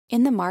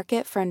In the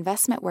market for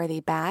investment-worthy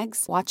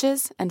bags,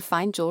 watches, and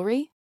fine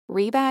jewelry,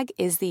 Rebag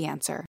is the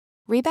answer.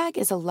 Rebag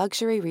is a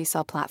luxury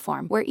resale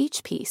platform where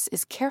each piece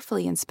is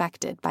carefully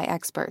inspected by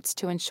experts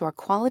to ensure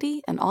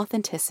quality and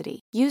authenticity.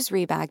 Use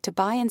Rebag to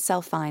buy and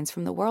sell finds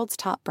from the world's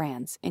top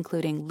brands,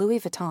 including Louis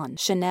Vuitton,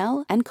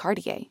 Chanel, and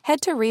Cartier. Head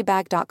to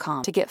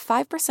Rebag.com to get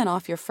 5%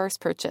 off your first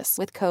purchase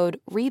with code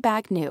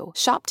REBAGNEW.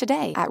 Shop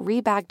today at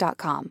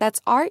Rebag.com.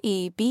 That's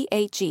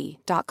REBAG.com.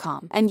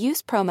 And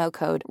use promo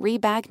code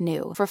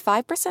REBAGNEW for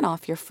 5%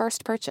 off your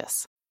first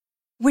purchase.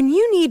 When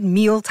you need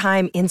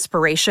mealtime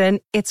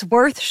inspiration, it's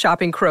worth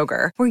shopping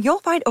Kroger, where you'll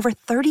find over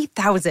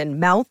 30,000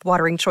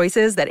 mouth-watering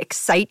choices that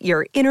excite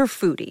your inner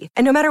foodie.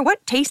 And no matter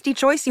what tasty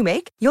choice you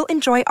make, you'll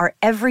enjoy our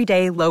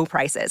everyday low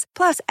prices,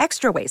 plus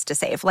extra ways to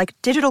save, like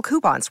digital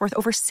coupons worth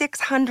over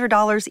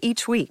 $600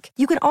 each week.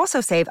 You can also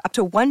save up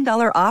to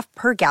 $1 off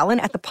per gallon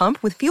at the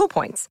pump with fuel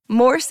points.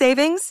 More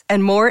savings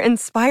and more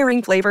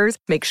inspiring flavors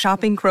make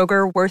shopping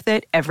Kroger worth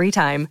it every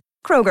time.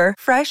 Kroger,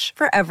 fresh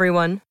for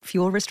everyone.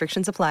 Fuel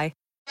restrictions apply.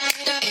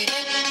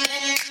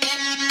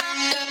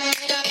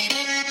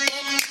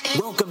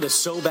 Welcome to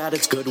So Bad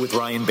It's Good with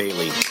Ryan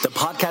Bailey, the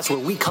podcast where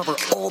we cover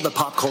all the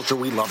pop culture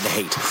we love to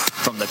hate,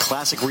 from the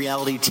classic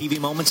reality TV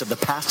moments of the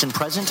past and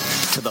present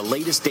to the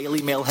latest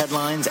Daily Mail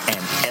headlines and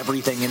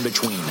everything in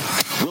between.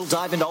 We'll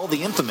dive into all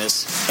the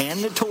infamous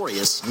and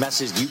notorious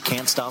messes you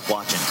can't stop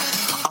watching.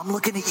 I'm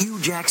looking at you,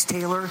 Jax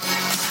Taylor.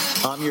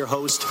 I'm your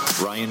host,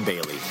 Ryan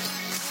Bailey.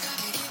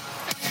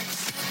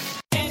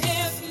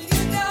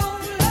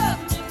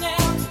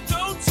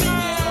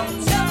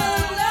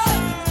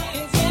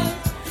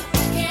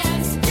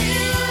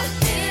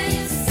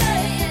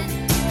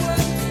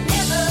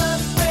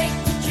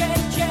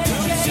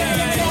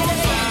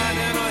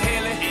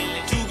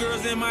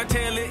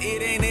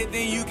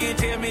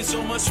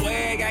 So much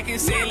swag, I can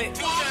sell it.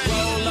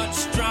 Roll up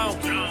strong,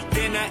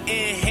 then I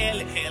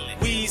inhale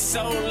it. We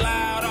so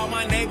loud, all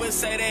my neighbors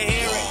say they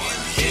hear it.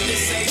 Then they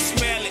say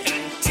smell it.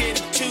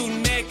 10-2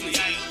 necklace,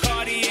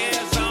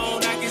 Cartier's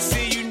on, I can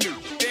see you new.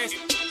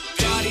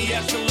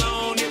 Cartier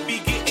cologne, it be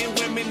getting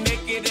women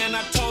naked, and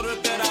I told her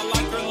that I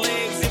like her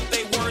legs if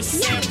they were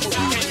simple.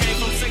 Came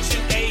from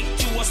section 8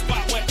 to a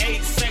spot with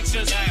 8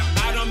 sections.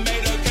 I done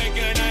made a cake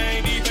and I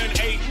ain't even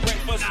ate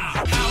breakfast.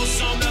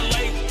 House on the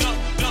lake, duck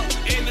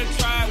in the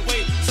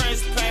driveway.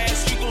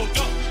 Trespass, you gon'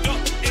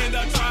 duck in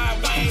the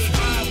driveway.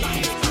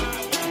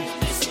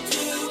 Listen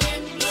to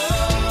it blow,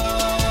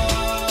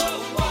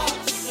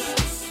 watch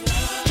the sun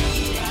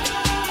rise.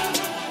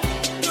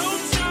 No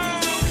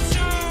time.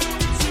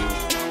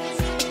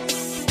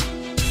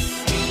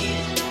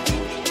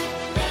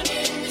 Run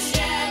in the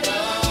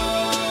shadows,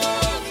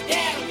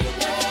 damn your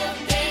love,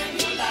 damn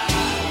your life.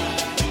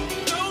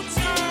 No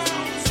time.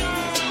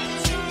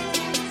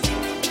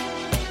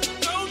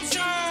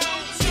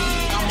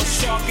 I'm a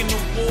shark in the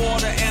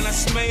water and I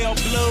smell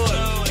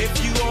blood. If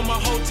you on my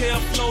hotel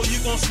floor, you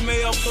gon'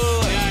 smell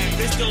bud.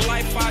 This the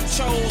life I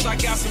chose, I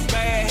got some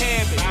bad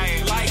habits.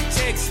 Like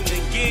texting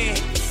again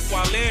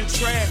while in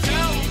traffic.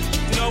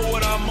 Know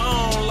what I'm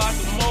on, like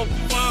a mobile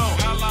phone.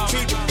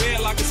 Treat the bed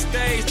like a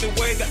stage, the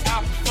way the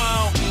Apple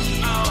phone.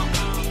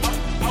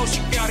 Oh,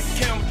 she got a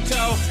camel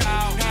toe.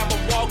 Have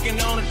her walking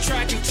on the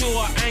track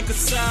until her ankle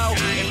sore.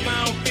 If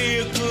I don't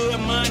feel good,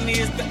 money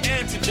is the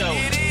antidote.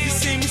 You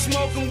see me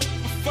smoking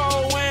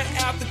before and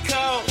after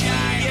cold.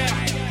 Yeah.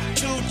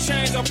 2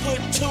 chains, I put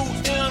 2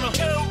 in her.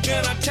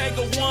 Then I take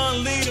a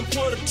 1 lead and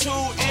put a 2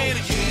 in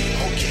it.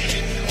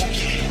 Okay.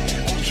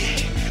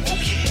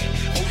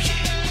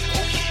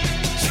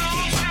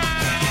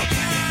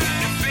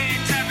 The bed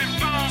tapping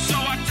phone, so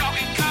I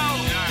talking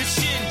cold. The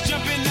shit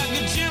jumping at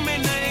the gym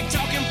and I ain't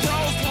talking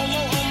pros.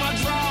 Polo on my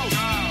drawers,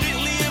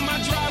 Bentley in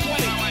my driveway.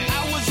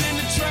 I was in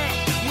the trap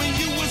when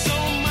you was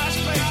on my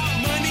space.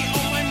 Money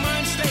on my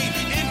mind state,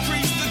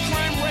 increase the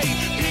crime rate.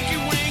 Pinky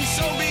ring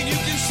so big you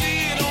can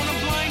see it on a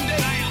blind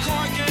date.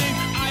 Car game,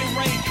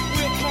 irate,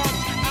 we'll park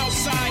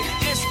outside.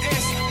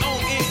 SS on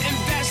it, and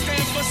that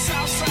stands for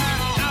Southside.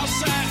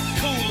 Outside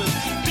coolers,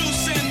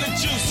 deuce and the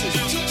juices.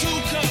 2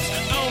 cups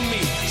on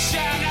me.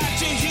 Shout out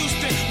to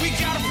Houston, we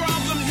got a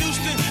problem,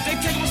 Houston. They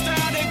take my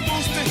style, they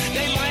boost it.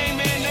 They lame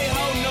and they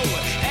hold no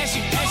one.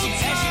 Ashy.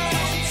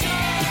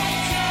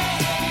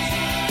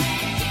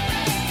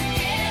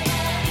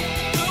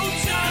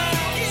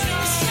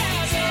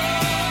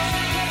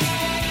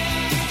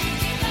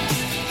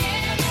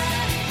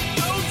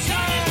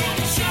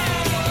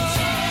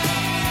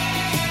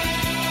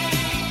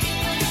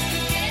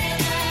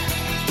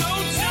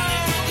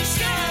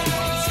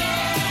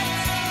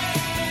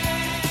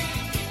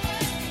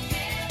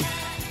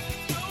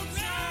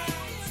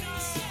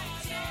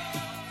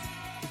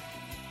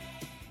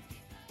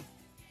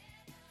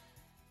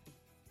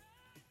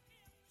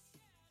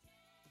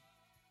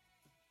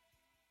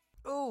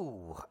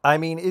 I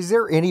mean, is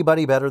there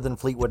anybody better than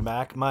Fleetwood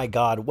Mac? My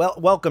God. Well,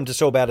 welcome to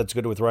So Bad It's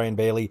Good with Ryan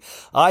Bailey.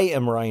 I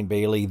am Ryan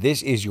Bailey.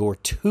 This is your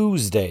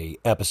Tuesday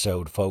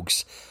episode,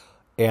 folks.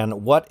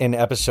 And what an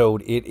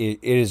episode it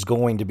is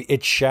going to be.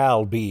 It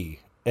shall be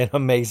an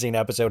amazing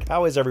episode.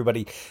 How is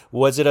everybody?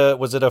 Was it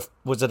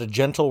a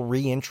gentle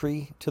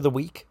re-entry to the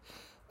week?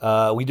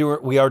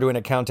 We are doing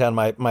a countdown.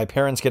 My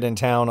parents get in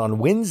town on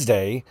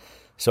Wednesday,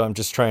 so I'm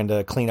just trying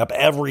to clean up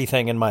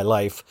everything in my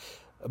life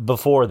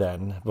before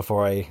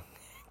I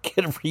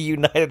get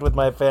reunited with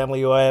my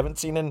family, who I haven't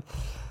seen in.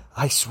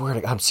 I swear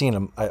to God, I'm seeing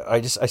them.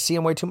 I see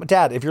them way too much.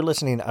 Dad, if you're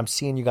listening, I'm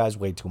seeing you guys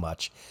way too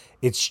much.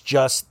 It's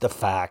just the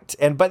fact.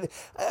 But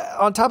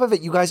on top of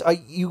it, you guys,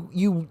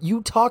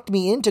 you talked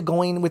me into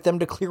going with them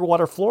to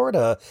Clearwater,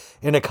 Florida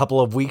in a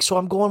couple of weeks. So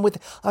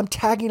I'm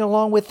tagging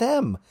along with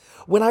them.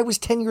 When I was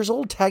 10 years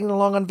old, tagging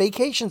along on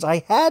vacations,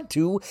 I had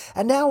to.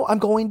 And now I'm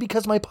going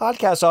because my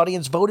podcast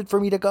audience voted for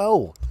me to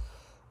go.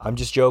 I'm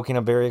just joking.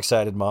 I'm very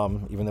excited,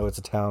 Mom, even though it's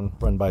a town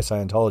run by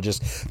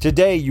Scientologists.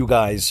 Today, you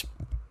guys,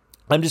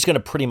 I'm just going to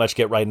pretty much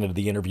get right into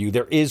the interview.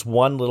 There is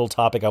one little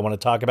topic I want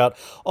to talk about.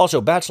 Also,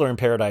 Bachelor in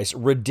Paradise,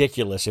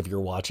 ridiculous if you're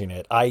watching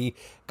it. I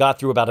got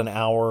through about an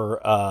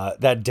hour.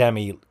 That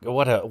Demi,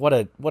 what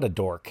a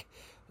dork.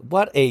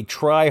 What a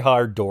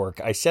try-hard dork.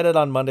 I said it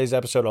on Monday's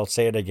episode. I'll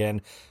say it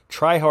again.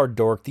 Try-hard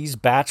dork. These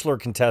Bachelor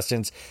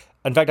contestants.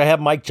 In fact, I have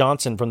Mike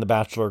Johnson from The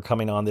Bachelor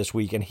coming on this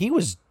week, and he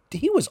was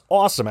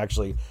awesome,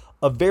 actually.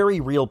 A very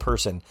real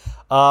person.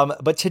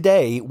 But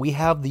today, we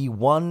have the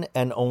one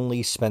and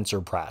only Spencer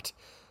Pratt.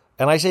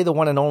 And I say the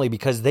one and only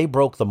because they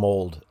broke the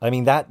mold. I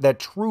mean, that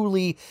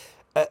truly,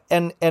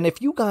 and if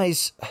you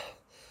guys,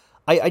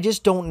 I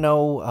just don't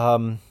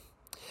know,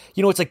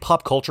 it's like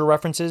pop culture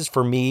references.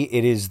 For me,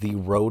 it is the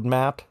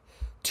roadmap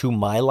to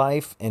my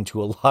life and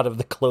to a lot of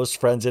the close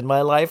friends in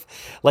my life.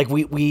 Like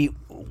we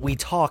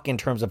talk in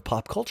terms of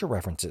pop culture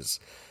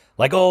references.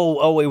 Like,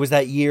 it was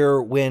that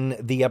year when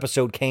the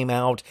episode came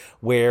out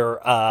where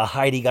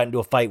Heidi got into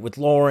a fight with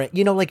Lauren.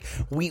 Like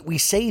we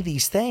say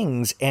these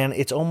things and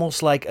it's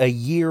almost like a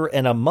year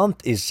and a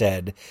month is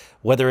said,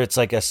 whether it's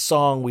like a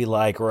song we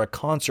like or a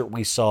concert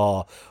we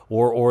saw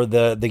or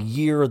the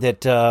year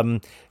that,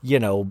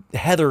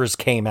 Heathers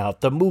came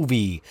out, the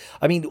movie.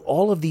 I mean,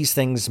 all of these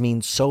things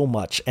mean so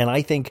much. And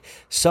I think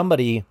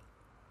somebody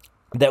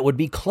that would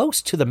be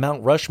close to the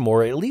Mount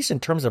Rushmore, at least in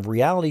terms of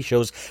reality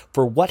shows,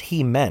 for what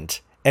he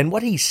meant and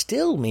what he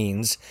still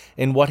means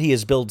and what he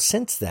has built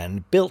since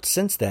then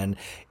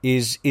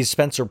is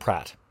Spencer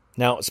Pratt.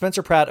 Now,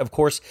 Spencer Pratt, of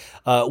course,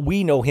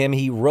 we know him.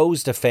 He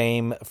rose to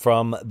fame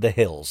from The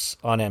Hills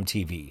on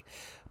MTV.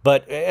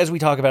 But as we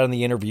talk about in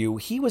the interview,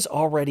 he was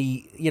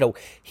already,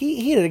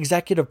 he had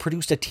executive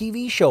produced a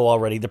TV show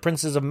already, The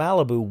Princes of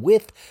Malibu,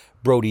 with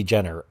Brody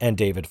Jenner and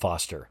David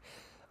Foster.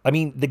 I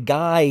mean, the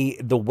guy,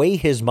 the way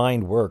his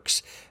mind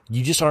works,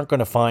 you just aren't going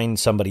to find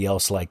somebody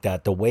else like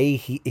that. The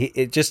way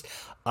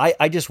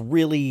I just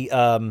really,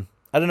 I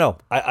don't know.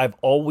 I've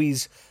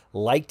always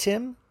liked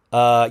him.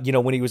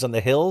 When he was on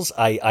The Hills,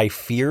 I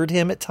feared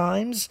him at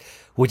times,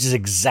 which is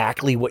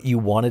exactly what you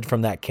wanted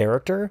from that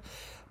character.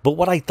 But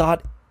what I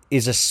thought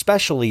is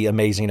especially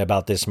amazing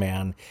about this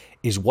man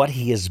is what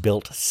he has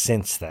built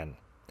since then.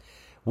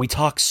 We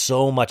talk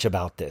so much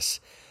about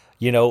this.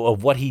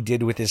 Of what he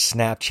did with his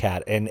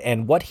Snapchat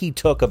and what he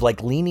took of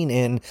like leaning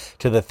in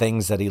to the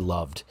things that he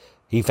loved.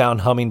 He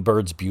found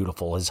hummingbirds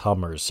beautiful, his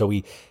Hummers. So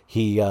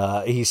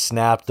he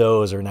snapped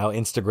those or now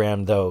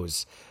Instagrammed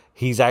those.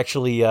 He's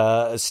actually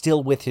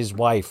still with his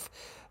wife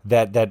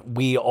that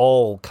we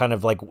all kind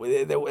of like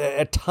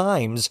at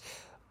times,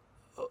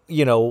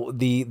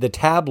 the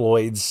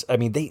tabloids, I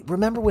mean, they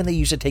remember when they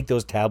used to take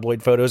those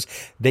tabloid photos.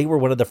 They were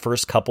one of the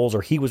first couples,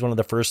 or he was one of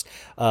the first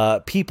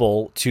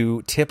people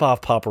to tip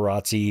off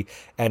paparazzi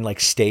and like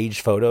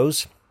stage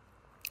photos.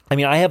 I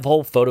mean, I have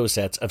whole photo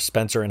sets of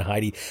Spencer and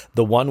Heidi.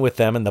 The one with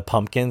them and the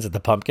pumpkins at the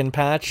pumpkin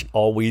patch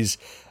always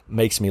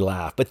makes me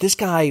laugh. But this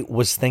guy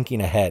was thinking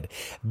ahead.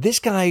 This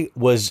guy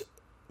was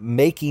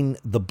making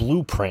the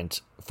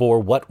blueprint for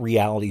what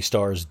reality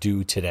stars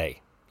do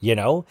today.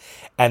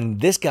 And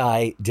this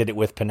guy did it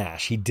with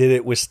panache. He did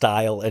it with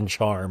style and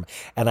charm.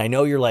 And I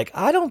know you're like,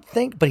 I don't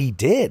think, but he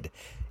did.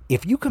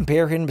 If you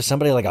compare him to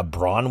somebody like a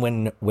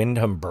Bronwyn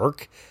Wyndham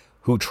Burke,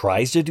 who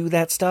tries to do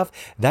that stuff,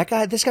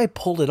 this guy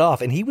pulled it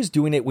off, and he was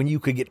doing it when you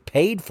could get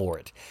paid for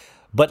it.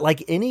 But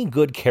like any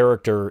good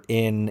character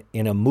in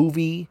a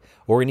movie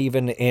or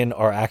even in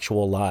our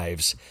actual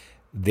lives,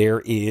 there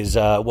is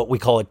what we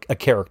call a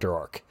character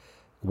arc,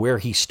 where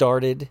he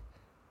started,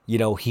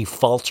 he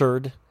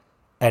faltered,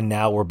 and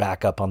now we're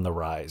back up on the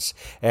rise.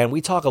 And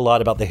we talk a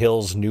lot about The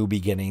Hills' New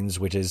Beginnings,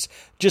 which has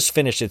just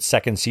finished its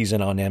second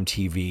season on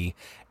MTV.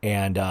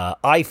 And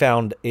I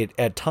found it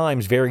at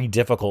times very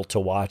difficult to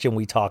watch, and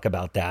we talk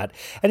about that.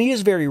 And he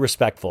is very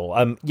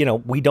respectful.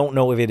 We don't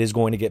know if it is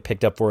going to get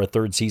picked up for a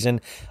third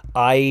season.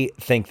 I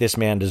think this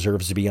man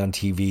deserves to be on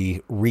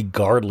TV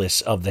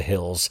regardless of The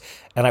Hills.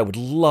 And I would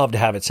love to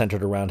have it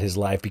centered around his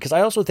life, because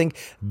I also think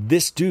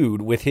this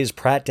dude with his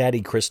Pratt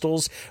Daddy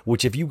crystals,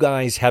 which if you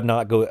guys have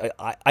not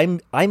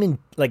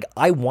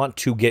I want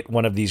to get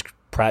one of these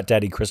Pratt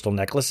Daddy crystal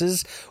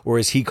necklaces, or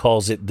as he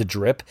calls it, the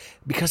drip,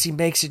 because he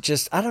makes it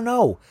just, I don't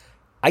know.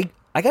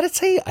 I gotta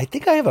say, I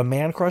think I have a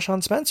man crush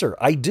on Spencer.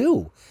 I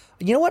do.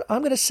 you know what?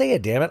 I'm going to say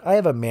it, damn it. I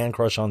have a man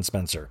crush on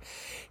Spencer.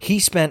 He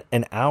spent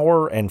an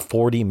hour and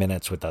 40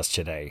 minutes with us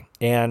today.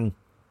 And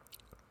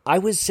I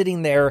was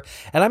sitting there,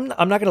 and I'm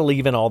not going to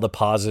leave in all the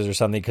pauses or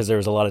something, because there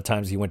was a lot of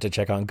times he went to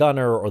check on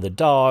Gunnar or the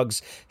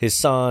dogs, his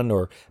son,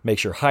 or make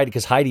sure Heidi,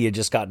 because Heidi had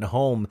just gotten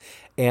home.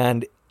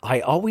 And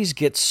I always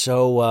get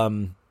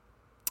so,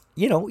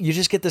 you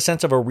just get the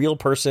sense of a real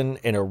person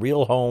in a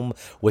real home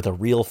with a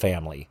real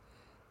family.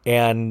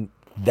 And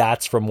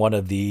that's from one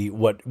of the,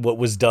 what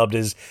was dubbed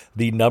as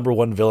the number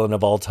one villain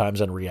of all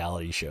times on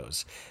reality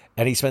shows.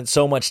 And he spent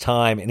so much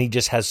time, and he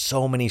just has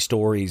so many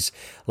stories.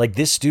 Like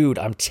this dude,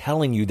 I'm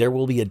telling you, there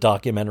will be a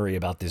documentary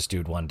about this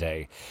dude one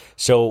day.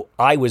 So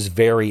I was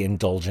very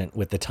indulgent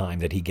with the time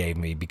that he gave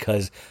me,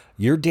 because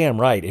you're damn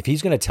right. If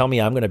he's going to tell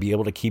me I'm going to be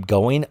able to keep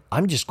going,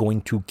 I'm just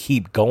going to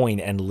keep going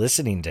and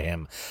listening to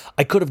him.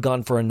 I could have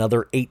gone for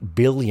another 8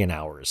 billion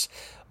hours,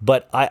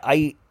 but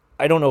I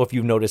don't know if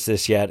you've noticed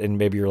this yet, and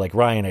maybe you're like,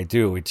 Ryan, I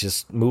do. It's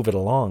just move it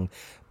along.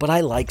 But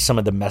I like some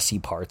of the messy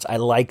parts. I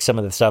like some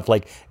of the stuff,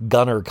 like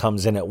Gunnar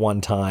comes in at one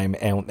time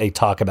and they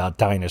talk about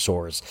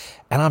dinosaurs.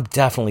 And I'm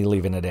definitely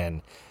leaving it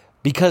in.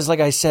 Because like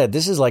I said,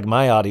 this is like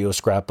my audio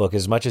scrapbook.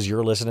 As much as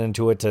you're listening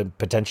to it to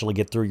potentially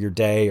get through your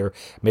day, or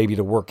maybe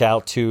to work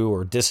out to,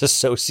 or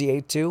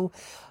disassociate to,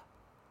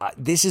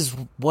 this is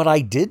what I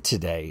did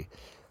today.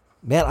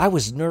 Man, I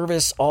was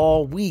nervous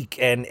all week,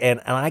 and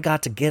I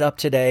got to get up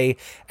today,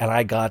 and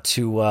I got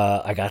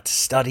to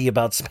study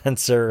about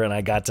Spencer, and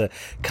I got to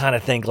kind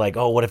of think like,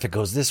 oh, what if it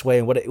goes this way?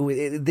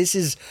 And this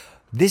is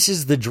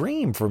the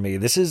dream for me.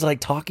 This is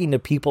like talking to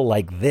people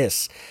like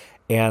this,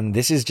 and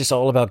this is just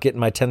all about getting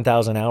my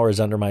 10,000 hours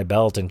under my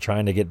belt and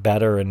trying to get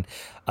better. And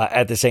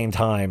at the same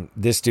time,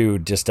 this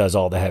dude just does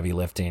all the heavy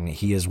lifting.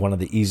 He is one of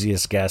the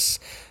easiest guests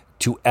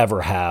to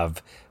ever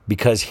have,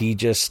 because he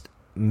just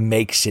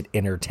makes it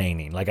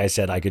entertaining. Like I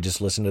said, I could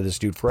just listen to this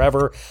dude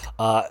forever.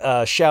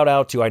 Shout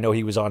out to, I know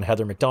he was on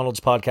Heather McDonald's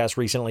podcast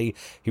recently.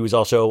 He was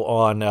also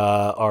on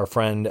our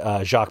friend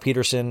Jacques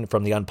Peterson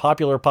from the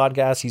Unpopular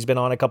podcast. He's been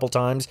on a couple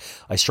times.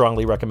 I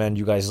strongly recommend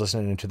you guys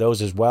listening to those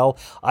as well.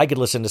 I could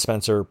listen to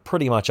Spencer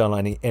pretty much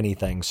on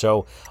anything.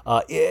 So,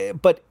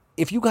 but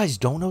if you guys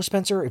don't know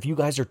Spencer, if you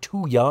guys are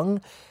too young,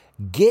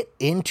 get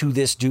into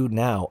this dude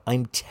now.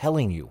 I'm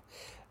telling you.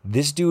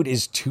 This dude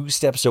is 2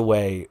 steps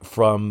away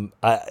from,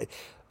 I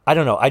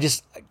don't know. I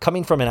just,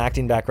 coming from an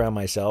acting background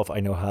myself,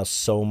 I know how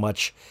so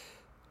much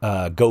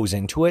goes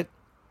into it.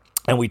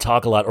 And we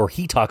talk a lot, or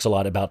he talks a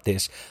lot about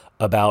this,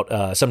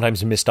 about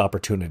sometimes missed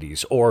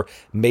opportunities, or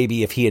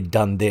maybe if he had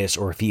done this,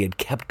 or if he had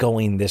kept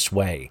going this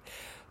way.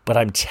 But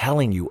I'm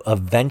telling you,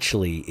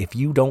 eventually, if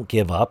you don't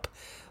give up,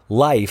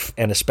 life,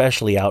 and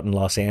especially out in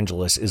Los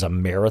Angeles, is a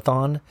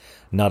marathon,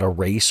 not a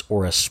race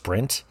or a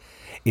sprint.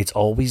 It's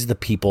always the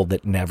people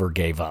that never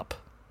gave up.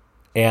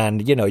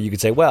 And, you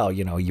could say, well,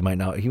 you might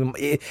not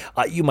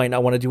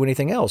want to do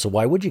anything else. So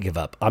why would you give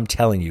up? I'm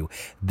telling you,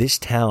 this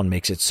town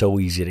makes it so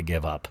easy to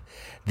give up.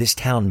 This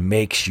town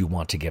makes you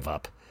want to give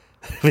up.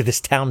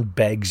 This town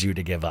begs you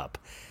to give up.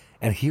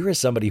 And here is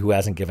somebody who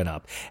hasn't given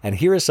up. And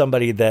here is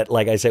somebody that,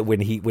 like I said,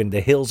 when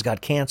the Hills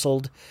got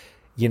canceled,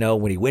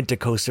 when he went to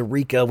Costa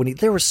Rica,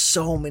 there were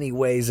so many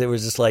ways it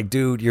was just like,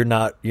 dude, you're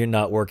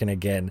not working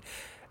again.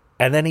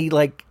 And then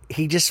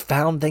he just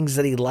found things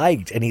that he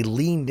liked, and he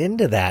leaned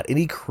into that, and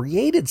he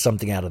created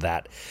something out of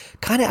that,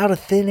 kind of out of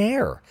thin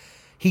air.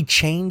 He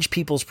changed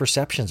people's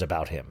perceptions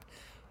about him.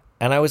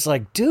 And I was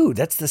like, dude,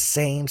 that's the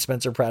same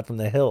Spencer Pratt from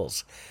The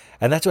Hills.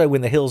 And that's why when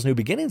The Hills New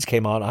Beginnings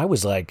came on, I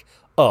was like,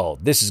 oh,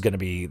 this is going to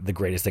be the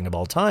greatest thing of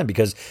all time,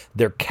 because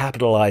they're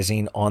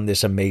capitalizing on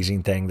this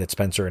amazing thing that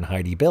Spencer and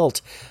Heidi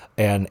built,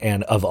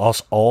 and of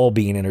us all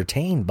being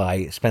entertained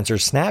by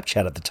Spencer's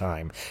Snapchat at the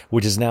time,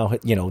 which is now, the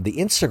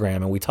Instagram.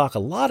 And we talk a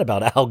lot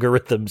about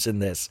algorithms in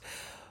this,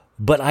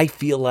 but I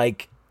feel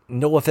like,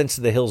 no offense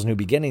to The Hills New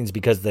Beginnings,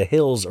 because The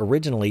Hills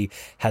originally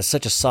has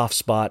such a soft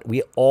spot.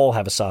 We all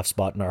have a soft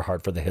spot in our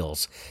heart for The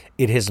Hills.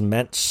 It has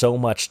meant so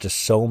much to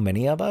so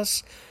many of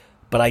us.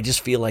 But I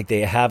just feel like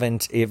they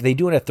haven't, if they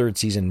do in a third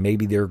season,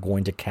 maybe they're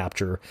going to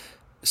capture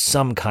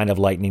some kind of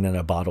lightning in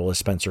a bottle, as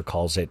Spencer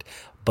calls it.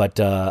 But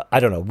I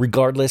don't know.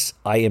 Regardless,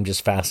 I am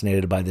just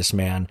fascinated by this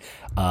man.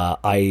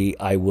 I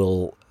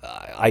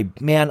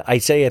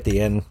say at the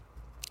end,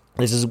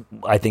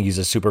 I think he's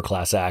a super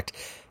class act.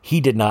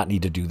 He did not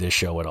need to do this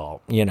show at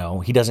all.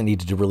 He doesn't need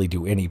to really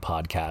do any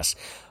podcasts.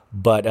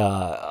 But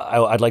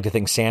I'd like to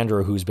thank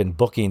Sandra, who's been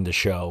booking the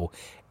show,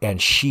 and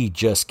she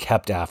just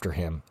kept after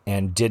him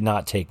and did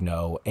not take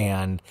no.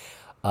 And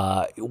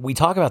we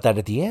talk about that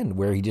at the end,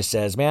 where he just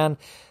says, man,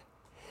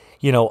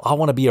 I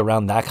want to be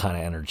around that kind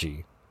of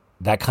energy.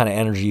 That kind of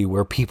energy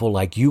where people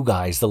like you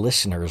guys, the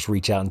listeners,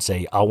 reach out and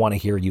say, I want to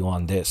hear you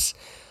on this.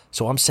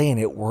 So I'm saying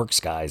it works,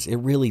 guys. It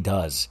really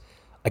does.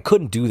 I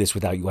couldn't do this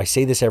without you. I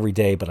say this every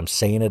day, but I'm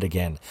saying it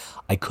again.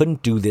 I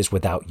couldn't do this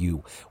without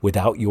you,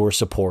 without your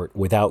support,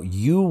 without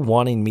you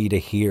wanting to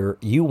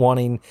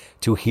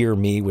hear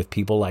me with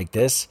people like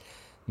this.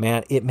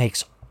 Man, it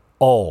makes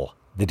all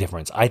the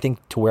difference. I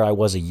think to where I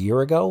was a year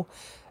ago,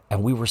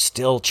 and we were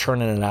still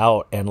churning it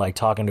out and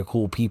talking to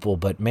cool people.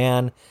 But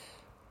man,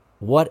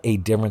 what a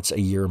difference a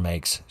year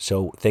makes.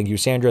 So thank you,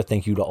 Sandra.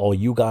 Thank you to all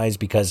you guys,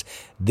 because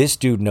this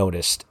dude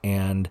noticed,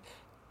 and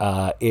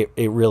it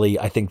really,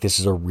 I think this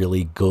is a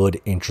really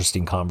good,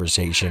 interesting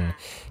conversation.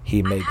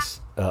 He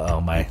makes,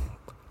 my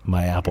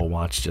Apple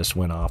Watch just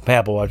went off. My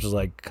Apple Watch was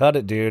like, cut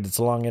it, dude. It's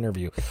a long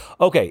interview.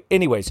 Okay.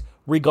 Anyways,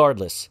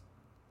 regardless,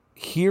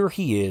 here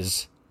he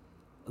is,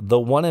 the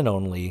one and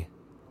only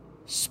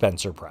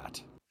Spencer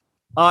Pratt.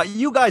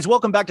 You guys,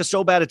 welcome back to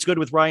So Bad It's Good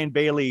with Ryan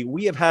Bailey.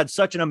 We have had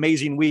such an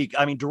amazing week.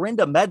 I mean,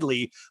 Dorinda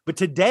Medley, but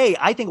today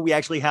I think we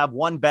actually have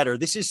one better.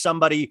 This is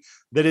somebody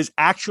that is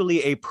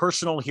actually a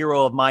personal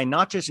hero of mine,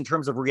 not just in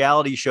terms of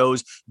reality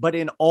shows, but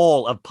in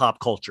all of pop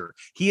culture.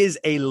 He is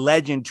a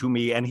legend to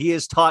me, and he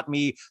has taught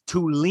me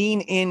to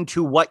lean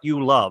into what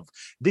you love.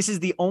 This is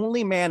the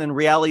only man in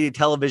reality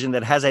television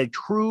that has a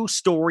true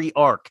story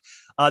arc.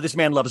 This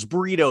man loves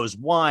burritos,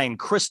 wine,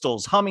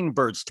 crystals,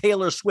 hummingbirds,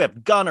 Taylor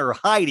Swift, Gunner,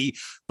 Heidi,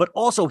 but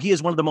also he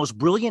is one of the most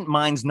brilliant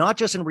minds, not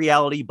just in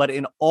reality, but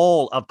in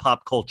all of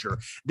pop culture.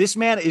 This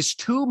man is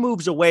 2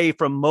 moves away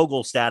from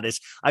mogul status.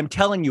 I'm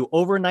telling you,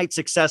 overnight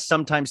success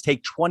sometimes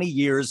take 20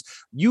 years.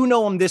 You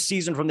know him this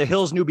season from The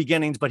Hills' New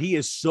Beginnings, but he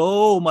is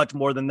so much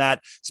more than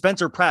that.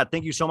 Spencer Pratt,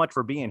 thank you so much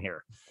for being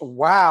here.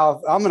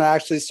 Wow, I'm going to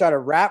actually start a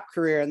rap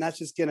career, and that's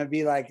just going to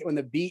be like when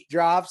the beat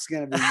drops,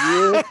 going to be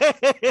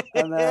you.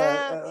 And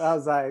I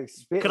was like,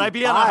 can I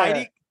be on a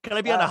Heidi? Can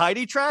I be on a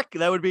Heidi track?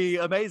 That would be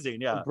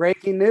amazing. Yeah.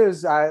 Breaking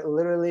news. I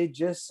literally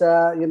just,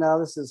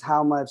 this is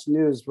how much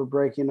news we're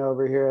breaking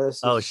over here.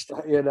 This is,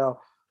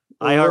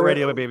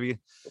 iHeartRadio, baby.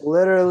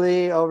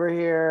 Literally over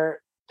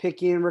here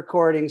picking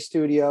recording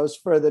studios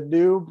for the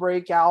new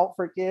breakout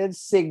freaking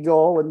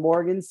single with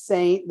Morgan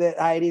Saint that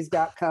Heidi's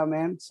got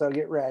coming. So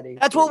get ready.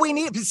 That's what we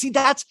need. See,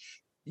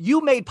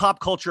 you made pop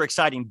culture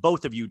exciting.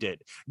 Both of you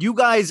did. You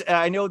guys,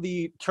 I know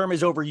the term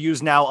is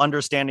overused now,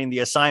 understanding the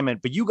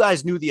assignment, but you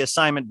guys knew the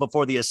assignment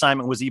before the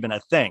assignment was even a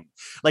thing.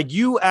 Like,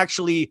 you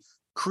actually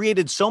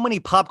created so many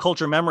pop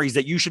culture memories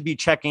that you should be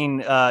checking.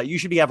 You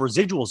should have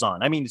residuals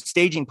on. I mean,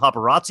 staging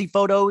paparazzi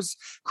photos,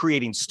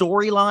 creating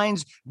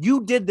storylines.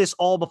 You did this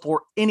all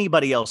before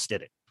anybody else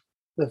did it.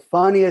 The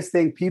funniest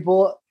thing,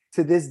 people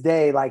to this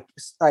day, not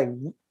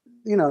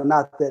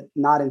that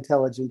not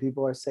intelligent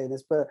people are saying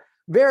this, but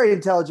very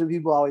intelligent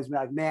people always be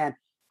like, man,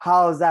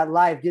 how is that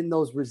life getting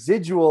those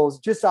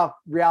residuals just off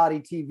reality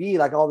TV?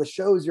 Like all the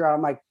shows you're on.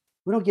 I'm like,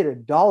 we don't get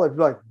 $1.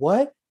 People are like,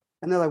 what?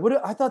 And they're like,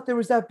 what? I thought there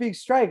was that big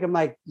strike. I'm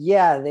like,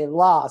 yeah, they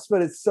lost.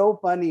 But it's so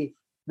funny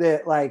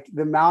that like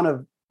the amount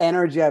of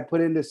energy I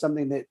put into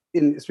something that,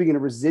 speaking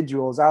of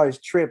residuals, I always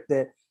trip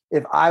that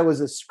if I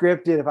was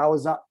if I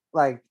was not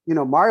like,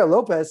 Mario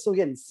Lopez still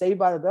getting Saved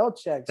by the Bell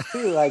checks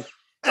too. Like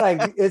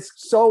it's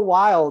so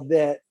wild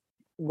that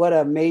what an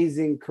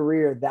amazing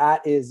career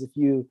that is if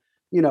you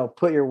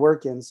put your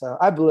work in. So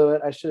I blew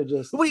it. I should have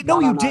just you did.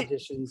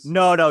 Auditions.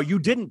 No, you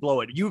didn't blow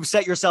it. You've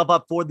set yourself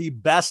up for the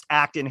best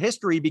act in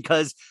history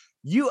because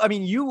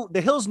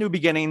The Hills' New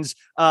Beginnings,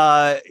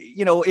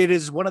 it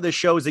is one of the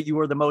shows that you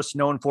were the most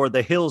known for.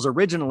 The Hills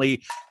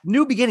originally,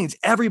 New Beginnings,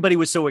 everybody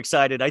was so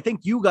excited. I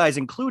think you guys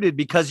included,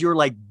 because you're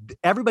like,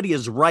 everybody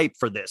is ripe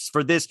for this.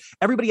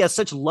 Everybody has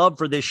such love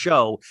for this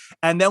show.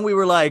 And then we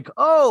were like,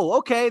 oh,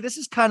 okay, this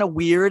is kind of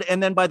weird.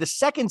 And then by the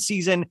second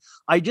season,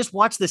 I just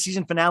watched the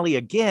season finale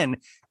again.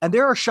 And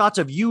there are shots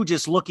of you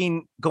just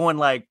going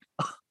like,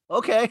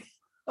 okay.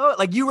 Oh,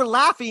 like you were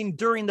laughing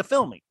during the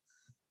filming.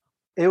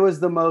 It was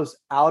the most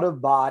out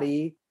of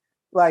body,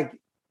 like,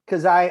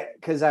 cause I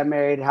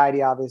married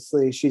Heidi,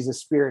 obviously she's a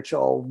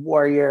spiritual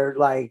warrior.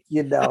 Like,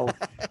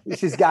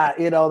 she's got,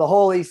 the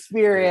Holy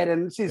Spirit,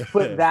 and she's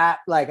put that,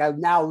 like, I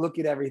now look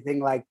at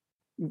everything like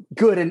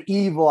good and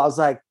evil. I was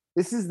like,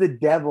 this is the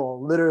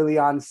devil literally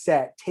on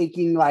set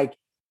taking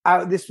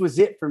this was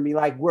it for me.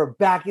 Like, we're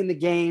back in the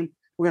game.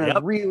 We're going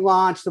to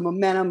relaunch the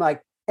momentum.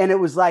 Like, and it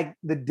was like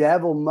the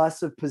devil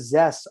must have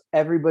possessed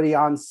everybody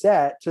on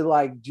set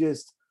to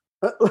just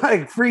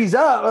freeze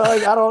up.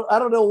 Like, I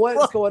don't know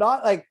what's going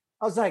on. Like,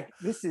 I was like,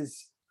 this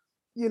is,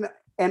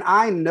 and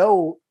I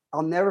know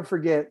I'll never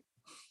forget,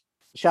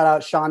 shout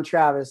out Sean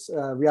Travis,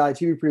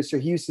 reality TV producer.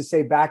 He used to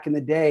say back in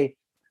the day,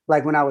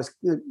 like when I was,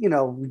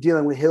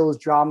 dealing with Hills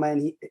drama,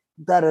 and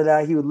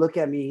he would look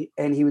at me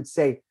and he would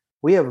say,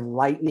 we have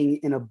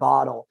lightning in a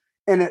bottle.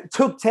 And it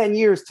took 10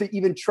 years to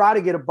even try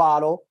to get a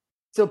bottle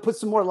to put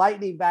some more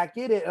lightning back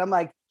in it. And I'm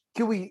like,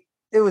 it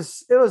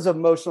was an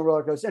emotional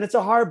roller coaster. And it's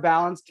a hard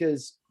balance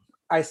because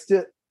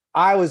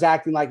I was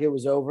acting like it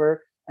was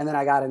over, and then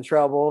I got in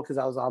trouble because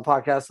I was on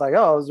podcasts like,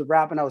 I was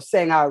rapping, I was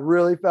saying how I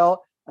really felt,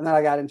 and then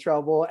I got in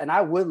trouble, and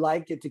I would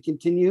like it to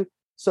continue.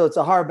 So it's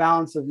a hard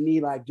balance of me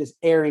just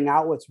airing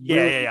out what's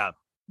really. Yeah.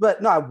 But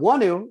no, I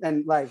want to,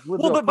 and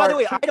but by the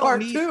way, I don't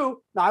need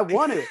two. No, I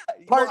want to.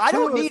 I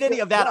don't need any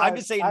of that. I'm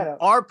just saying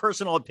our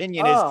personal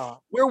opinion is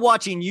we're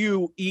watching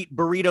you eat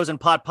burritos and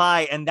pot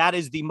pie, and that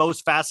is the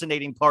most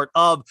fascinating part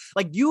of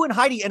you and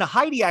Heidi. And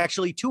Heidi,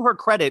 actually, to her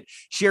credit,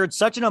 shared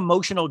such an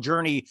emotional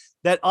journey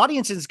that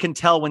audiences can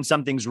tell when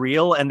something's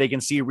real and they can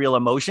see real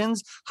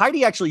emotions.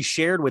 Heidi actually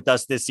shared with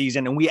us this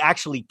season, and we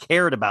actually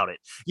cared about it.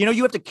 You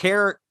have to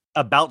care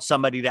about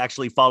somebody to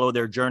actually follow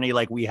their journey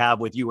like we have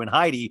with you and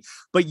Heidi.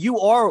 But you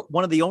are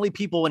one of the only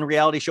people in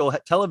reality show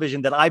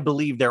television that I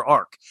believe their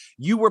arc.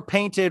 You were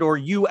painted, or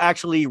you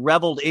actually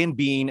reveled in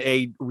being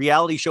a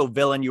reality show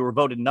villain. You were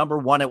voted number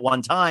one at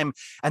one time,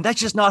 and that's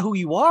just not who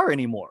you are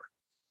anymore.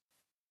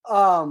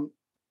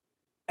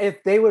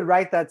 If they would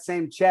write that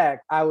same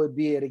check, I would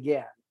be it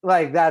again.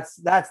 Like that's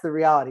the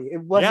reality.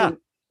 It wasn't,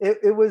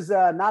 it was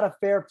not a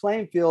fair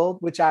playing field,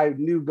 which I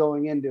knew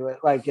going into it.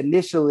 Like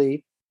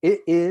initially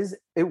it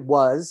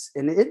was,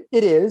 and it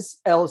is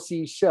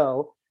LC's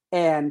show.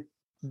 And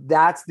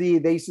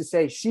they used to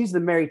say, she's the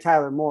Mary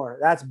Tyler Moore.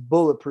 That's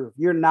bulletproof.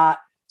 You're not.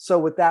 So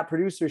with that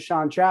producer,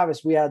 Sean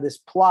Travis, we had this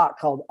plot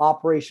called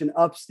Operation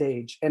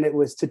Upstage. And it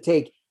was to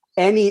take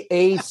any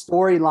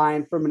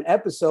storyline from an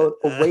episode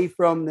away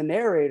from the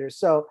narrator.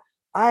 So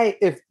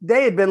if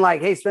they had been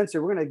like, hey,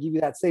 Spencer, we're going to give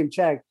you that same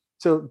check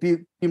to be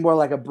more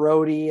like a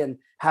Brody and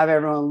have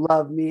everyone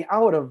love me, I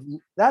would have,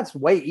 that's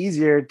way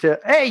easier to,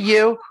 hey,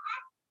 you.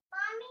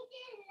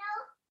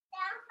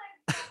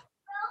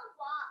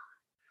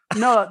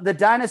 No, the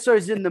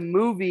dinosaurs in the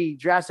movie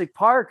Jurassic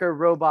Park are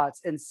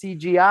robots and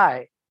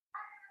CGI.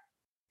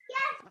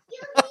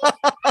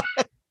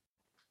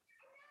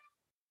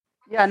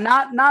 Yeah,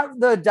 not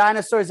the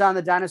dinosaurs on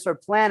the dinosaur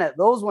planet.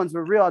 Those ones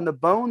were real, and the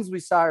bones we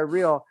saw are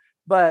real.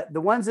 But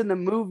the ones in the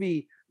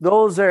movie,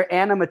 those are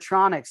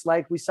animatronics,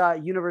 like we saw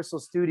at Universal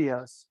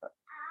Studios.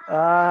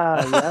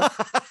 Yeah.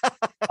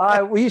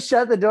 Will you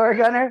shut the door,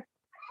 Gunner?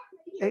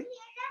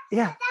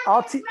 Yeah,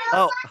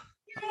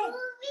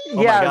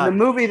 yeah, in the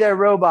movie they're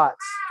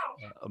robots.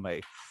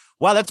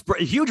 Wow, that's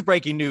huge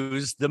breaking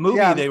news. The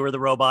movie, they were the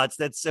robots.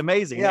 That's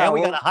amazing. Yeah, and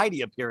we got a Heidi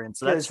appearance,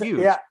 so that's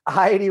huge. Yeah,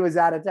 Heidi was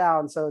out of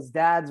town, so it's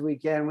Dad's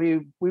weekend.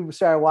 We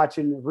started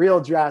watching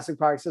real Jurassic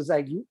Park. So it's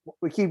like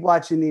we keep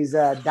watching these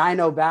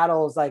dino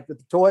battles, like with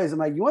the toys. I'm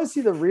like, you want to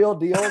see the real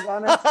deal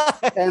on it?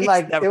 And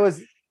like it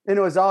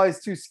was always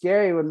too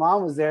scary when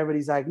Mom was there. But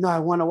he's like, no, I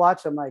want to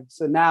watch. I'm like,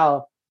 so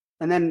now,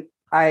 and then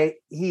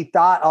he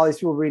thought all these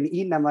people were being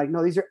eaten. I'm like,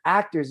 no, these are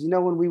actors. You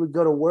know, when we would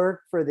go to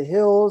work for the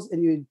Hills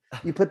and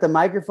you put the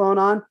microphone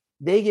on,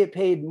 they get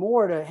paid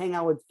more to hang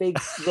out with fake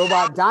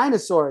robot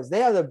dinosaurs. They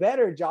have a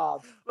better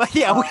job.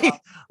 Yeah,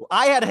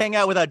 I had to hang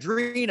out with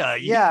Adrina.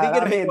 They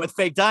get paid with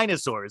fake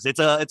dinosaurs. It's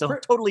a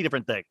totally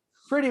different thing.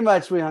 Pretty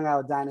much, we hung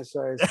out with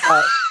dinosaurs.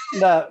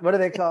 What do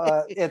they call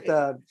at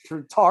the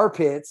tar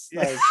pits?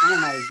 Like, oh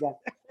my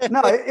God.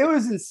 No, it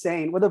was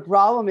insane. Well, the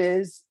problem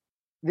is,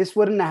 this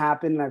wouldn't have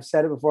happened, and I've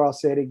said it before, I'll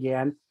say it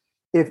again.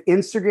 If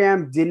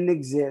Instagram didn't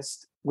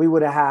exist, we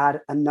would have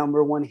had a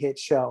number one hit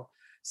show.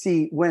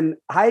 See, when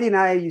Heidi and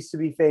I used to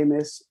be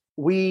famous,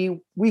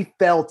 we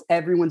felt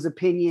everyone's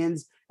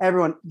opinions.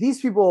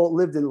 These people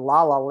lived in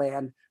La La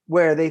Land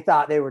where they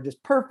thought they were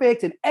just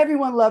perfect and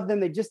everyone loved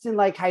them. They just didn't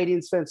like Heidi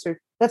and Spencer.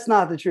 That's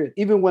not the truth.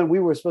 Even when we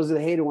were supposed to be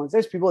the hated ones,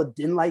 there's people that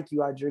didn't like you,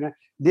 Adrina,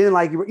 didn't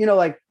like you. You know,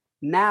 like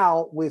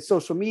now with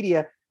social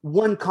media,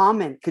 one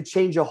comment could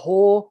change a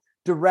whole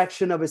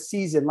direction of a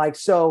season. Like,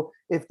 so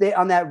if they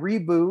on that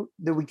reboot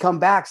that we come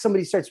back,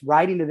 somebody starts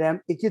writing to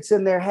them, it gets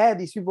in their head.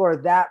 These people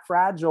are that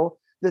fragile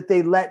that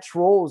they let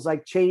trolls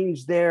like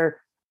change their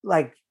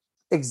like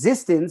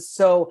existence.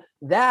 So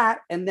that,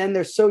 and then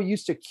they're so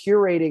used to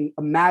curating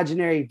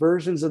imaginary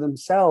versions of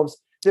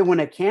themselves that when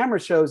a camera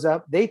shows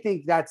up, they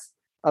think that's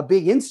a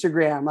big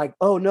Instagram. Like,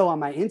 oh no, on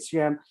my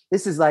Instagram,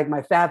 this is like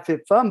my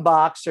FabFitFun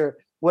box or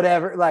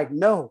whatever. Like,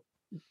 no.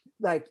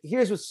 Like,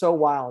 here's what's so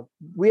wild.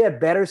 We had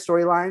better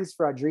storylines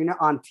for Adrina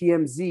on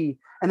TMZ.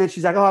 And then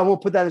she's like, oh, I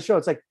won't put that in the show.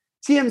 It's like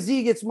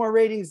TMZ gets more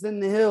ratings than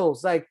the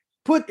Hills. Like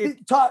pull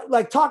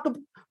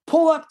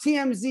up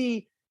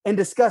TMZ and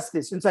discuss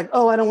this. And it's like,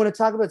 oh, I don't want to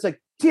talk about it. It's like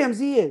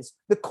TMZ is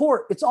the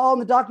court. It's all in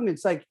the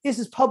documents. Like, this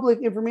is public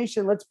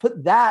information. Let's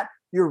put that,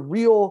 your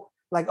real,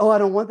 like, oh, I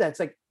don't want that. It's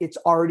like, it's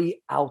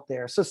already out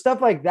there. So stuff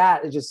like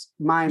that is just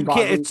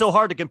mind-boggling. It's so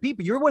hard to compete,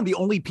 but you're one of the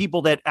only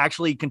people that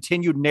actually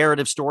continued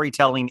narrative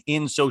storytelling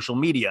in social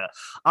media.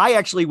 I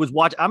actually was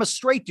I'm a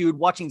straight dude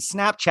watching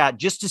Snapchat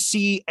just to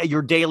see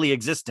your daily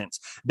existence.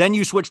 Then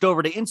you switched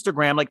over to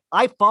Instagram. Like,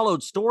 I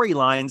followed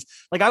storylines.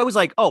 Like, I was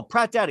like, oh,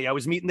 Pratt Daddy, I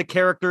was meeting the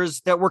characters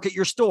that work at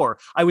your store.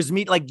 I was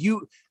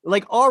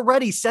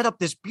already set up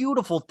this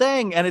beautiful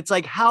thing. And it's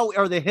like, how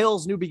are the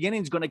Hills New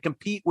Beginnings going to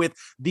compete with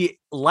the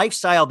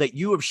lifestyle that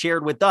you have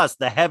shared with us?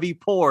 The heavy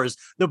pours,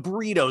 the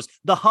burritos,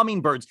 the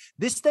hummingbirds.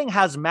 This thing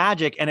has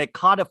magic, and it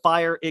caught a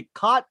fire.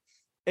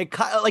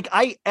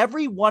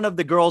 Every one of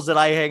the girls that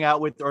I hang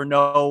out with or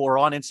know or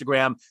on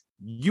Instagram,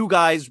 you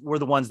guys were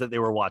the ones that they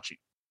were watching.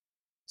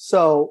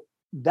 So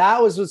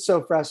that was what's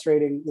so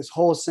frustrating, this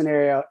whole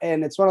scenario.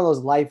 And it's one of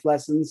those life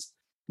lessons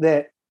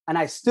and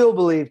I still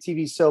believe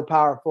TV is so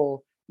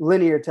powerful,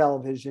 linear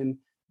television.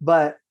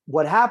 But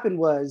what happened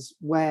was,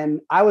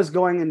 when I was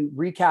going and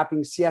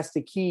recapping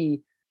Siesta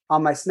Key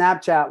on my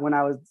Snapchat, when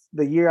I was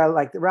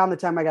around the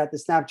time I got the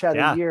Snapchat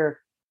of the year,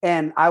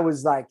 and I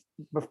was like,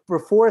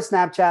 before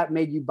Snapchat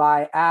made you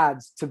buy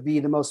ads to be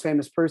the most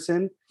famous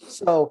person.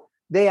 So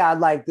they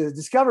had like the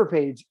Discover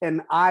page,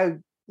 and I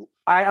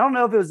don't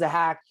know if it was a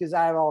hack, because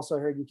I've also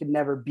heard you could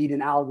never beat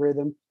an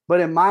algorithm. But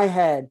in my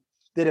head,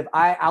 that if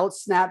I out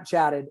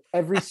Snapchatted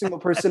every single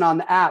person on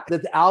the app,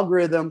 that the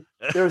algorithm,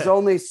 there's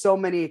only so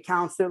many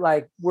accounts that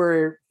like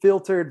were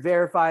filtered,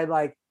 verified,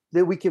 like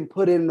that we can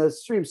put in the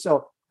stream.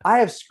 So I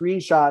have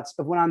screenshots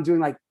of when I'm doing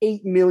like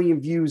 8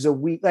 million views a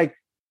week, like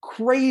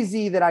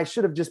crazy, that I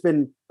should have just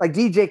been like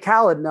DJ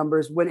Khaled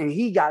numbers and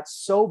he got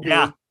so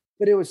big,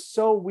 but it was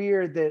so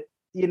weird that,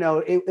 you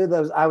know,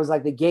 I was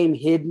like, the game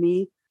hid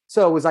me.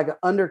 So it was like an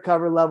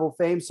undercover level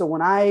fame. So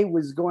when I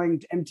was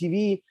going to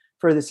MTV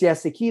for the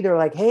Siesta Key, they're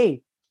like,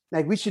 hey,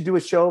 like we should do a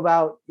show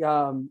about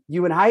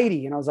you and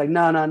Heidi. And I was like,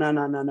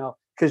 no.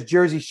 Because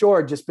Jersey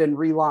Shore had just been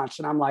relaunched.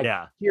 And I'm like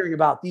hearing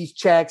about these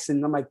checks.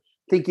 And I'm like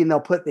thinking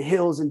they'll put the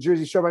Hills and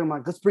Jersey Shore back. I'm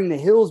like, let's bring the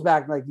Hills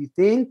back. Like, you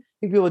think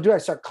people will do it? I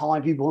start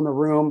calling people in the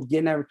room,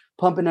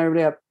 pumping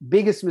everybody up.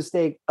 Biggest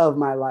mistake of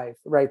my life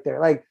right there.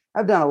 Like,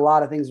 I've done a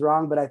lot of things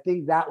wrong, but I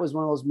think that was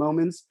one of those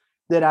moments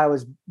that I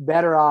was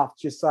better off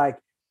just like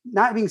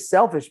not being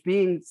selfish,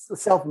 being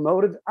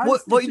self-motivated.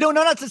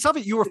 Not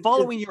selfish. You were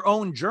following your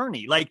own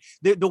journey. Like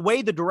the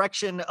way, the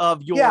direction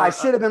of your. Yeah, I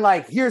should have been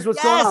like, here's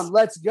what's going on.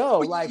 Let's go.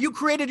 Like, you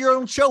created your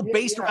own show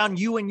based around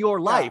you and your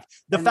life.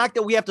 The fact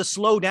that we have to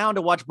slow down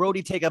to watch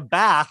Brody take a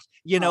bath,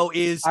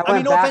 is, I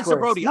mean, no offense to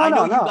Brody. I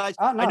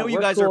know you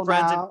guys are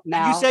friends.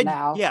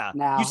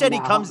 You said he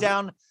comes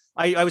down.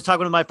 I was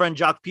talking to my friend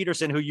Jock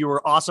Peterson, who you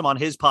were awesome on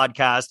his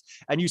podcast.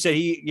 And you said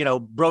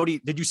Brody,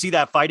 did you see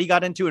that fight he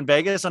got into in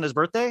Vegas on his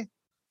birthday?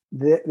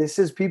 This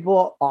is,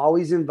 people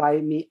always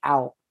invite me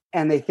out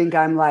and they think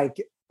I'm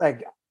like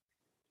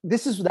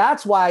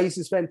that's why I used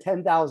to spend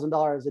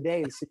 $10,000 a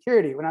day in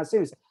security. When I was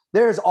saying this,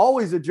 there's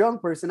always a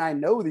drunk person. I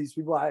know these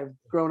people, I've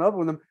grown up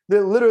with them,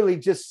 that literally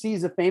just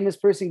sees a famous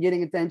person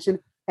getting attention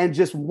and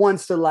just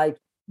wants to like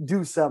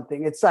do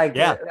something. It's like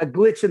a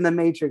glitch in the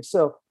matrix.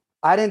 So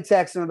I didn't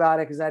text him about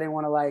it because I didn't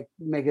want to like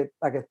make it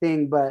like a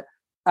thing, but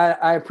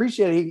I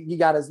appreciate it. He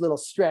got his little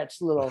stretch,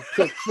 little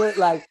kick foot,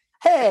 like,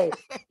 hey,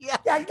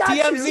 I got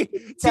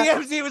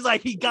TMZ was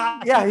like, he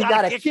got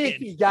a kick.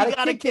 He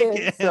got a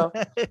kick. So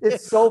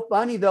it's so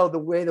funny though, the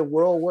way the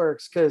world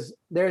works. Cause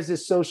there's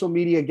this social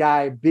media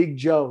guy, Big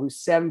Joe, who's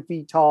 7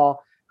 feet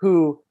tall,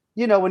 who,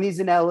 when he's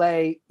in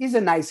LA, he's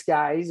a nice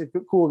guy. He's a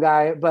cool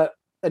guy. But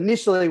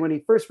initially when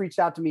he first reached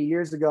out to me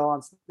years ago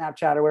on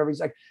Snapchat or whatever, he's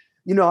like,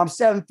 I'm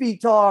 7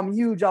 feet tall. I'm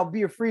huge. I'll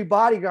be your free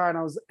bodyguard.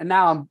 And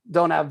now I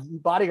don't have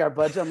bodyguard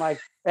budget. I'm like,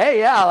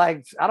 hey,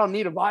 like I don't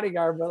need a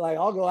bodyguard, but like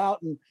I'll go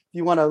out, and if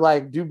you want to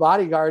like do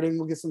bodyguarding,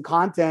 we'll get some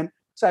content.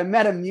 So I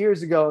met him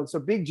years ago. And so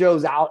Big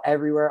Joe's out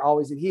everywhere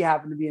always. And he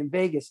happened to be in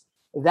Vegas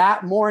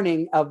that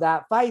morning of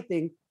that fight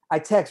thing. I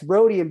text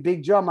Brody and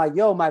Big Joe. I'm like,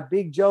 yo, my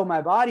Big Joe,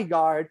 my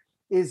bodyguard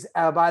is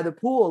by the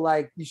pool.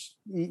 Like,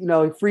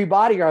 free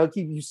bodyguard. I'll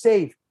keep you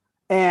safe.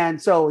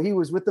 And so he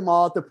was with them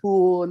all at the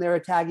pool and they were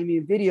tagging me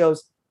in videos.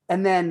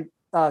 And then,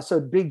 so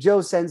Big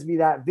Joe sends me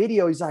that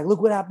video. He's like,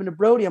 look what happened to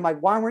Brody. I'm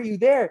like, why weren't you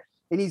there?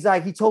 And he's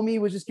like, he told me he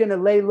was just going to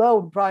lay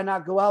low and probably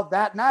not go out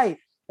that night.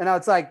 And I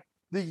was like,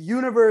 the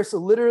universe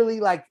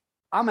literally, like,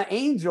 I'm an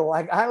angel.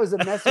 Like, I was a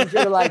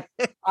messenger. Like,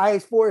 I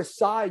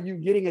foresaw you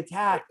getting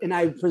attacked. And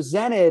I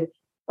presented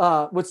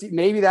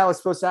maybe that was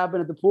supposed to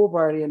happen at the pool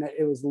party and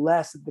it was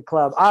less at the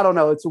club. I don't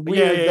know. It's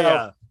weird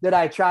that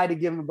I tried to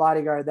give him a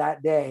bodyguard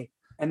that day.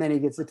 And then he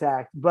gets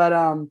attacked. But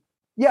I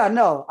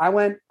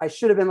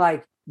should have been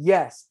like,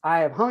 yes, I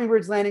have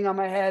hummingbirds landing on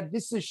my head.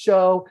 This is a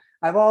show.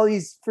 I have all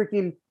these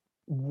freaking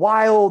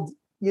wild,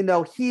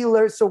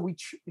 healers. So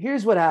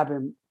here's what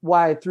happened,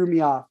 why it threw me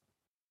off.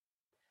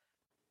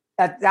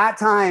 At that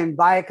time,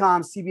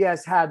 Viacom,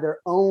 CBS had their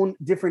own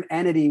different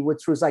entity,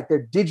 which was like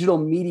their digital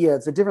media.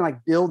 It's a different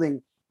like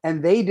building.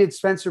 And they did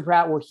Spencer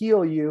Pratt Will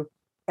Heal You.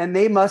 And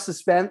they must have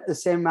spent the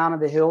same amount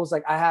of the Hills.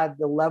 Like, I had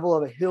the level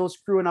of a Hills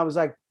crew and I was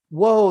like,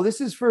 whoa, this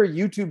is for a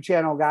YouTube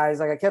channel, guys.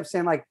 Like, I kept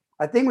saying, like,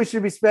 I think we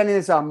should be spending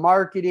this on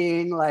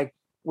marketing. Like,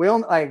 we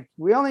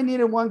only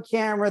needed one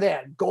camera. They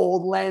had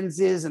gold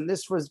lenses, and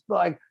this was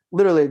like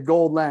literally a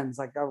gold lens.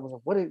 Like, I was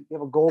like, what, do you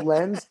have a gold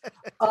lens?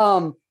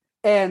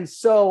 And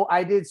so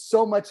I did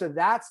so much of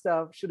that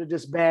stuff. Should have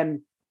just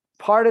been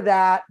part of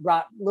that,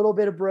 brought a little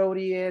bit of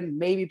Brody in,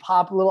 maybe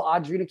pop a little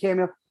Audrina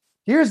cameo.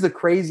 Here's the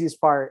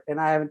craziest part, and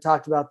I haven't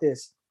talked about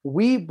this.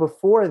 Right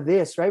before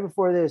this,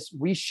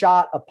 we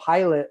shot a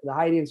pilot, the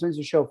Heidi and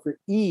Spencer show for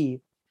E.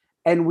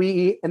 And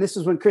this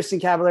is when Kristen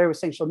Cavallari was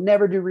saying she'll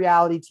never do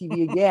reality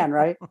TV again,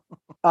 right?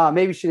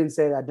 Maybe she didn't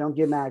say that. Don't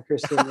get mad,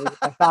 Kristen.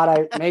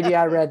 Maybe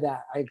I read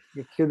that. It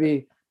could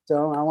be.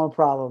 So I don't want a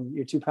problem.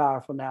 You're too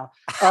powerful now.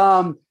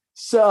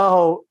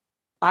 So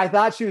I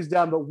thought she was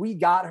done, but we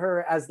got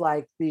her as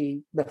like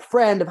the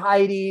friend of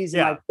Heidi's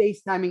and like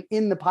FaceTiming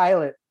in the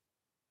pilot.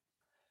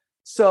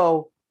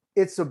 So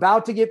it's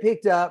about to get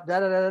picked up,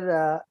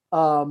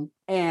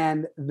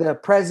 and the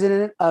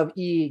president of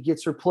E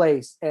gets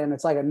replaced. And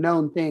it's like a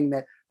known thing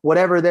that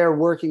whatever they're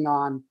working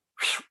on,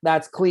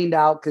 that's cleaned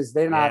out because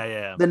they're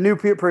not the new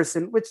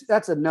person, which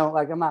that's a note.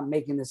 Like, I'm not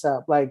making this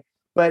up. Like,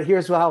 but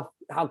here's how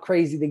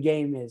crazy the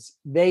game is.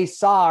 They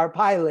saw our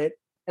pilot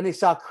and they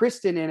saw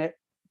Kristen in it,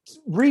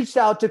 reached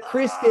out to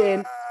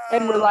Kristen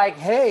and were like,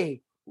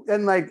 hey,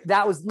 And like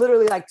that was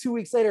literally like 2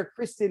 weeks later,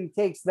 Kristen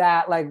takes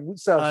that like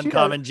so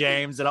Uncommon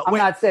James. And I'm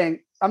not saying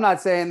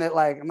that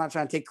like I'm not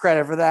trying to take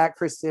credit for that,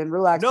 Kristen.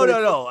 Relax.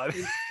 No.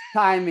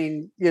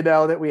 Timing,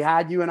 that we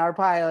had you in our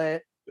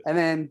pilot, and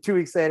then 2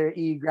 weeks later,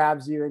 E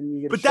grabs you and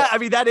you get. But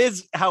that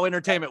is how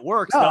entertainment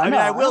works. No,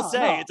 I will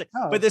say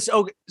but this.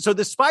 Okay, so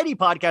the Spidey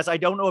podcast, I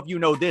don't know if you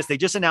know this. They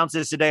just announced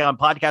this today on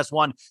Podcast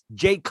One.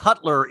 Jay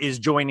Cutler is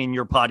joining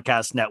your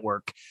podcast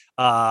network.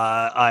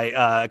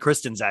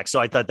 Kristen Zach. So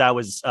I thought that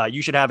was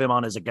you should have him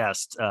on as a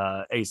guest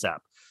ASAP.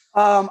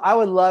 I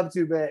would love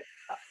to, but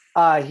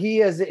he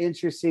has an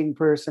interesting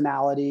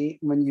personality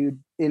when you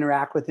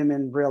interact with him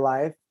in real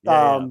life.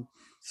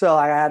 So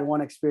I had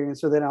one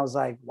experience with it and I was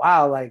like,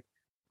 wow, like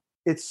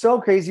it's so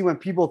crazy when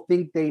people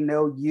think they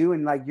know you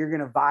and like you're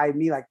gonna vibe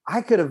me. Like I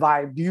could have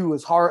vibed you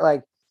as hard.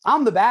 Like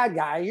I'm the bad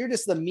guy. You're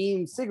just the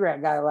mean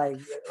cigarette guy.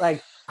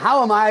 Like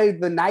how am I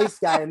the nice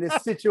guy in this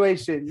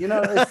situation?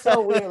 It's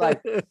so weird.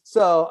 Like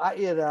so I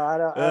don't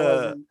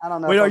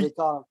know. Wait,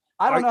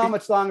 I don't know how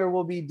much longer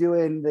we'll be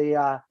doing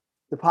the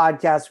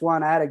podcast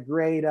one. I had a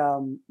great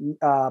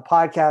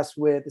podcast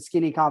with the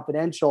Skinny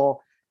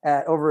Confidential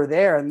over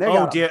there, and they're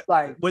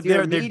with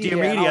their Dear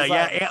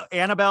Media,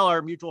 Annabelle,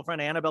 our mutual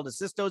friend Annabelle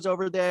DeSisto's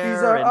over there.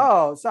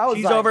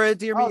 She's over at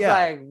Dear Media.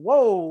 I was like,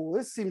 whoa,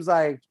 this seems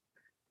like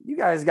you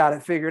guys got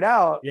it figured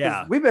out.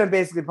 Yeah, we've been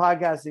basically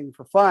podcasting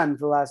for fun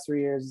for the last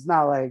 3 years. It's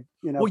not like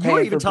you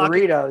were even talking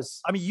burritos.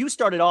 I mean, you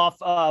started off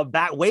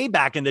way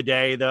back in the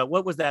day.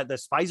 What was that? The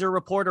Spicer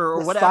Reporter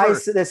or whatever.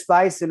 The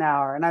Spice an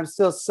Hour, and I'm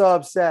still so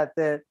upset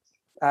that.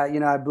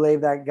 I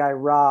blame that guy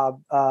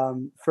Rob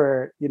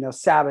for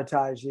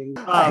sabotaging.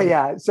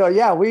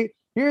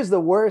 Here's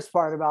the worst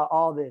part about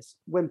all this.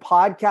 When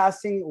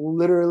podcasting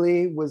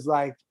literally was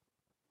like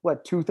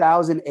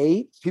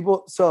 2008,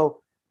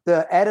 so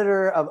the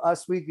editor of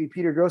Us Weekly,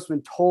 Peter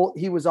Grossman,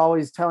 he was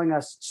always telling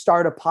us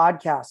start a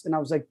podcast, and I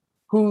was like,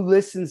 who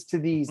listens to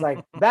these?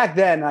 Like back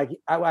then, like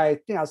I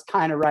think I was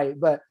kind of right,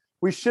 but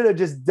we should have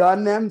just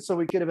done them so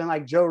we could have been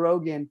like Joe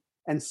Rogan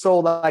and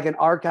sold like an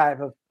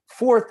archive of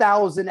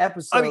 4,000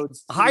 episodes. I mean,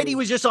 Heidi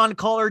was just on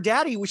Call Her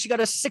Daddy. She got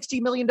a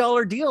 $60 million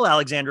deal,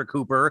 Alexandra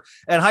Cooper.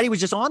 And Heidi was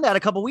just on that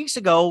a couple weeks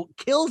ago,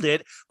 killed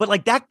it. But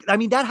like that, I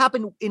mean, that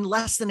happened in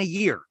less than a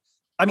year.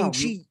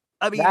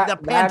 The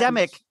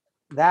pandemic.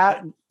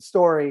 That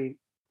story,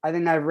 I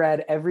think I've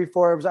read every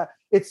 4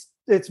 episodes.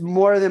 It's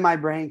more than my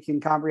brain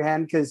can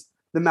comprehend because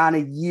the amount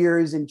of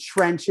years and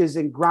trenches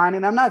and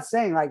grinding. I'm not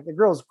saying like the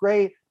girl's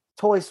great,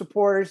 totally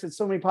supporters and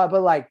so many people,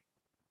 but like,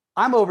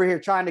 I'm over here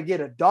trying to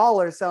get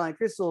 $1 selling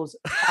crystals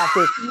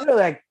after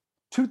like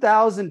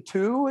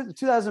 2002,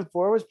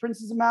 2004 was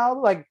Princess of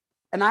Malibu. Like,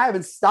 and I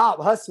haven't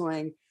stopped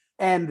hustling.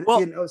 And,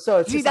 so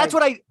it's that's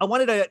what I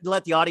wanted to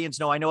let the audience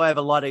know. I know I have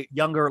a lot of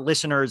younger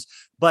listeners,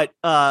 but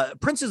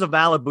Princess of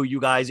Malibu, you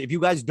guys, if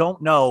you guys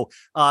don't know,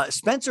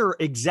 Spencer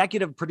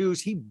executive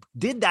produced, he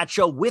did that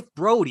show with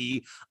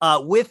Brody,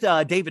 with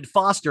David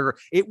Foster.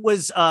 It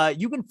was,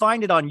 you can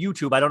find it on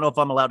YouTube. I don't know if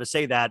I'm allowed to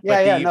say that,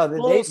 but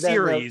the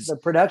series. The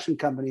production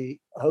company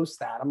hosts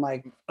that. I'm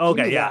like,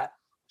 okay,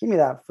 give me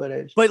that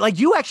footage. But like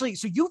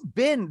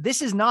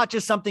this is not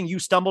just something you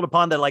stumbled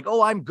upon that like,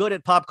 oh, I'm good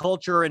at pop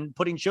culture and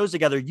putting shows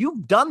together.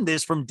 You've done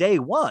this from day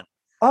one.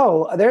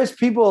 Oh, there's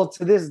people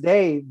to this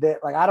day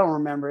that like, I don't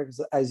remember because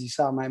as you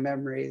saw, my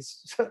memory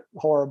is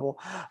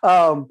horrible.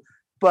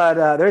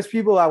 But there's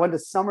people I went to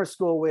summer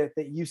school with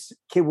that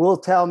will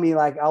tell me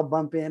like, I'll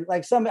bump in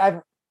like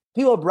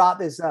people brought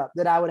this up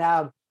that I would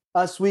have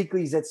Us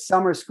Weeklies at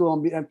summer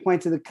school and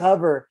point to the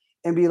cover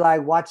and be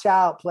like, watch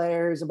out,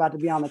 players about to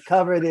be on the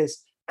cover of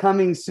this.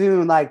 Coming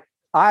soon. Like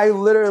I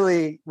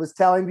literally was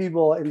telling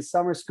people in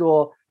summer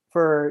school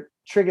for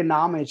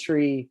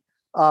trigonometry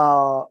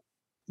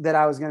that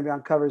I was going to be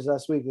on covers of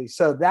Us Weekly.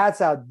 So that's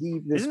how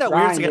deep this. Isn't that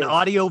weird? It's like an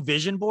audio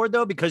vision board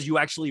though, because you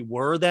actually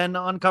were then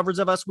on covers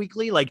of Us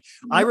Weekly. Like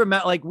I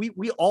remember, like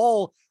we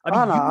all.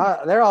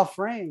 They're all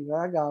framed.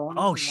 I got them.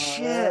 Oh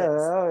shit!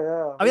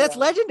 Yeah. I mean that's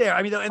legendary.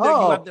 I mean, and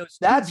you have those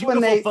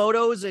beautiful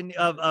photos and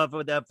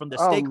from the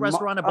steak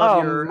restaurant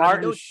above your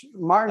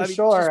Martin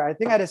Shore. I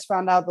think I just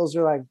found out those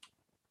are like.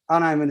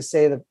 I'm not even going to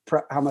say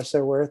how much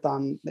they're worth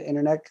on the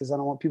internet because I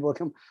don't want people to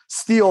come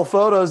steal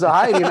photos of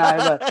Heidi and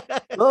I.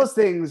 But those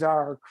things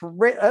are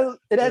great.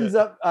 It ends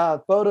up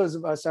photos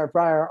of us are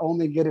probably our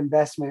only good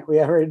investment we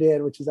ever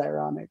did, which is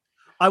ironic.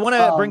 I want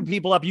to bring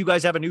people up. You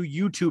guys have a new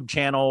YouTube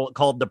channel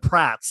called The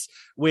Pratts,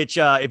 which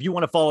if you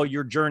want to follow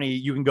your journey,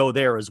 you can go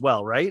there as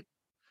well, right?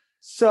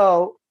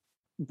 So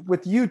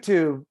with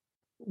YouTube,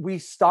 we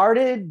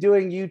started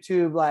doing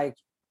YouTube like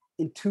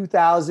in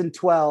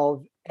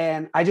 2012.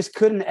 And I just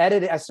couldn't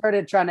edit it. I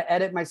started trying to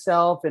edit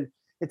myself and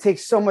it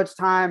takes so much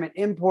time and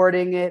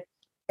importing it.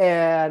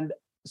 And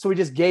so we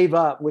just gave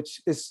up,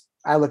 which is,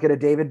 I look at a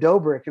David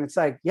Dobrik and it's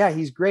like, yeah,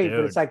 he's great. Dude.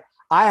 But it's like,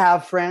 I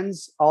have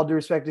friends, all due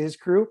respect to his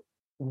crew,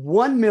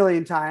 1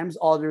 million times,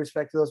 all due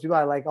respect to those people.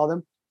 I like all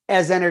them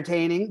as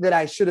entertaining that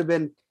I should have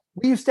been.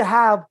 We used to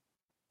have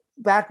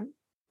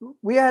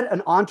we had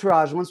an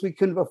entourage once we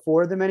couldn't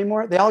afford them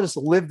anymore. They all just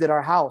lived at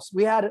our house.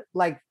 We had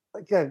like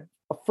a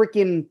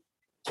freaking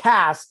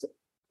cast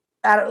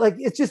at like,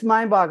 it's just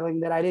mind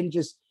boggling that I didn't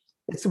just,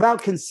 it's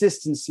about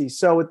consistency.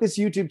 So with this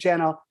YouTube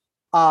channel,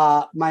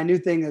 my new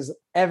thing is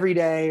every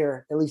day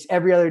or at least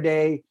every other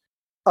day,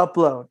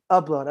 upload.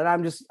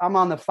 And I'm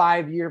on the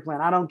 5-year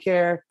plan. I don't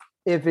care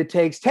if it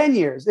takes 10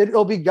 years,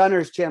 it'll be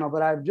Gunner's channel,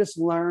 but I've just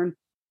learned.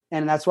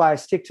 And that's why I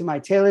stick to my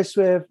Taylor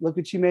Swift, Look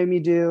What You Made Me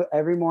Do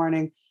every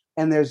morning.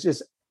 And there's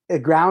just a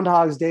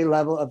Groundhog's Day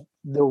level of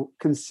the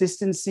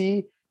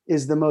consistency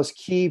is the most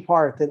key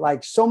part that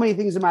like so many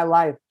things in my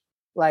life,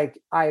 like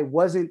I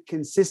wasn't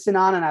consistent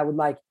on. And I would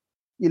like,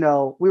 we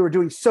were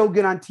doing so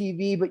good on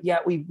TV, but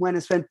yet we went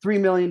and spent $3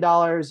 million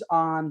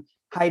on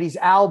Heidi's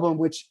album,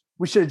 which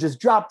we should have just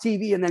dropped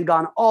TV and then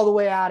gone all the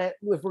way at it.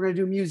 If we're going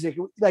to do music,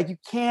 like you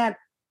can't,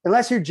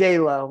 unless you're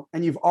J-Lo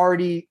and you've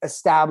already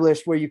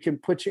established where you can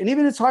put and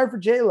even it's hard for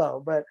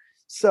J-Lo, but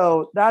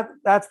so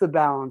that's the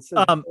balance.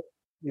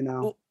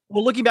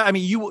 Well, looking back, I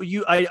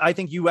mean, I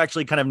think you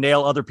actually kind of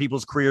nail other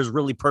people's careers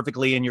really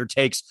perfectly in your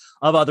takes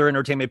of other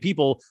entertainment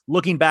people.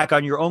 Looking back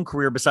on your own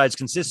career, besides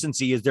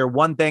consistency, is there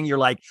one thing you're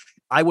like,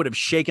 I would have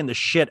shaken the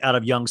shit out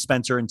of young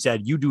Spencer and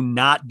said, you do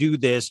not do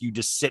this. You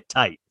just sit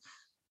tight.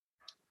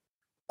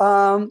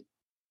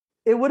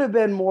 It would have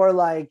been more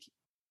like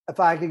if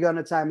I could go in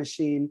a time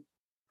machine,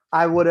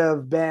 I would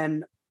have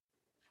been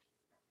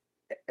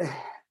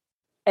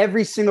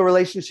every single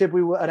relationship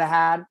we would have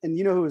had. And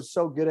who was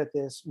so good at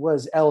this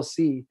was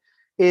LC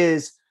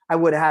is I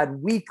would have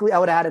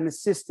had an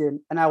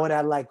assistant and I would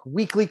have like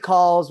weekly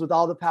calls with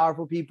all the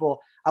powerful people.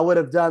 I would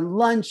have done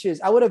lunches.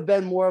 I would have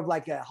been more of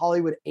like a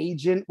Hollywood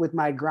agent with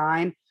my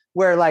grind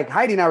where like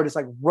Heidi and I were just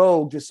like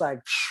rogue, just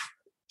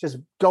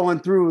going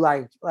through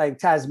like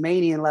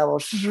Tasmanian level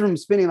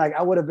spinning. Like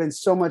I would have been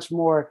so much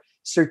more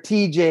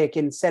strategic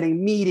and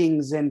setting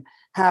meetings and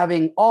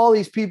having all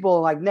these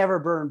people like never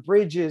burn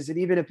bridges. And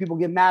even if people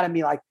get mad at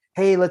me, like,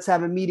 hey, let's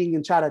have a meeting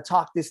and try to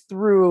talk this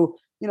through,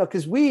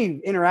 because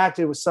we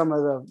interacted with some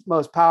of the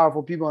most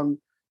powerful people and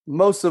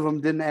most of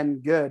them didn't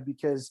end good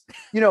because,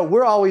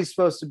 we're always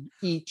supposed to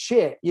eat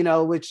shit,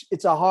 which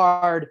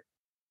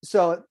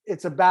so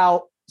it's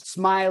about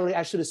smiling.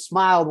 I should have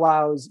smiled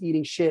while I was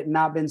eating shit and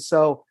not been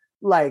so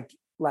like,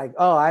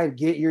 oh, I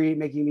get you're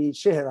making me eat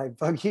shit. Like,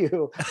 fuck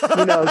you,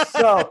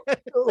 so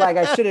like,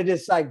 I should have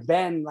just like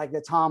been like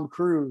the Tom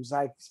Cruise,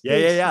 like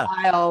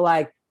smile,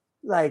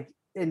 like,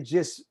 and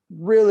just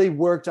really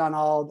worked on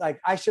all,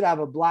 like, I should have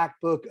a black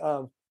book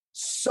of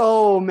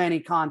so many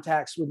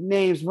contacts with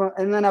names.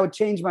 And then I would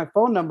change my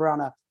phone number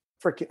on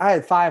I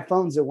had 5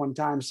 phones at one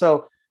time.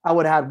 So I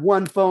would have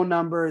one phone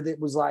number that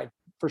was like,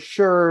 for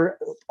sure,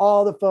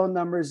 all the phone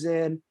numbers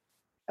in.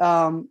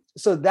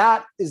 So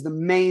that is the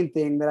main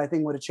thing that I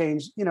think would have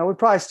changed. We'd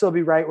probably still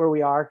be right where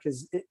we are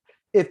because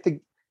if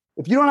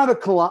you don't have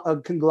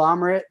a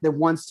conglomerate that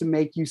wants to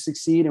make you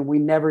succeed, and we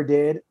never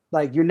did,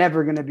 like you're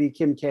never going to be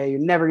Kim K, you're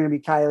never going to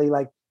be Kylie.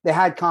 Like they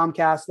had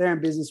Comcast, they're in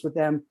business with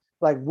them.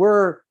 Like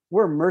we're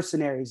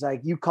mercenaries.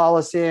 Like you call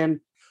us in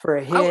for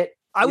a hit.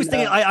 I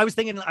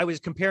was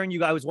comparing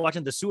you. I was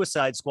watching the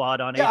Suicide Squad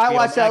on HBO. I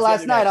watched that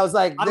last night. I was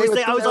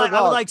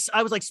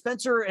like,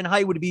 Spencer and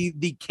Hyde would be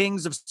the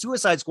kings of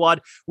Suicide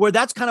Squad, where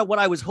that's kind of what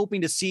I was hoping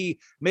to see,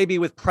 maybe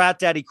with Pratt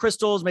Daddy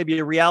Crystals, maybe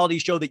a reality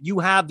show that you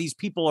have these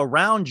people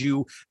around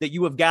you that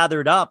you have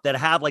gathered up that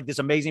have like this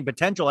amazing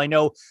potential. I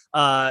know,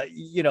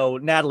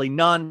 Natalie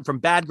Nunn from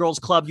Bad Girls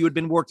Club you had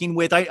been working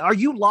with. Are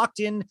you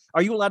locked in?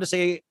 Are you allowed to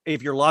say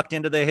if you're locked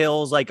into the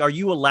hills? Like, are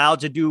you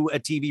allowed to do a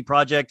TV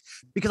project?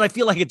 Because I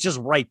feel like it's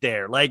just right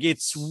there. Like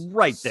it's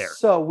right there.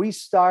 So we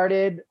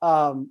started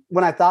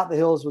when I thought the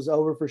hills was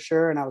over for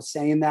sure. And I was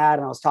saying that,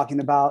 and I was talking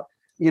about,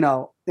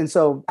 and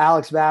so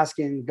Alex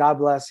Baskin, God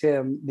bless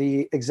him,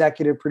 the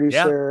executive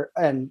producer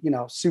and,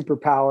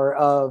 superpower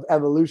of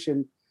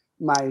Evolution,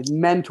 my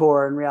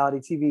mentor in reality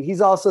TV.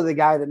 He's also the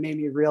guy that made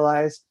me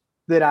realize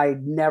that I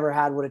never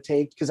had what it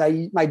takes. Cause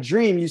my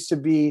dream used to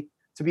be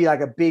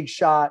like a big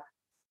shot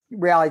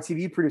reality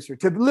TV producer,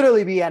 to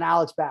literally be an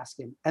Alex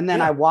Baskin. And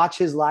then I watch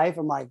his life.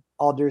 I'm like,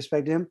 all due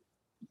respect to him,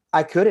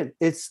 I couldn't.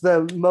 It's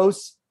the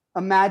most,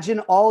 imagine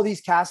all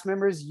these cast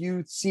members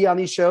you see on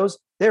these shows,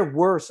 they're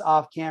worse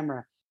off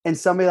camera. And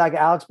somebody like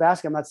Alex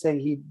Baskin, I'm not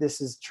saying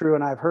this is true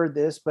and I've heard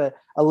this, but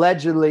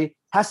allegedly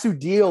has to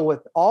deal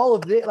with all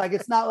of this. Like,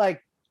 it's not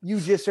like you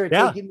just are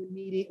taking the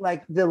meeting,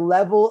 like the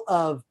level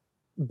of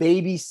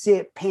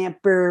babysit,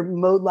 pamper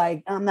mode,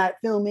 like I'm not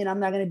filming, I'm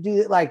not going to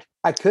do it. Like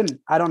I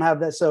don't have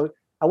that. So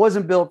I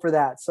wasn't built for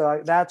that.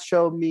 So that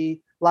showed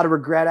me a lot of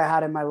regret I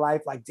had in my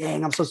life. Like,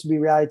 dang, I'm supposed to be a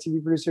reality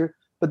TV producer.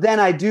 But then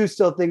I do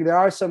still think there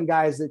are some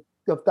guys that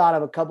have thought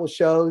of a couple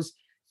shows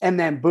and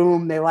then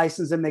boom, they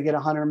license them, they get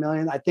 100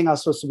 million. I think I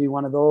was supposed to be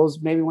one of those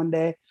maybe one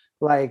day.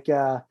 Like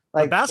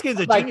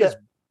Baskin's a genius.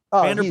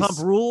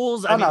 Vanderpump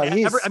Rules.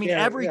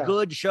 Every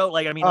good show.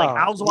 Like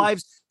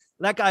Housewives,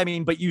 that guy.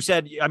 But you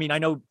said, I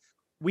know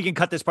we can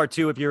cut this part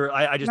too if you're,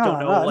 I just don't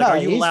know. Are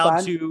you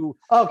allowed to?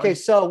 Okay.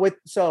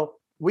 So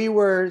we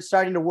were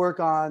starting to work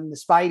on the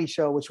Spidey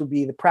show, which would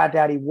be the Pratt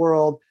Daddy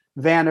World,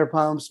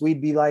 Vanderpumps.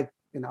 We'd be like,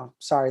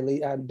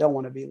 sorry, I don't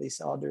want to be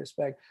Lisa, all due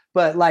respect,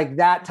 but like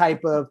that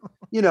type of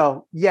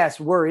yes,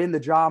 we're in the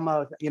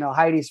drama.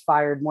 Heidi's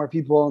fired more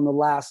people in the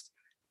last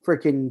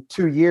freaking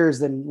 2 years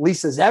than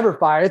Lisa's ever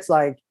fired. It's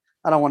like,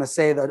 I don't want to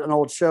say that an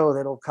old show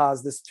that'll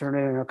cause this to turn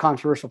into a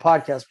controversial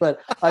podcast,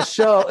 but a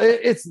show,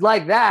 it's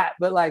like that,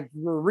 but like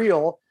we're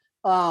real,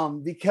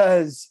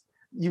 because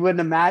you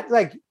wouldn't imagine,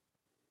 like,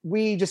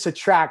 we just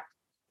attract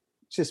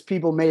just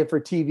people made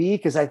for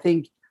TV. Cause I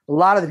think a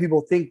lot of the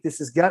people think this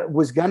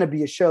was going to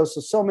be a show.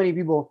 So many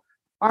people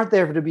aren't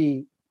there to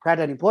be PRATT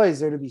employees,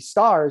 they're to be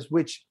stars,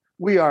 which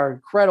we are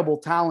incredible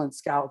talent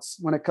scouts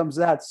when it comes to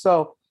that.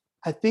 So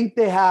I think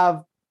they're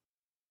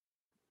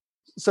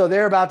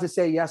about to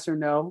say yes or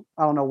no.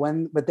 I don't know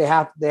when, but they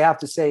have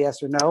to say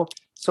yes or no.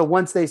 So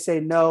once they say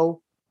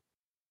no,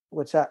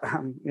 which if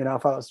I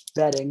was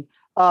betting,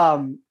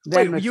 then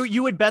wait,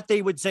 you would bet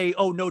they would say,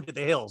 "Oh, no to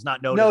the Hills,"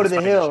 not no to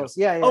the Hills.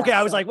 Show. Yeah. Okay,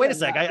 I was like, wait a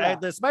sec.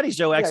 The Smitty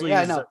Show actually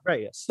is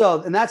right. Yes.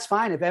 So, and that's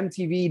fine if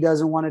MTV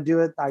doesn't want to do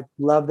it. I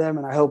love them,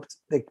 and I hope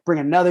they bring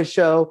another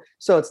show.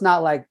 So it's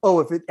not like,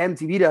 if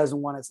MTV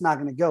doesn't want it, it's not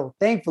going to go.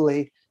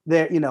 Thankfully,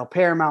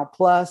 Paramount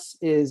Plus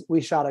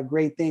we shot a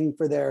great thing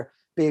for their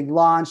big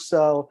launch,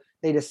 so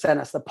they just sent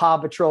us the Paw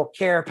Patrol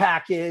care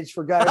package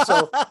for guys.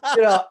 So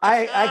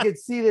I could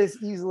see this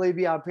easily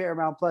be on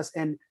Paramount Plus,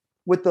 and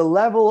with the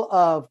level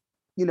of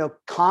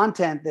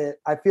content that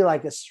I feel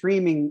like a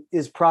streaming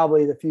is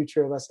probably the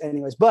future of us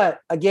anyways. But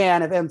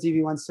again, if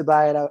MTV wants to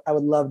buy it, I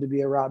would love to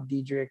be a Rob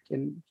Diedrich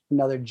and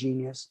another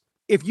genius.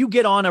 If you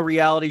get on a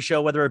reality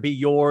show, whether it be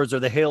yours or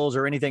The Hills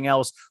or anything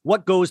else,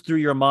 what goes through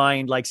your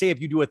mind? Like, say if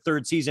you do a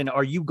third season,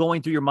 are you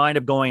going through your mind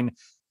of going,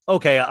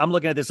 okay, I'm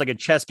looking at this like a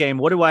chess game.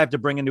 What do I have to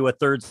bring into a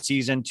third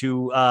season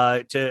to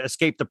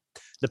escape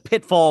the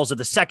pitfalls of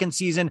the second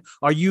season?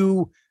 Are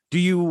you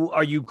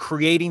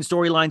creating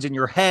storylines in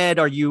your head?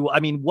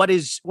 What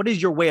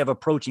is your way of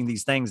approaching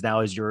these things now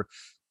as you're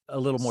a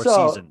little more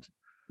seasoned?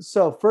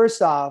 So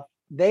first off,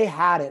 they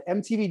had it.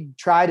 MTV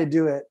tried to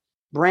do it.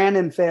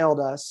 Brandon failed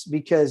us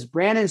because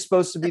Brandon's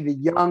supposed to be the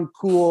young,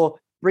 cool,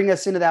 bring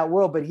us into that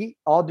world. But he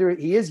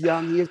is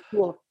young, he is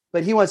cool,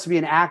 but he wants to be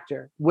an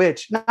actor,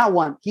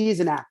 he's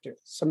an actor.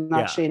 So I'm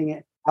not shading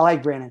it. I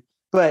like Brandon,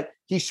 but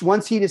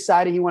once he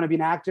decided he wanted to be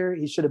an actor,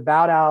 he should have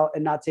bowed out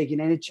and not taken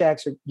any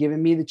checks or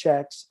given me the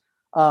checks.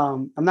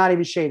 I'm not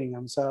even shading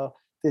him. So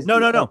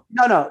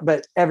no.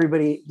 But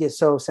everybody gets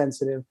so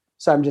sensitive.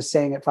 So I'm just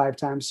saying it 5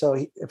 times. So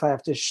if I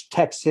have to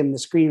text him the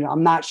screen,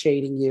 I'm not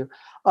shading you.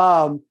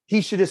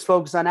 He should just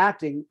focus on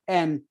acting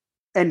and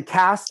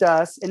cast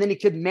us. And then he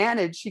could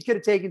manage. He could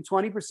have taken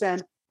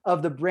 20%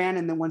 of the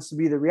Brandon that wants to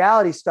be the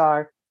reality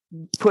star,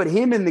 put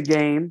him in the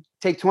game,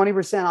 take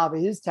 20% off of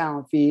his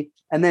talent fee.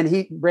 And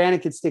then Brandon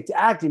could stick to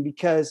acting,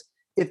 because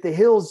if the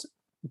Hills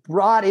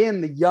brought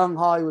in the young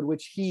Hollywood,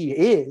 which he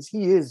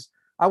is,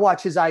 I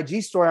watch his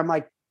IG story. I'm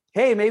like,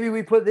 hey, maybe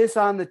we put this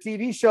on the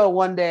TV show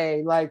one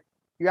day. Like,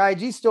 your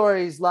IG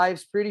stories,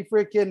 life's pretty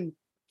freaking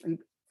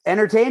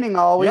entertaining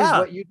always.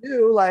 What you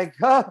do, like,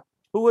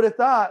 who would have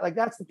thought? Like,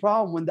 that's the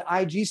problem when the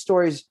IG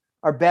stories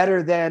are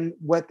better than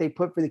what they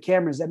put for the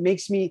cameras.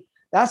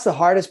 That's the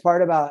hardest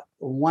part about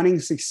wanting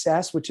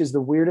success, which is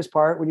the weirdest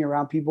part when you're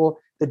around people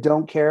that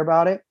don't care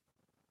about it.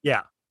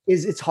 Yeah.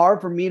 It's hard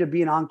for me to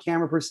be an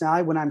on-camera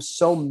personality when I'm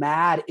so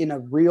mad in a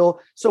real.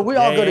 So we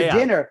all go to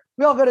dinner.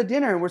 We all go to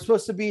dinner, and we're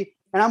supposed to be.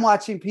 And I'm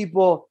watching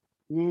people,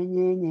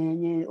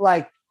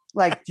 like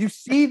you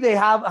see, they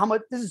have how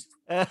much? This is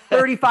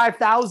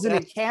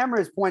 35,000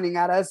 cameras pointing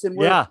at us, and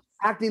we're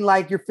acting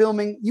like you're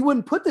filming. You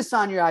wouldn't put this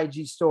on your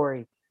IG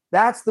story.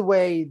 That's the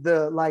way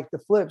the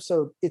flip.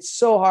 So it's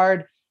so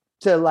hard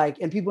to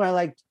and people are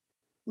like,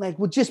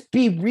 well, just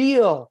be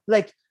real.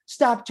 Like,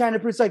 stop trying to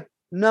prove. It's like,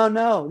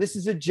 no, this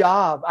is a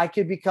job. I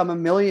could become a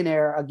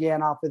millionaire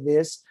again off of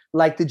this,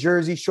 like the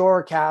Jersey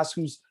Shore cast,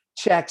 whose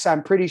checks,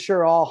 I'm pretty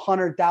sure, all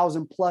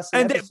 100,000 plus.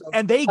 And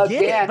they get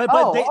it,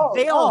 but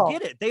they all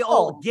get it. They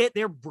all get,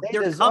 they're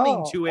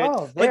coming to it.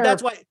 But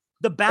that's why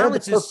the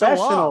balance is so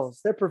off.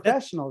 They're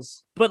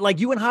professionals. But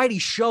like you and Heidi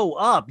show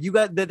up.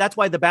 That's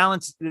why the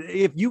balance,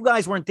 if you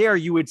guys weren't there,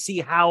 you would see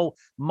how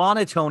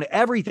monotone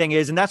everything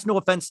is. And that's no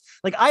offense.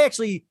 Like,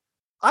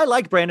 I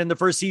liked Brandon the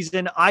first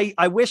season. I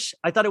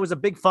thought it was a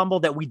big fumble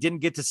that we didn't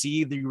get to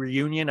see the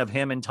reunion of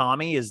him and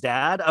Tommy, his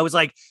dad. I was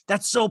like,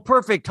 that's so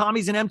perfect.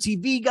 Tommy's an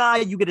MTV guy.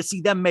 You get to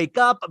see them make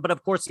up. But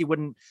of course he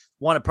wouldn't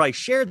want to probably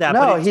share that.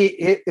 No,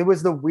 it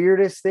was the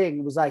weirdest thing.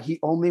 It was like, he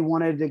only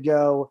wanted to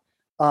go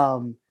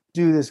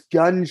do this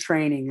gun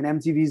training,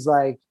 and MTV's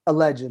like,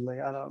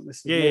 allegedly, I don't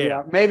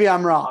know. Maybe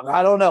I'm wrong.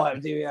 I don't know.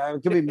 MTV, I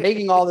could be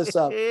making all this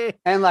up.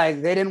 And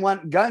like, they didn't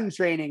want gun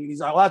training. And he's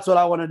like, well, that's what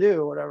I want to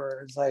do, or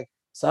whatever. It's like,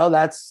 so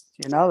that's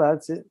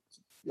it.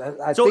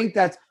 I think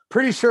that's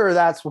pretty sure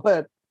that's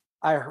what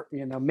I heard,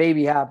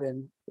 maybe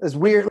happened. It's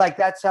weird. Like,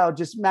 that's how,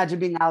 just imagine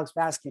being Alex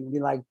Baskin and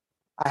be like,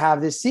 I have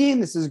this scene.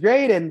 This is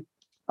great. And,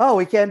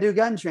 we can't do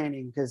gun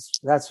training because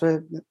that's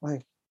what,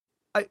 like.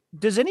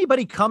 Does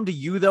anybody come to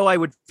you though? I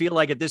would feel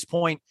like at this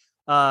point,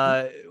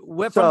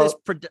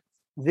 production,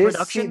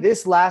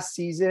 this last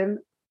season,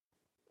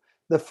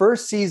 the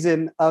first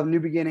season of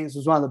New Beginnings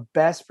was one of the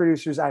best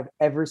producers I've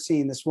ever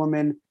seen. This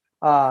woman,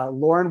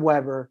 Lauren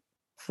Weber,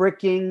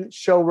 freaking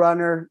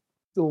showrunner,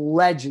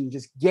 legend,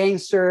 just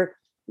gangster.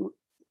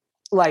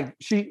 Like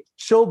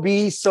she'll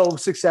be so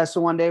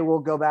successful one day. We'll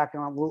go back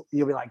and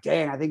you'll be like,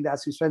 dang, I think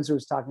that's who Spencer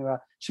was talking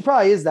about. She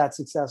probably is that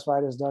successful.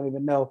 I just don't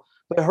even know.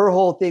 But her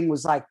whole thing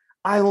was like,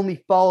 I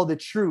only follow the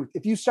truth.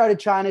 If you started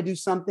trying to do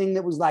something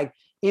that was like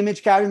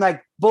image capturing,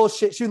 like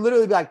bullshit, she'd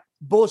literally be like,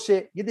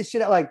 bullshit, get this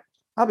shit out. Like,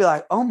 I'll be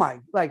like, oh my,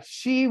 like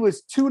she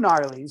was too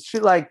gnarly. She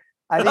like,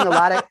 I think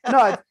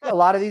a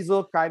lot of these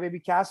little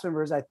crybaby cast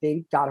members, I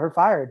think, got her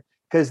fired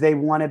because they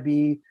want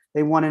an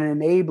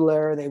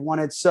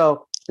enabler.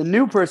 So the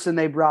new person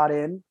they brought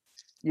in,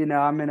 you know,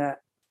 I'm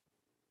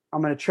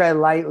gonna tread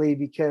lightly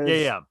because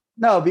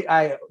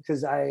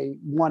because I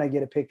want to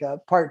get a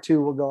pickup. Part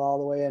 2 will go all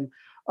the way in.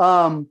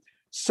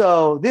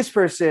 So this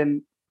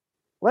person,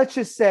 let's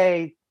just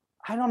say,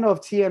 I don't know if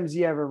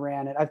TMZ ever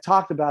ran it. I've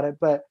talked about it,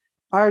 but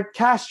our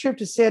cast trip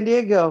to San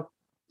Diego,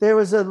 there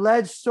was a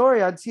alleged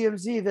story on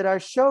TMZ that our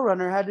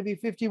showrunner had to be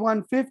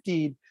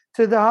 5150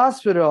 to the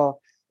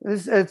hospital.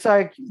 It's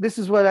like, this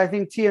is what I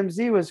think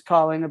TMZ was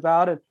calling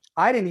about it.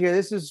 I didn't hear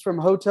this is from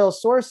hotel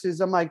sources.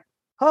 I'm like,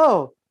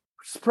 oh,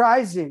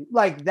 surprising.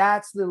 Like,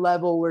 that's the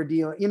level we're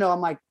dealing. You know,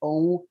 I'm like,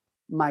 oh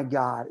my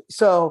God.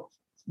 So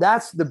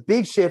that's the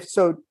big shift.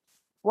 So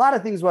a lot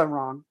of things went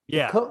wrong.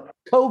 Yeah.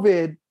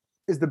 COVID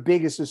is the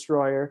biggest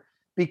destroyer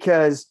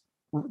because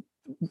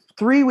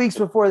 3 weeks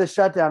before the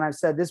shutdown, I've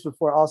said this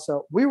before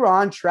also, we were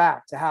on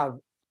track to have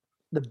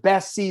the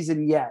best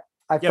season yet.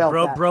 I felt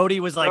that. Brody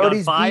was like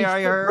Brody's on fire.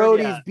 I heard.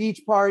 Brody's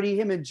beach party.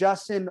 Him and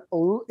Justin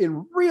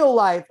in real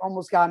life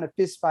almost got in a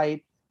fist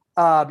fight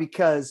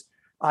because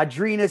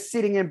Audrina's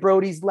sitting in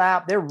Brody's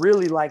lap. They're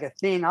really like a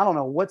thing. I don't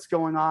know what's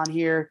going on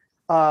here.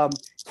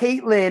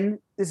 Caitlyn,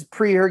 this is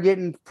pre her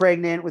getting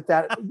pregnant with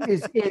that,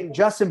 is in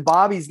Justin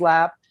Bobby's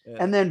lap. Yeah.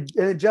 And then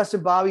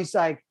Justin Bobby's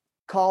like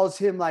calls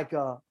him like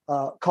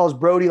calls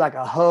Brody like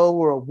a hoe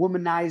or a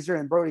womanizer.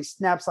 And Brody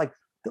snaps like,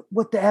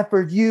 what the F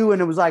are you?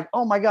 And it was like,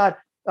 oh my God.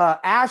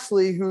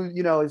 Ashley, who,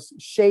 you know, is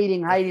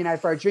shading Heidi and I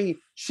for our drinking,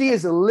 she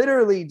is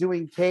literally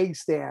doing keg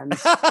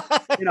stands.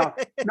 You know,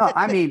 no,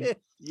 I mean,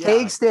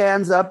 keg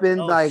stands up in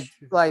like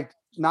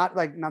not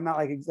like, I'm not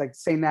like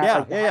saying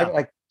that,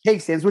 like keg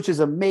stands, which is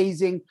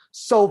amazing,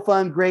 so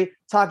fun, great.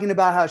 Talking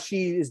about how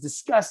she is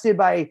disgusted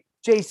by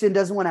Jason,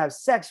 doesn't want to have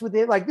sex with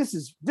it. Like, this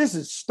is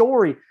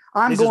story.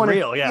 This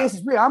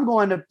is real. I'm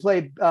going to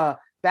play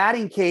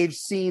batting cage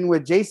scene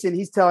with Jason.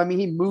 He's telling me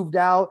he moved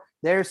out.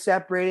 They're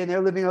separated.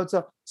 They're living in a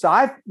hotel.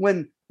 So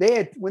when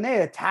they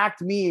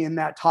attacked me in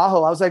that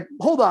Tahoe, I was like,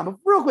 hold on,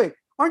 real quick.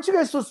 Aren't you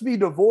guys supposed to be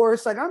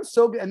divorced? Like, I'm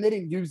so good. And they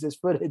didn't use this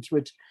footage,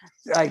 which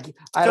like,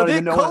 I don't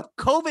even know.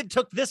 COVID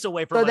took this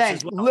away from us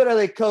as well.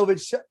 Literally COVID.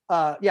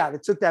 They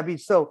took that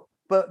beach. So,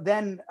 but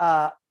then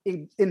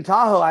in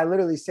Tahoe, I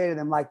literally say to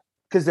them, like,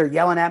 because they're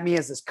yelling at me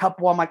as this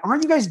couple. I'm like,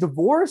 aren't you guys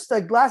divorced?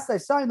 Like, last I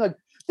saw him, like,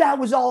 that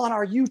was all on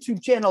our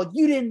YouTube channel.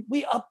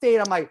 We update.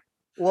 I'm like,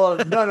 well,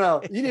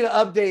 no, you need to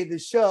update the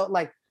show.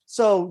 Like,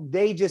 so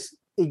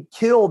it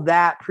killed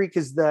that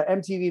because the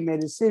MTV made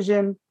a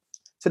decision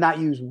to not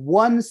use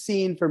one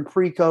scene from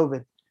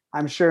pre-COVID.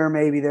 I'm sure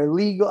maybe they're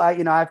legal.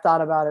 I've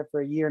thought about it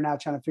for a year now,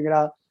 trying to figure it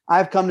out.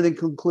 I've come to the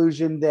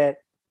conclusion that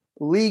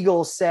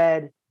legal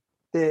said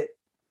that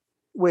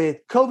with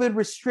COVID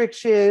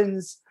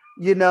restrictions,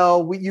 you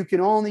know, you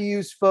can only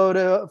use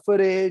photo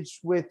footage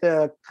with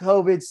a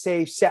COVID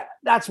safe set.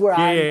 That's where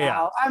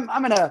now. I'm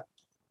gonna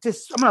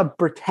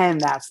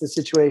pretend that's the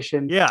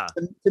situation. Yeah.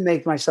 To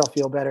make myself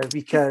feel better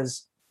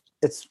because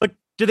it's. But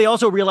do they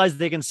also realize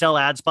they can sell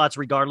ad spots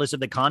regardless of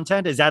the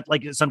content? Is that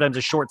like sometimes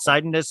a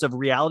short-sightedness of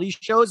reality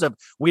shows of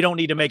we don't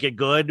need to make it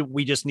good,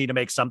 we just need to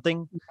make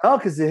something? Oh,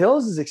 because The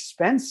Hills is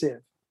expensive.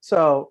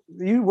 So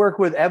you work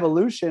with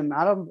Evolution.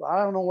 I don't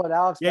know what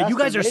Alex. Yeah, you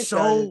guys are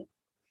so.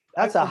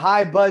 That's a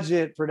high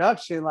budget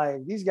production.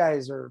 Like, these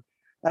guys are.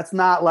 That's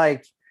not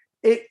like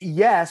it.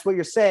 Yes, what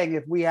you're saying.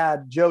 If we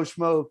had Joe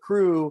Schmo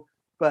crew,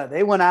 but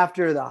they went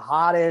after the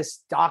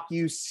hottest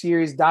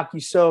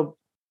docu-soap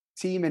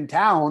team in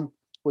town,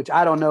 which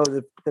I don't know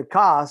the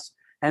cost.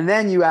 And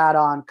then you add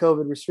on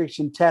COVID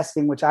restriction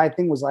testing, which I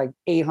think was like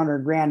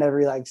 $800,000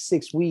 every like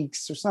 6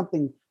 weeks or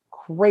something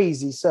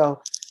crazy.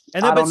 So.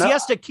 And then, but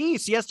Siesta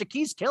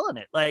Key's killing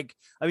it. Like,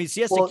 I mean,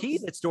 Siesta Key,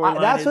 that storyline.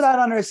 That's what I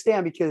don't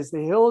understand because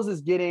The Hills is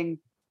getting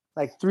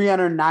like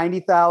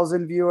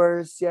 390,000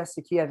 viewers.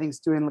 Siesta Key, I think, is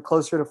doing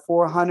closer to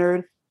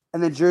 400,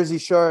 and then Jersey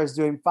Shore is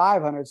doing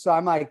 500. So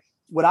I'm like,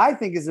 what I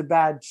think is a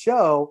bad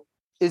show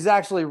is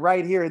actually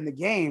right here in the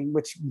game,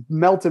 which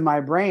melted my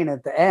brain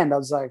at the end. I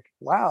was like,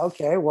 wow,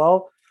 okay,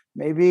 well,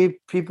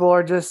 maybe people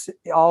are just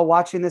all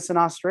watching this in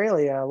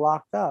Australia,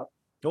 locked up.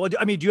 Well,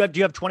 I mean, do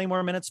you have 20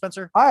 more minutes,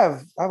 Spencer? I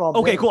have all day.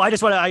 Okay, cool. I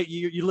just want to,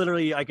 you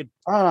literally, I could.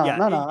 Oh,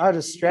 no. I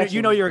just stretch.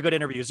 You know, you're a good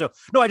interview. So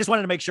no, I just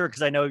wanted to make sure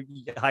because I know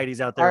Heidi's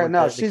out there. All right,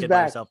 no, she's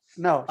back.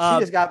 No, she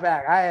just got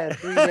back. I had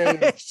 3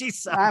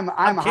 days. I'm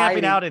camping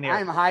hiding out in here.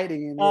 I'm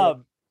hiding in here.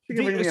 She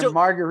can bring me a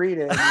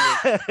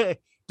margarita.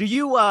 Do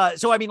you,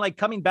 so I mean, like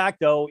coming back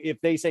though,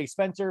 if they say,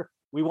 Spencer,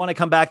 we want to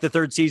come back the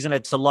third season,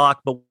 it's a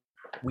lock, but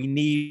We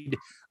need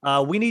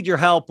your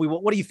help.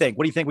 What do you think?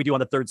 What do you think we do on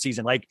the third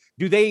season? Like,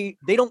 do they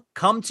don't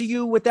come to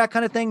you with that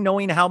kind of thing,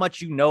 knowing how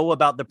much you know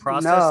about the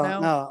process now?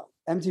 No,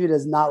 MTV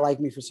does not like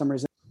me for some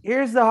reason.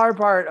 Here's the hard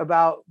part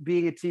about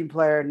being a team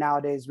player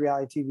nowadays,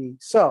 reality TV.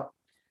 So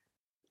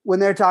when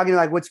they're talking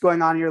like what's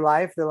going on in your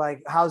life, they're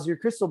like, how's your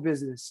crystal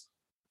business?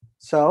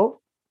 So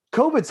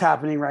COVID's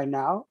happening right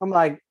now. I'm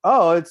like,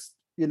 oh, it's,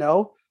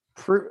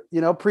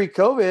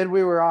 pre-COVID,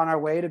 we were on our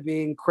way to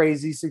being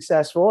crazy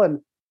successful and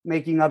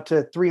making up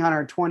to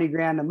 320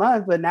 grand a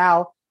month. But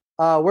now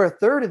we're a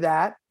third of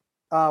that.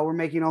 We're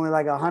making only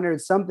like 100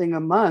 something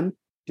a month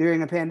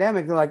during a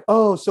pandemic. They're like,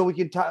 oh, so we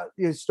can talk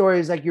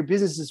stories like your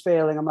business is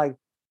failing. I'm like,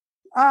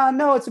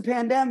 no, it's a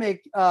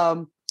pandemic.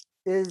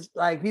 Is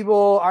like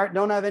people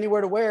don't have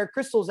anywhere to wear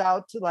crystals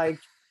out to like,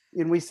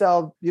 and we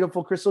sell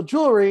beautiful crystal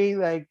jewelry.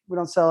 Like we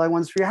don't sell like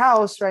ones for your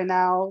house right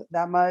now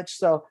that much.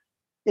 So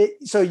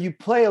you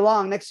play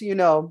along. Next thing you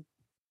know,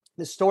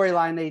 the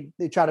storyline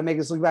they try to make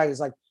us look back is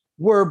like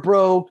we're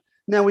broke.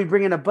 And then we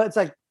bring in a butt. It's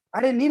like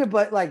I didn't need a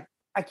butt. Like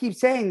I keep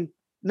saying,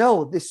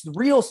 no. This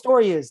real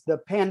story is the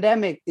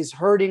pandemic is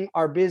hurting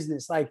our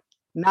business. Like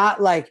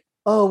not like,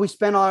 oh, we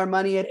spent all our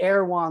money at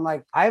Air One.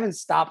 Like I haven't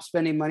stopped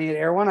spending money at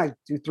Air One. I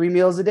do 3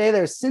 meals a day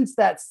there since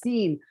that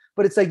scene.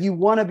 But it's like you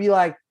want to be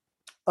like,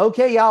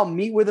 okay, yeah, I'll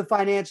meet with a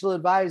financial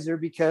advisor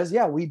because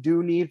we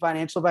do need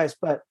financial advice.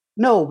 But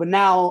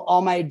now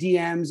all my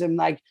DMs and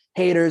like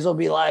haters will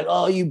be like,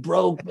 oh, you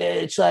broke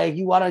bitch. Like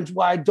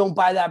why don't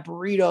buy that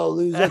burrito,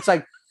 loser. It's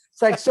like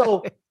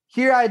so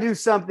here I do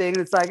something.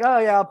 It's like, oh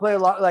yeah, I'll play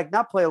along, like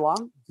not play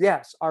along.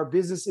 Yes, our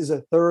business is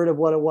a third of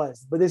what it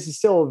was, but this is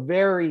still a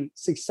very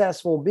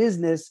successful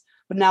business.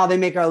 But now they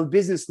make our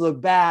business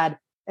look bad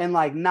and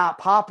like not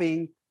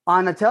popping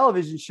on a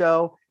television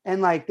show.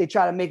 And like they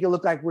try to make it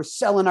look like we're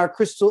selling our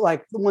crystal,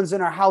 like the ones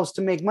in our house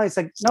to make money. It's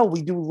like, no,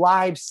 we do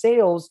live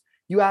sales.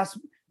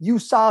 You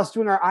saw us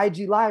doing our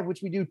IG live,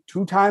 which we do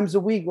 2 times a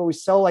week, where we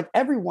sell like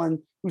everyone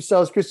who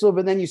sells crystal,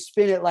 but then you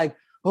spin it like,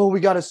 oh, we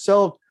got to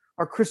sell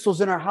our crystals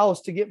in our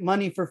house to get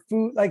money for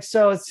food. Like,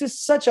 so it's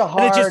just such a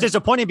hard. And it's just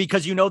disappointing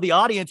because, the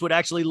audience would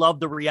actually love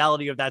the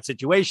reality of that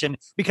situation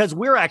because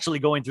we're actually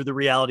going through the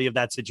reality of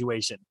that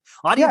situation.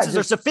 Audiences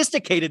are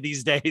sophisticated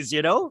these days,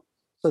 So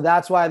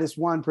that's why this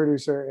one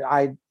producer,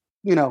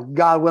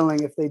 God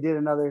willing, if they did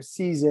another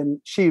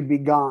season, she'd be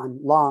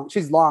gone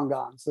she's long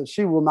gone. So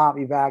she will not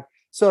be back.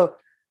 So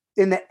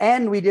in the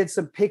end, we did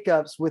some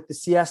pickups with the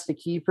Siesta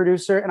Key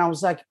producer. And I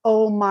was like,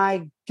 oh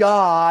my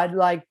God,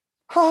 like,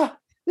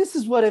 this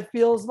is what it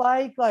feels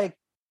like. Like,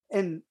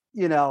 and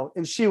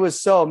she was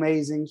so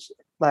amazing.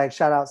 Like,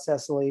 shout out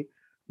Cecily.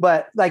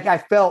 But like, I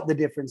felt the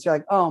difference. You're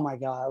like, oh my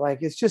God. Like,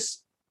 it's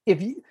just,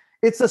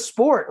 it's a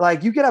sport.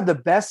 Like you could have the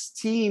best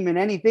team in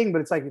anything,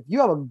 but it's like, if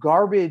you have a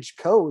garbage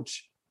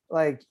coach,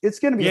 like it's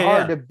going to be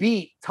hard to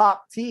beat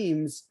top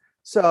teams.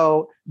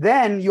 So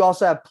then you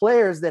also have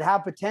players that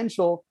have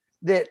potential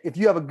that if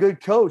you have a good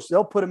coach,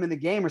 they'll put them in the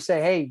game or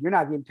say, hey, you're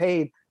not getting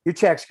paid. Your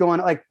check's going.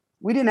 Like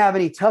we didn't have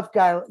any tough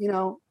guy,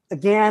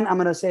 again, I'm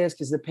going to say this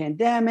because the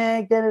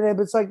pandemic, but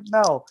it's like,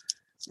 no,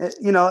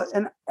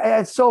 and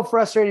it's so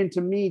frustrating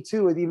to me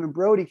too, with even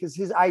Brody, because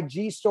his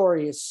IG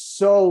story is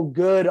so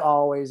good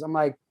always. I'm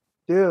like,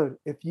 dude,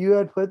 if you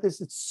had put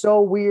this, it's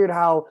so weird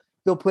how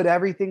he'll put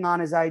everything on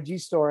his IG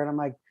story. And I'm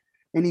like,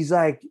 and he's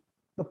like,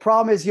 the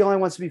problem is he only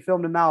wants to be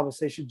filmed in Malibu.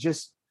 So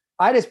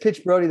I just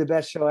pitched Brody the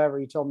best show ever.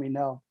 He told me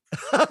no.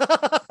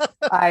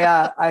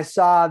 I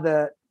saw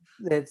that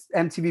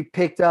MTV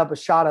picked up A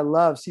Shot of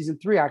Love season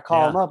 3. I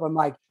call him up. I'm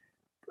like,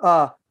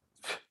 the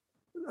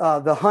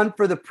hunt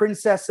for the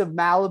princess of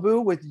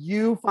Malibu, with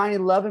you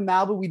finding love in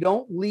Malibu. We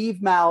don't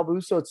leave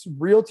Malibu. So it's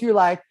real to your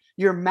life.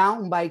 You're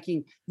mountain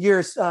biking,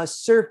 you're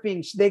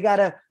surfing. They got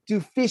to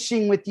do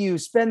fishing with you,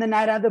 spend the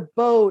night on the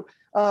boat,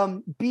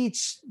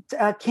 beach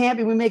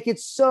camping. We make it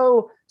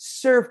so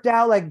surfed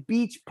out, like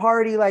beach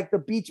party, like the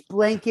beach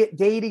blanket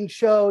dating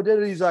show.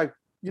 He's like,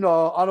 I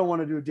don't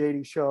want to do a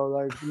dating show.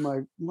 Like, I'm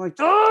like,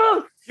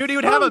 oh! Dude, he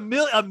would have a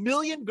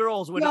million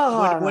girls would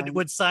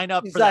sign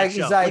up for that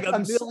show.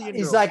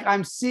 He's like,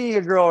 I'm seeing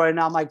a girl right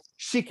now. I'm like,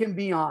 she can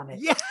be on it.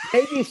 Yeah,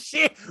 maybe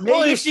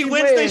if she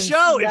wins the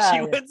show,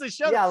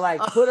 like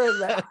put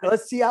her.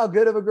 Let's see how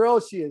good of a girl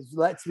she is.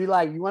 Let's be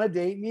like, you want to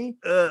date me?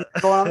 But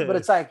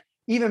it's like,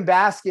 even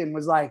Baskin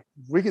was like,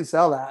 we can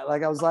sell that.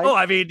 Like, I was like, oh,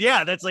 I mean,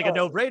 that's like a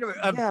no-brainer.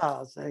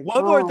 Like,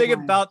 one more thing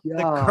about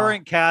the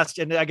current cast,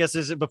 and I guess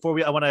this is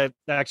before I want to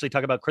actually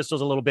talk about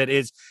crystals a little bit,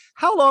 is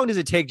how long does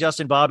it take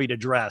Justin Bobby to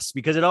dress?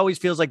 Because it always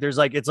feels like there's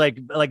like, it's like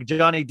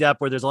Johnny Depp,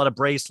 where there's a lot of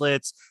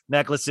bracelets,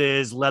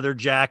 necklaces, leather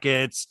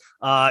jackets.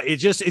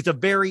 It's a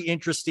very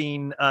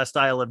interesting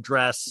style of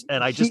dress,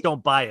 and I just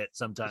don't buy it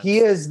sometimes. He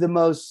is the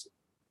most,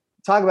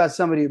 talk about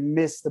somebody who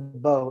missed the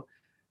boat.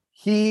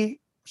 He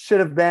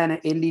should have been an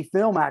indie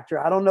film actor.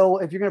 I don't know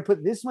if you're going to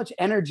put this much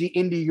energy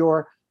into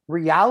your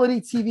reality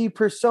TV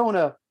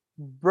persona,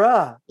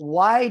 bruh,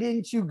 why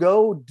didn't you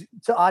go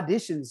to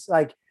auditions?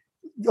 Like,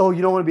 oh,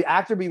 you don't want to be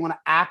actor, but you want to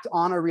act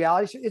on a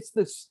reality show. It's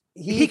this.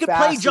 He could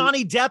play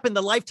Johnny Depp in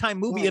the Lifetime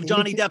movie of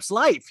Johnny Depp's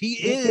life.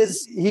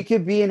 He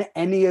could be in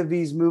any of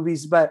these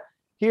movies, but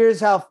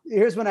here's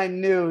when I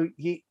knew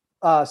he,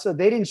 so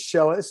they didn't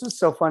show it. This was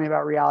so funny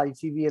about reality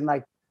TV. And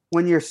like,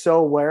 when you're so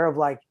aware of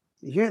like,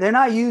 they're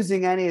not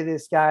using any of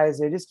this, guys.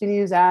 They're just going to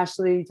use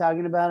Ashley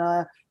talking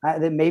about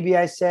that. Maybe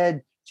I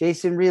said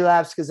Jason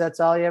relapsed because that's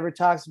all he ever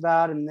talks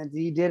about. And that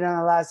he did on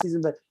the last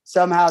season, but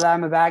somehow that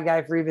I'm a bad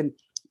guy for even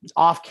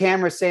off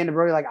camera saying to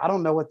Brody, like, I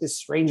don't know what this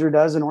stranger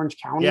does in Orange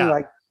County. Yeah.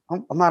 Like,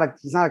 I'm not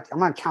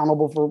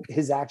accountable for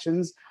his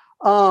actions.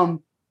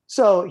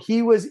 So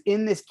he was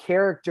in this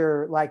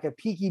character, like a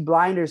Peaky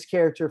Blinders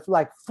character for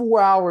like 4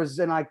 hours.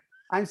 And like,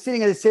 I'm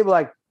sitting at this table,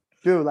 like,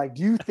 dude, like,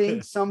 do you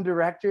think some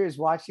director is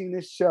watching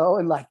this show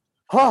and like,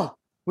 oh,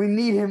 we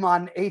need him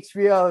on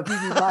HBO?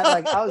 Peaky Blinders.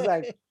 Like, I was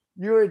like,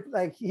 you were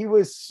like, he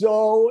was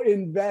so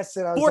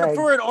invested. I was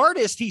for an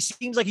artist, he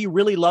seems like he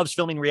really loves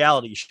filming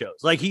reality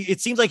shows. Like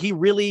it seems like he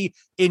really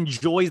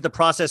enjoys the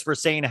process for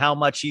saying how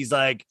much he's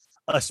like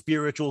a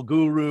spiritual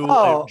guru.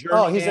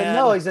 He's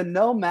a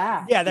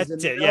nomad. Yeah, that's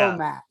it.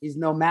 Yeah, he's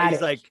nomadic.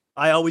 He's like,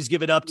 I always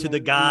give it up to the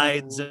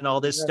guides and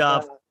all this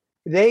stuff.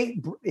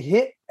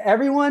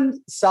 Everyone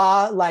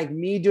saw like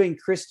me doing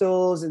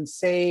crystals and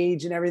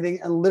sage and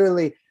everything, and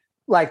literally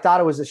like thought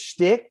it was a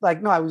shtick.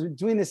 Like, no, I was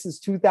doing this since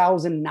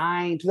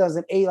 2009,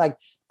 2008. Like,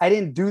 I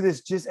didn't do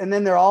this and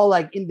then they're all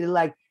like into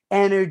like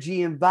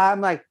energy and vibe.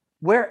 I'm like,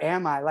 where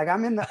am I? Like,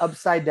 I'm in the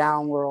upside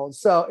down world.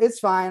 So it's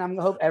fine. I'm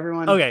gonna hope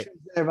everyone tunes in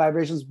their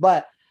vibrations,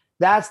 but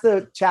that's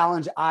the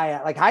challenge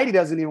like Heidi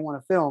doesn't even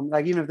want to film.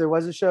 Like, even if there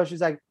was a show,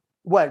 she's like,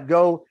 what,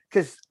 go?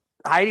 Because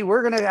Heidi,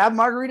 we're gonna have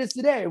margaritas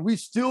today. We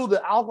still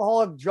the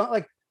alcoholic drunk,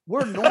 like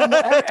we're normal.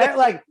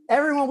 Like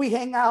everyone we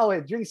hang out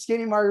with drink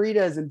skinny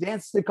margaritas and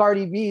dance to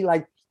Cardi B.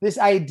 Like this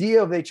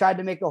idea of they tried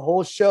to make a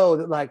whole show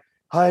that like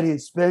Heidi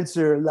and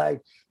Spencer,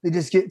 like they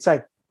just get, it's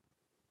like,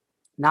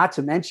 not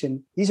to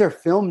mention, these are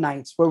film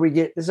nights where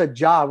this is a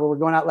job where we're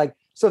going out. Like,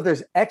 so if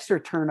there's extra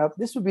turn up,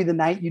 this would be the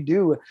night you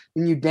do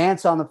and you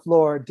dance on the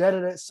floor.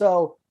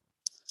 So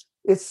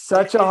it's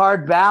such a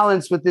hard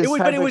balance with this.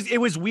 It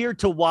was weird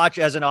to watch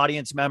as an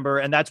audience member.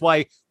 And that's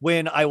why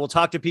when I will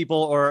talk to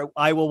people or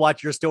I will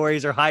watch your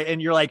stories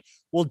and you're like,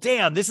 well,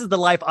 damn, this is the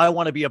life I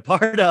want to be a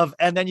part of.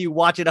 And then you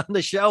watch it on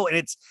the show and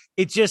it's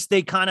just,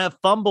 they kind of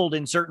fumbled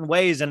in certain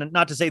ways. And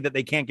not to say that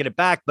they can't get it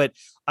back, but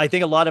I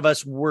think a lot of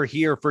us were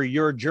here for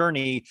your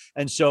journey.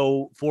 And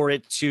so for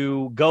it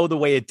to go the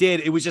way it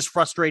did, it was just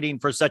frustrating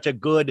for such a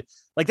good,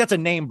 like that's a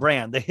name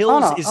brand. The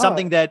Hills is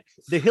something that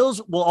the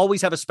Hills will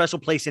always have a special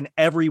place in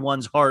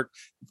everyone's heart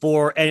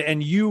for,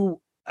 and you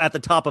at the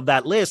top of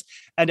that list.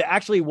 And to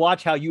actually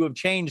watch how you have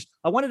changed,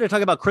 I wanted to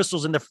talk about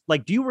crystals in the,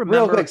 like, do you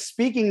remember? Real quick,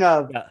 speaking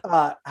of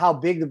how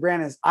big the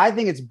brand is, I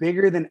think it's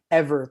bigger than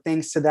ever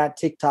thanks to that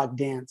TikTok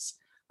dance.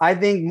 I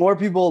think more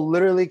people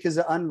literally, because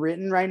of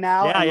Unwritten right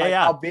now.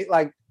 How big,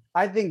 like,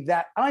 I think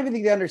that, I don't even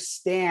think they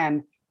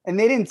understand, and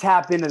they didn't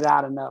tap into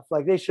that enough.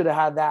 Like, they should have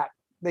had that.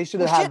 They should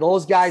have had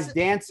those guys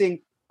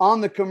dancing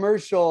on the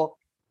commercial.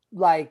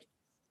 Like,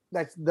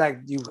 that's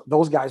like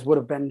those guys would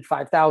have been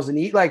 5,000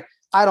 each. Like,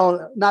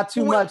 not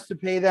too much to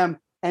pay them.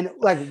 And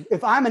like,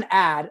 if I'm an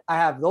ad, I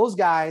have those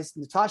guys,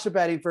 Natasha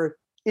Bedingford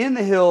in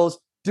the Hills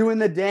doing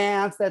the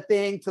dance, that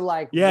thing to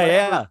like,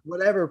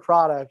 whatever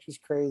product is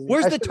crazy.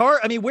 Where's the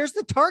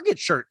Target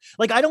shirt?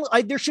 Like,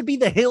 there should be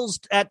the Hills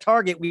at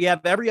Target. We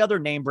have every other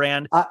name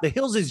brand. The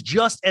Hills is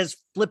just as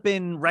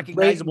flippin'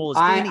 recognizable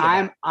as any of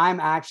them. I'm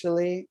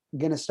actually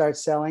going to start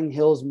selling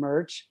Hills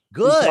merch.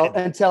 Good.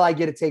 Until I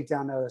get a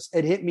takedown notice.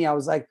 It hit me. I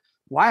was like,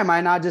 why am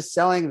I not just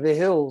selling the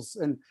Hills?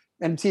 And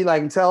MT,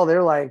 like, until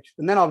they're like,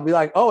 and then I'll be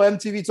like, oh,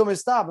 MTV told me to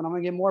stop, and I'm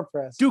gonna get more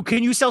press. Dude,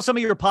 can you sell some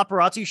of your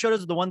paparazzi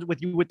shows, the ones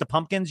with you with the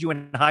pumpkins, you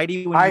and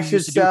Heidi? When I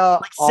should sell,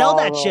 sell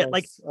that shit.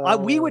 Like,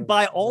 we would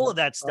buy all of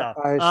that stuff.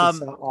 I should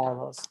sell all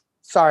those.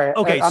 Sorry.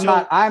 Okay.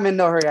 I'm in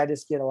no hurry. I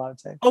just get a lot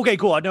of time. Okay,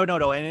 cool.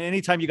 No. And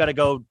anytime you got to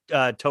go,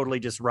 totally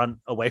just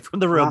run away from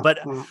the room. But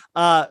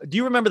do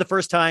you remember the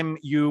first time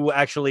you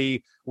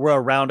actually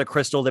were around a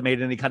crystal that made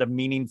any kind of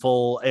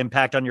meaningful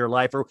impact on your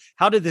life? Or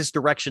how did this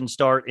direction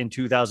start in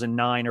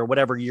 2009 or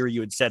whatever year you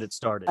had said it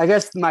started? I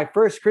guess my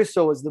first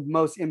crystal was the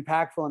most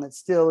impactful, and it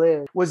still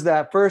is, was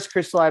that first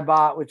crystal I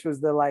bought, which was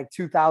the like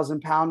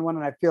 2,000 pound one.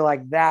 And I feel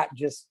like that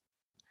just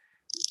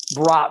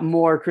brought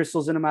more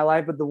crystals into my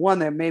life. But the one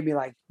that made me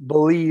like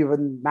believe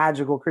in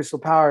magical crystal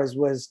powers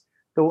was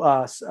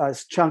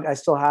the chunk. I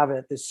still have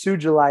it, the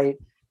Sujilite,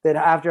 that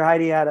after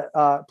Heidi had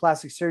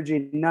plastic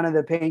surgery, none of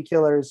the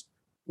painkillers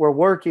were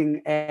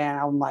working. And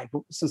I'm like,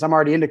 since I'm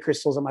already into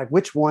crystals, I'm like,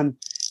 which one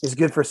is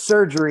good for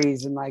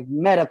surgeries and like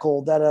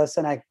medical data?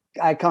 And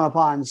I come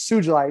upon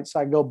Sujilite. So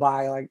I go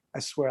buy, like, I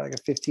swear, like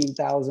a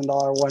 $15,000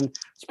 one.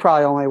 It's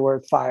probably only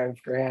worth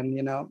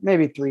 $5,000,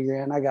 maybe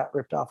 $3,000. I got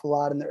ripped off a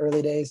lot in the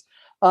early days.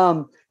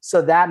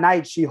 So that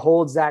night she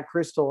holds that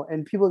crystal,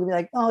 and people can be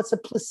like, oh, it's a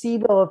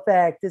placebo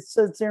effect. It's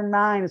their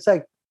mind. It's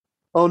like,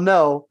 oh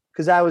no,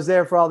 because I was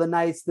there for all the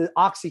nights. The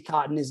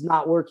Oxycontin is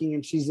not working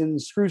and she's in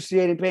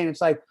excruciating pain.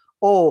 It's like,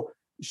 oh,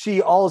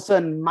 she all of a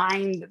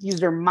sudden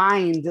used her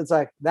mind. It's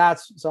like,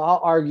 so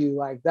I'll argue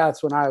like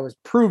that's when I was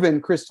proven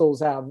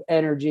crystals have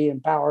energy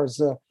and power.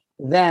 So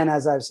then,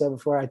 as I've said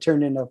before, I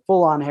turned into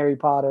full on Harry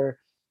Potter.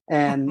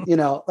 And,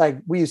 like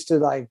we used to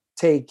like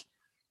take,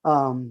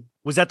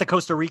 was that the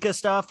Costa Rica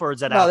stuff or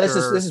is that no, after?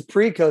 this is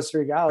pre Costa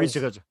Rica.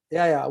 Costa.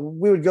 Yeah.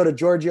 We would go to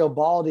Giorgio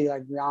Baldi,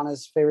 like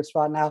Rihanna's favorite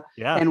spot now.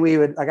 Yeah. And we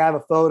would, like, I have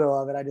a photo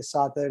of it. I just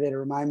saw it the other day to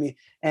remind me.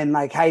 And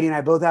like Heidi and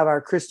I both have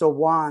our crystal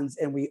wands,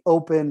 and we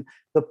open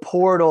the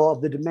portal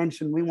of the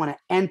dimension we want to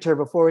enter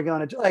before we go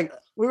into, like,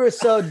 we were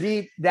so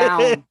deep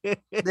down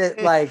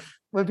that like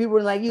when people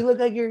were like, you look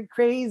like you're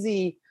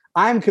crazy,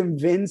 I'm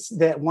convinced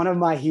that one of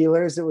my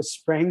healers that was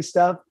spraying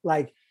stuff,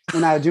 like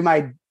when I would do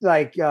my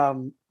like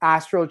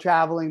astral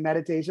traveling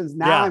meditations,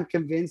 now I'm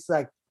convinced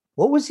like,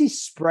 what was he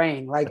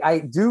spraying? Like I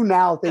do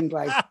now think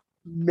like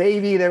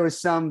maybe there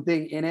was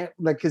something in it,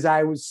 like because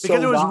I was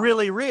because it was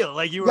really real.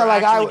 Like you were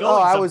like I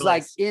was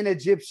like someplace. in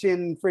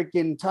Egyptian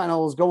freaking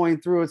tunnels going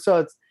through it.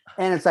 So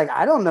it's like,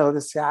 I don't know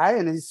this guy,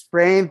 and he's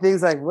spraying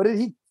things like, what did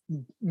he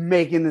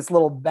making this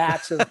little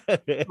batch of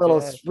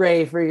little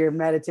spray for your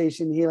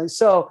meditation healing?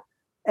 So,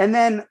 and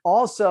then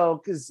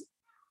also because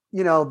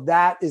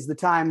that is the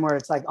time where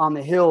it's like on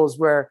the hills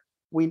where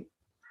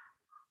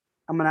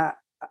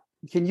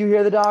can you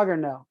hear the dog or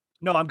no?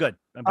 No, I'm good.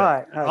 All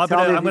right. I'm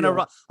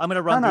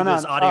gonna run through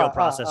this audio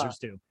processors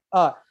too.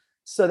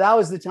 So that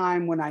was the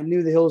time when I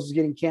knew the hills was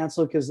getting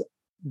canceled, because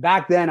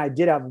back then I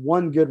did have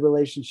one good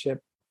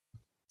relationship.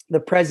 The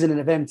president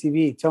of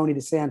MTV, Tony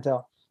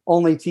DeSanto,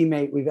 only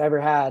teammate we've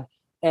ever had,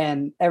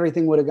 and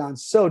everything would have gone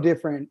so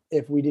different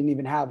if we didn't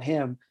even have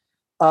him.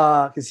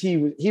 Because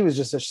he was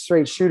just a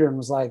straight shooter and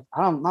was like,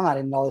 I'm not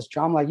into all this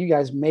drama. Like, you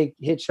guys make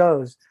hit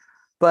shows.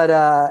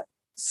 But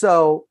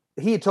so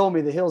he told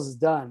me the Hills is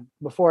done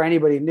before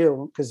anybody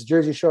knew, because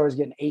Jersey Shore is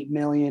getting 8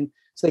 million.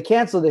 So they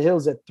canceled the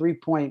Hills at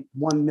 3.1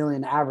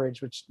 million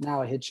average, which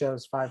now a hit show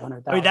is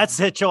 500,000. I mean, that's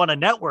a hit show on a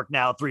network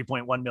now,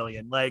 3.1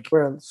 million. Like,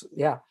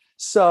 yeah.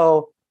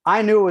 So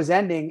I knew it was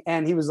ending,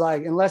 and he was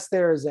like, unless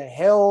there is a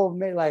hell,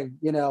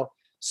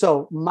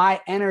 so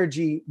my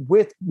energy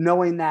with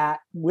knowing that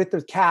with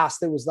the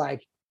cast, it was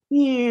like,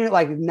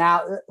 like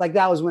now, like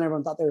that was when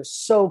everyone thought they were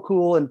so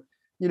cool. And,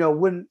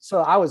 so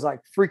I was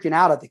like freaking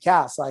out at the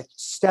cast, like,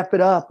 step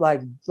it up.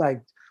 Like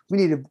we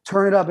need to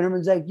turn it up. And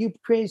everyone's like, you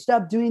crazy,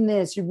 stop doing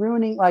this. You're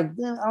ruining, like,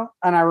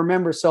 and I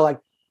remember, so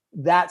like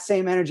that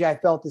same energy I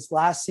felt this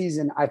last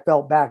season, I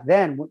felt back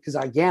then, because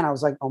again, I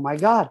was like, oh my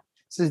God,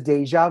 this is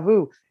deja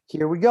vu.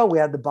 Here we go. We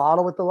had the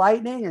bottle with the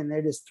lightning, and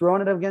they're just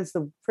throwing it up against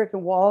the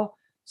freaking wall.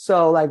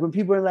 So like when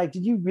people are like,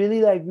 did you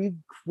really like read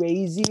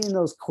crazy in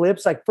those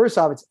clips? Like, first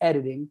off, it's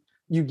editing.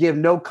 You give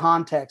no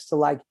context to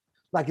like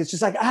it's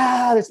just like,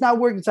 it's not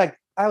working. It's like,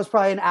 I was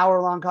probably an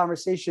hour-long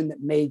conversation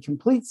that made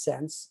complete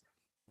sense.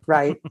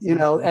 Right.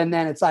 And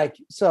then it's like,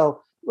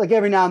 so like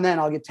every now and then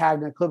I'll get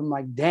tagged in a clip. I'm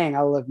like, dang,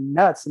 I look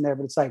nuts in there,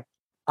 but it's like,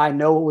 I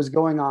know what was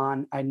going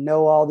on. I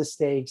know all the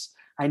stakes.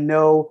 I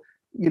know,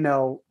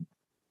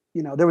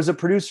 there was a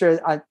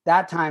producer at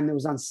that time that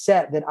was on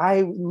set that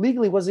I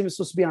legally wasn't even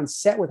supposed to be on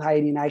set with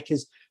Heidi and I,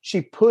 because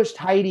she pushed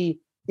Heidi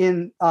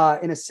in a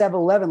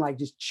 7-Eleven, like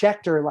just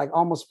checked her, like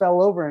almost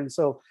fell over. And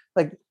so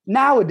like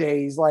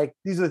nowadays, like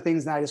these are the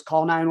things that I just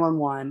call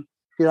 911.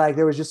 Be like,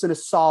 there was just an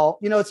assault.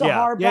 It's a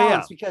hard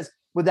balance because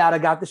without, I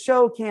got the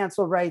show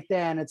canceled right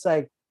then. It's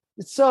like,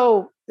 it's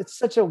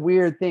such a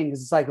weird thing,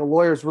 because it's like the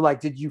lawyers were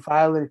like, did you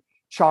file a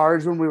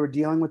charge when we were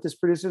dealing with this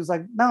producer? It's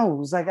like, no, it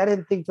was like, I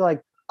didn't think to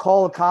like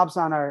call the cops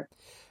on our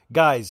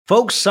guys.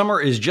 Folks,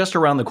 summer is just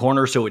around the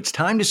corner, so it's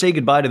time to say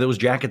goodbye to those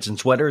jackets and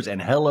sweaters and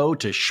hello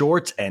to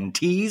shorts and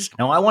tees.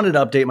 Now, I wanted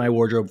to update my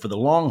wardrobe for the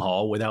long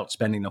haul without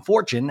spending a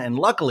fortune, and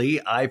luckily,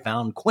 I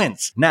found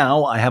Quince.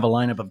 Now, I have a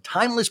lineup of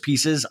timeless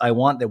pieces I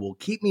want that will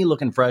keep me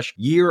looking fresh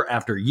year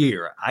after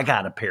year. I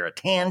got a pair of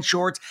tan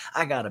shorts.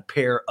 I got a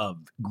pair of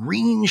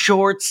green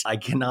shorts. I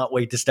cannot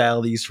wait to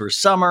style these for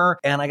summer,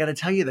 and I gotta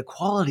tell you, the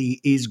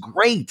quality is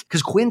great,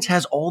 because Quince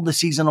has all the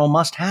seasonal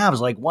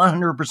must-haves, like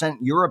 100%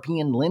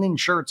 European linen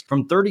shirts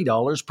from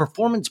 $30,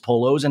 performance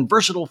polos, and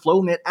versatile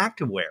flow knit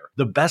activewear.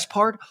 The best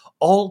part?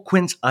 All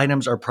Quince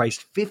items are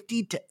priced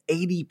 50 to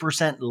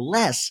 80%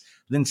 less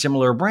than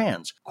similar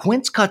brands.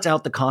 Quince cuts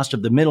out the cost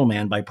of the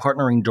middleman by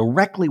partnering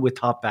directly with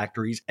top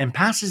factories and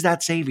passes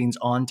that savings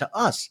on to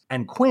us.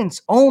 And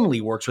Quince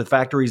only works with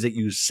factories that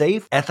use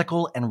safe,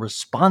 ethical, and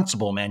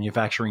responsible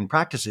manufacturing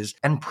practices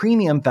and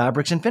premium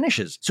fabrics and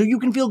finishes, so you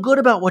can feel good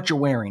about what you're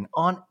wearing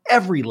on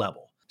every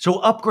level. So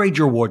upgrade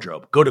your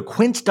wardrobe. Go to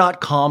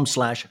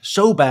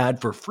quince.com/sobad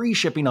for free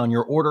shipping on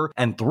your order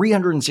and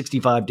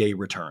 365-day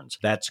returns.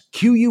 That's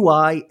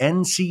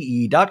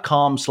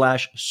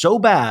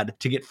QUINCE.com/sobad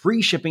to get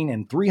free shipping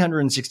and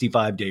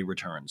 365-day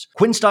returns.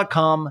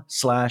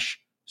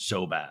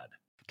 Quince.com/sobad.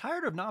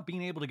 Tired of not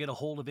being able to get a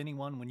hold of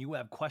anyone when you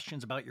have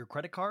questions about your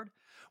credit card?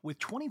 With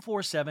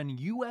 24/7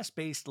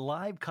 US-based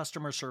live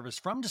customer service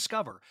from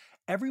Discover,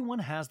 everyone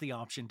has the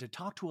option to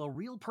talk to a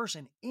real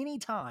person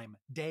anytime,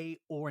 day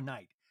or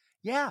night.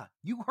 Yeah,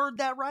 you heard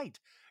that right.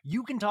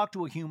 You can talk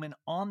to a human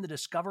on the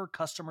Discover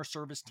customer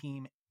service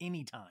team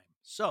anytime.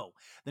 So,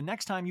 the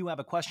next time you have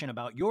a question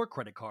about your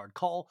credit card,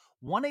 call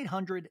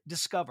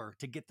 1-800-DISCOVER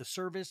to get the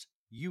service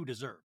you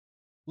deserve.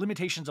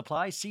 Limitations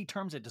apply. See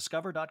terms at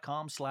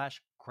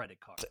discover.com/credit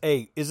card.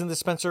 Hey, isn't the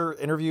Spencer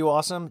interview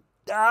awesome?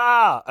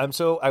 I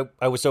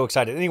was so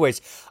excited.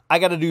 Anyways, I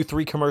got to do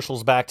 3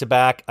 commercials back to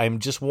back. I'm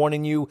just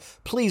warning you,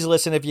 please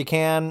listen if you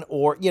can,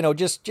 or,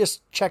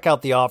 just check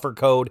out the offer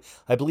code.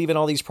 I believe in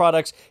all these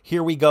products.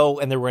 Here we go.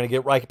 And then we're going to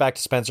get right back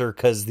to Spencer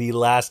because the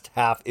last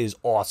half is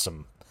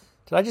awesome.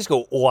 Did I just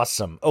go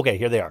awesome? Okay,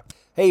 here they are.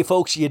 Hey,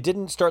 folks, you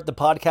didn't start the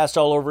podcast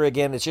all over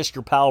again. It's just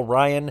your pal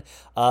Ryan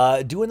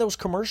doing those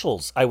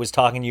commercials I was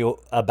talking to you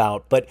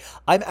about. But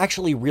I'm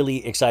actually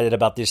really excited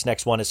about this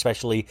next one,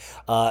 especially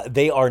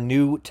they are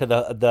new to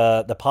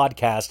the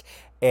podcast.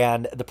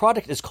 And the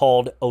product is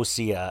called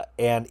Osea,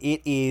 and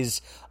it is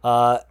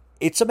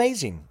it's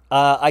amazing.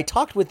 I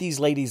talked with these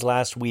ladies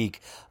last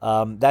week.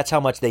 That's how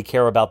much they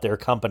care about their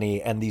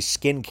company and these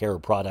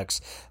skincare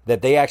products,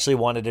 that they actually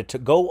wanted to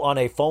go on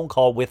a phone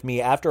call with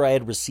me after I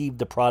had received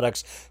the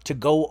products to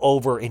go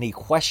over any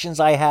questions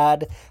I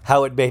had,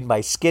 how it made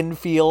my skin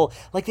feel.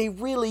 Like, they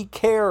really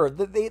care.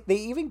 They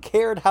even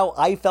cared how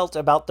I felt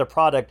about the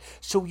product.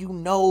 So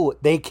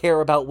they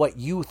care about what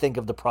you think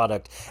of the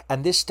product.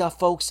 And this stuff,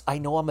 folks, I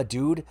know I'm a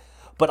dude,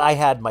 but I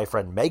had my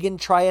friend Megan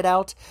try it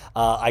out.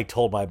 I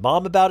told my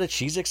mom about it.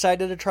 She's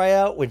excited to try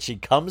out when she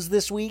comes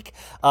this week.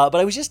 But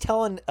I was just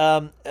telling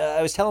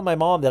my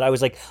mom that I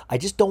was like,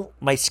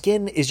 my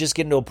skin is just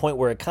getting to a point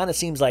where it kind of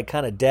seems like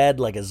kind of dead,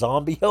 like a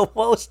zombie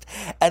almost.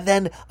 And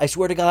then I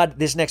swear to God,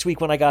 this next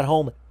week when I got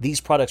home, these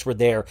products were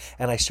there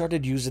and I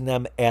started using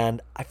them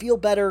and I feel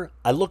better.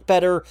 I look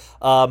better.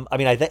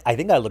 I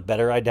think I look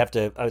better. I'd have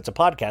to, it's a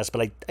podcast,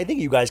 but I think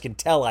you guys can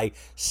tell I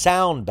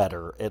sound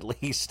better at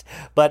least.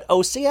 But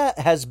Osea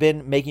has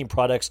been making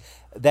products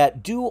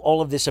that do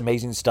all of this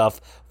amazing stuff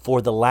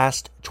for the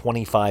last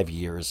 25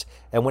 years.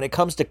 And when it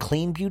comes to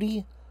clean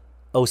beauty,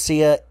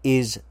 Osea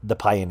is the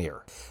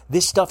pioneer.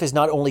 This stuff is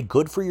not only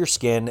good for your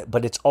skin,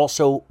 but it's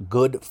also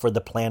good for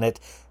the planet,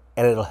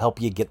 and it'll help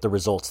you get the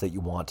results that you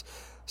want.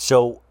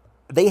 So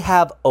they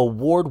have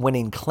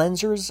award-winning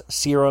cleansers,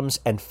 serums,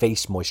 and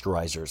face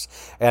moisturizers.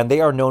 And they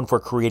are known for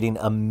creating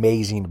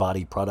amazing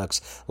body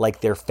products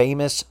like their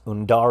famous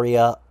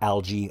Undaria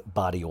algae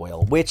body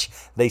oil, which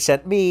they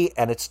sent me,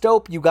 and it's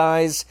dope, you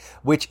guys,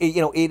 which,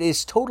 it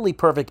is totally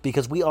perfect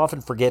because we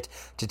often forget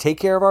to take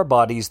care of our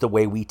bodies the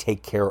way we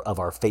take care of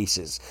our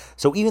faces.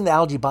 So even the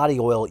algae body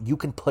oil, you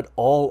can put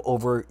all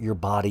over your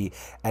body,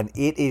 and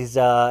it is,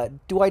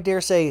 do I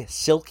dare say,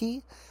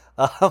 silky?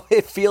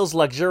 It feels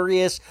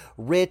luxurious,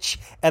 rich,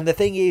 and the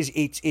thing is,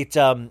 it's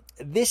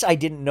this I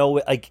didn't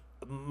know. Like,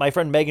 my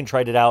friend Megan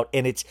tried it out,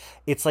 and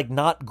it's like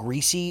not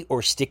greasy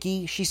or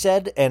sticky, she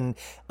said, and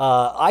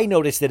I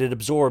noticed that it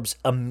absorbs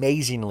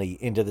amazingly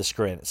into the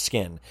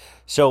skin.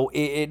 So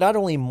it not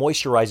only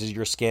moisturizes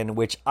your skin,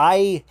 which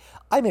I'm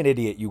an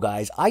idiot, you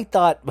guys. I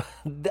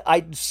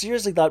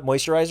seriously thought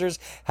moisturizers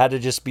had to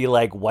just be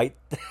like white.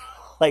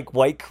 Like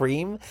white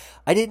cream.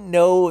 I didn't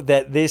know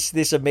that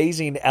this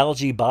amazing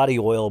algae body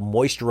oil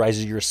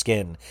moisturizes your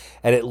skin,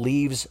 and it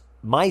leaves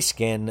my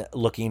skin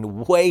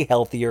looking way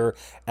healthier,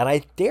 and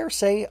I dare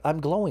say I'm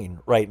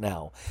glowing right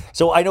now.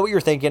 So I know what you're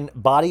thinking,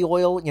 body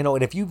oil,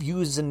 and if you've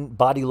used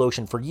body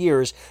lotion for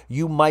years,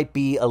 you might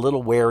be a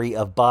little wary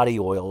of body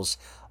oils.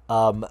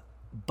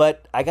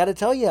 But I got to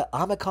tell you,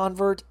 I'm a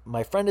convert.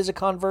 My friend is a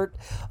convert.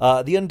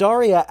 The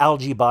Undaria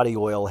algae body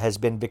oil has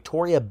been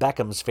Victoria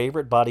Beckham's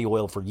favorite body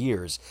oil for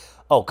years.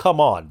 Oh, come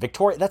on.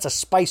 Victoria, that's a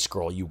Spice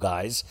Girl, you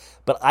guys.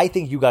 But I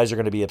think you guys are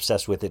going to be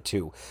obsessed with it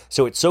too.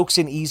 So it soaks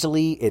in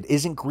easily. It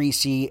isn't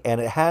greasy,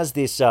 and it has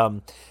this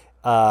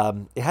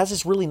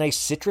really nice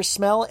citrus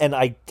smell. And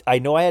I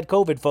know I had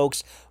COVID,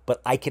 folks,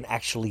 but I can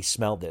actually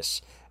smell this.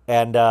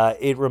 And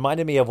it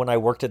reminded me of when I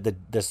worked at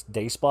this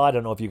day spa. I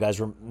don't know if you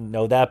guys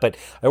know that, but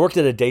I worked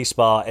at a day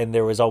spa, and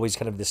there was always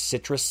kind of this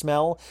citrus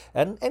smell,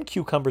 and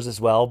cucumbers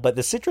as well. But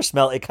the citrus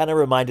smell, it kind of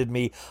reminded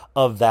me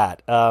of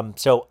that.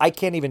 So I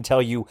can't even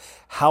tell you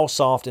how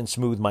soft and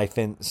smooth my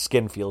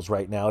skin feels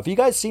right now. If you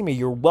guys see me,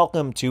 you're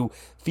welcome to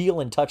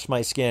feel and touch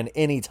my skin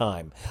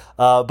anytime.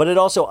 But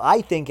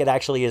I think it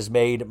actually has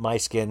made my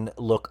skin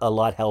look a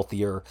lot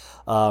healthier.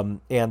 And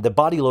the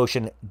body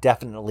lotion,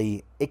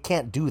 definitely, it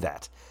can't do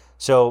that.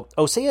 So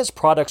Osea's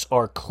products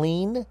are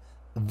clean,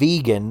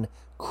 vegan,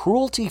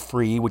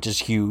 cruelty-free, which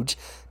is huge,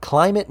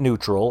 climate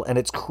neutral, and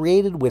it's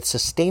created with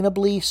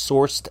sustainably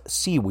sourced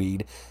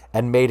seaweed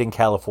and made in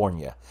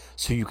California.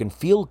 So you can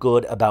feel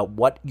good about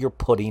what you're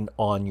putting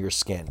on your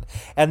skin.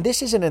 And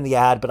this isn't in the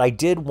ad, but I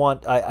did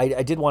want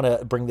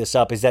to bring this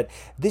up, is that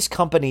this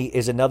company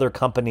is another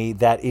company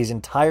that is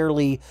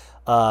entirely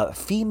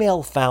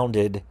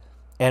female-founded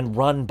and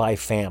run by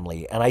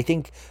family. And I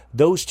think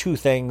those two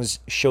things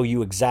show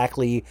you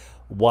exactly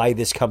why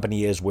this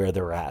company is where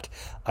they're at.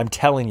 I'm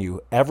telling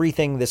you,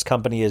 everything this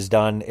company has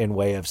done in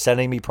way of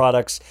sending me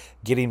products,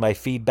 getting my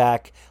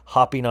feedback,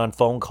 hopping on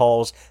phone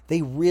calls,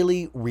 they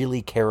really,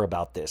 really care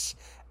about this.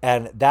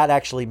 And that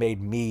actually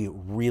made me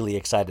really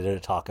excited to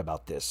talk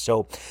about this.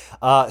 So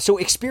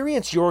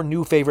experience your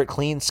new favorite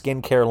clean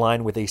skincare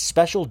line with a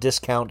special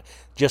discount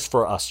just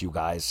for us, you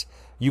guys.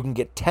 You can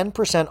get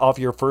 10% off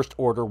your first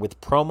order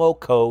with promo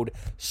code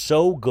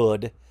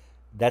SOGOOD.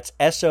 That's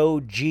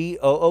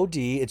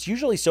SOGOOD. It's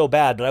usually so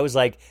bad, but I was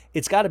like,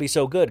 it's got to be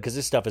so good because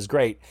this stuff is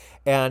great.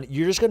 And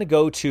you're just going to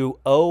go to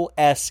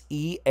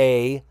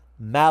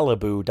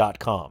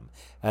OSEAMalibu.com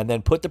and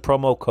then put the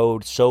promo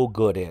code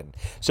SOGOOD in.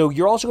 So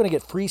you're also going to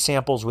get free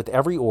samples with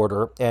every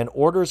order, and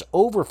orders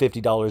over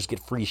 $50 get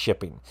free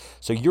shipping.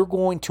 So you're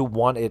going to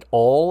want it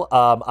all.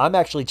 I'm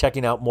actually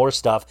checking out more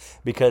stuff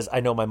because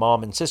I know my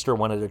mom and sister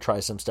wanted to try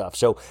some stuff.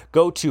 So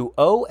go to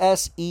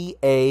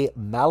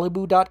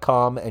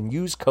OSEAMalibu.com and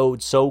use code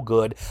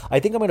SOGOOD. I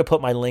think I'm going to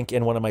put my link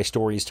in one of my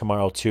stories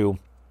tomorrow too.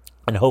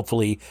 And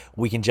hopefully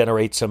we can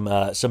generate some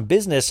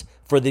business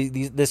for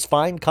this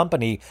fine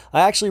company.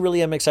 I actually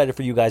really am excited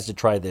for you guys to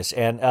try this.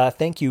 And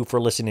thank you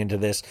for listening to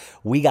this.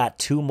 We got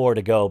 2 more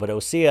to go. But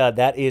Osea,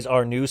 that is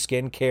our new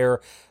skincare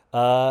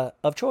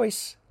of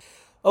choice.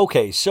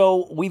 Okay,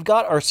 so we've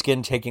got our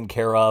skin taken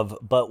care of.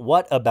 But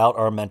what about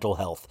our mental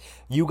health?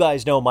 You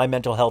guys know my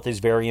mental health is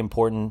very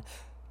important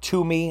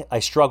to me.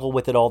 I struggle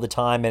with it all the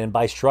time, and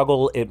by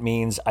struggle, it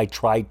means I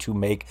try to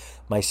make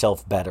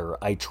myself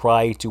better. I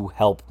try to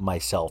help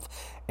myself,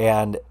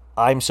 and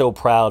I'm so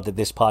proud that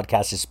this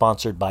podcast is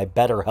sponsored by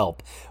BetterHelp,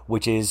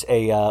 which is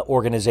a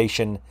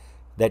organization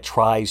that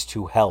tries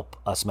to help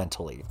us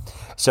mentally.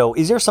 So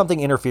is there something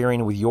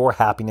interfering with your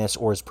happiness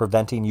or is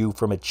preventing you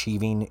from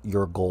achieving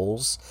your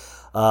goals?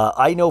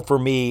 I know for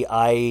me,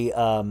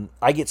 I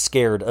get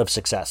scared of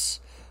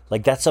success.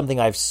 Like that's something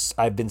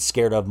I've been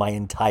scared of my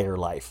entire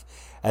life.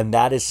 And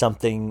that is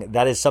something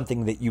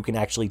that you can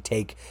actually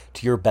take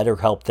to your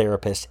BetterHelp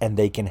therapist, and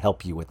they can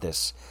help you with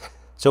this.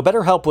 So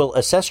BetterHelp will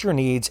assess your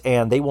needs,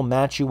 and they will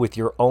match you with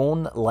your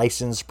own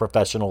licensed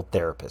professional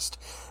therapist.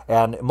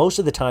 And most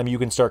of the time, you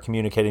can start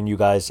communicating, you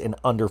guys, in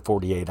under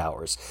 48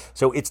 hours.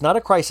 So it's not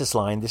a crisis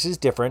line. This is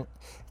different.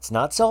 It's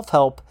not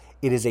self-help.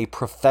 It is a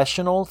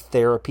professional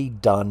therapy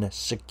done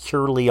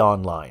securely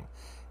online.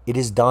 It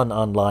is done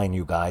online,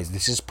 you guys.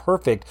 This is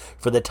perfect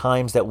for the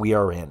times that we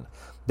are in.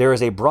 There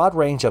is a broad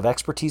range of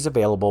expertise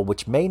available,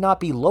 which may not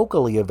be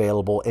locally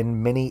available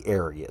in many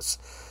areas.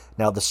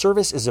 Now, the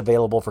service is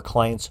available for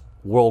clients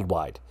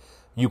worldwide.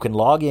 You can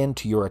log in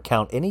to your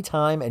account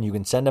anytime, and you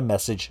can send a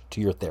message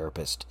to your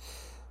therapist.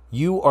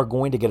 You are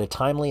going to get a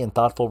timely and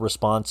thoughtful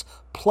response.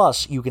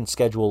 Plus, you can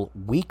schedule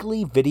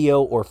weekly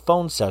video or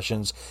phone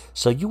sessions,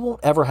 so you won't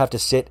ever have to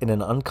sit in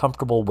an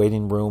uncomfortable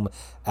waiting room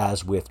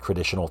as with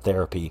traditional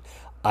therapy.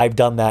 I've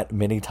done that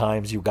many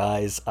times, you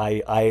guys.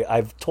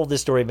 I've told this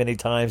story many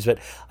times, but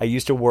I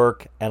used to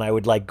work and I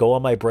would go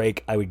on my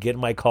break. I would get in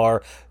my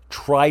car,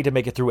 try to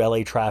make it through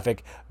LA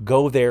traffic,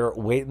 go there,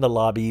 wait in the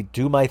lobby,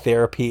 do my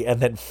therapy, and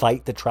then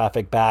fight the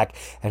traffic back.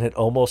 And it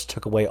almost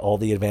took away all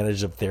the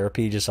advantages of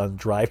therapy just on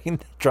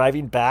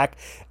driving back.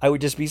 I would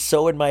just be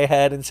so in my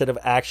head instead of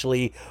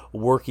actually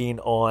working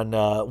on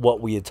what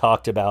we had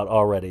talked about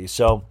already.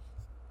 So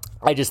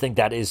I just think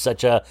that is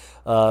such a,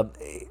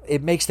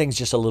 it makes things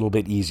just a little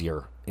bit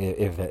easier,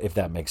 if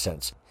that makes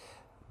sense.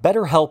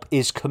 BetterHelp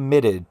is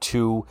committed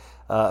to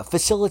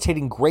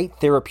facilitating great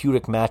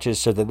therapeutic matches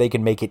so that they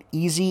can make it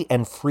easy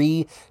and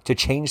free to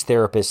change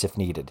therapists if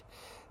needed.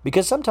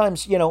 Because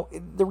sometimes,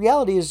 the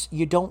reality is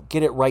you don't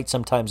get it right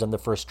sometimes on the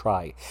first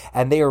try.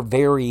 And they are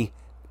very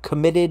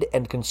committed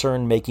and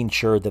concerned making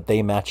sure that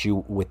they match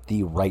you with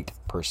the right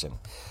person.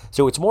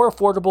 So it's more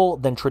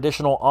affordable than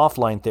traditional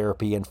offline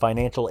therapy, and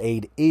financial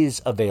aid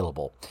is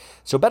available.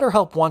 So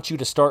BetterHelp wants you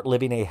to start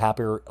living a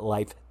happier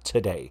life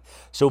today.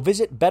 So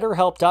visit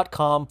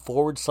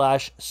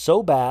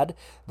betterhelp.com/SoBad.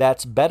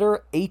 That's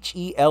better,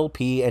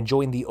 HELP, and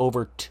join the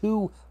over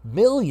 2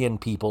 million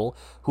people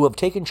who have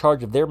taken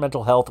charge of their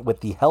mental health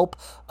with the help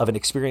of an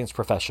experienced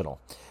professional.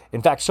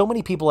 In fact, so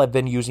many people have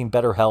been using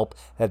BetterHelp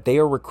that they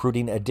are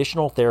recruiting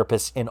additional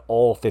therapists in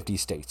all 50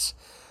 states.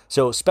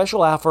 So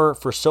special offer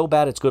for So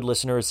Bad It's Good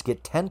listeners,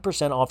 get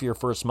 10% off your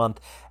first month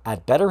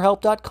at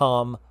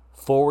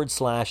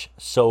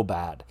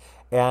betterhelp.com/SoBad.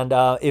 And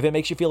if it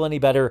makes you feel any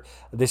better,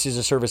 this is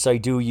a service I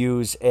do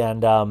use.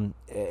 And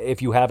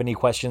if you have any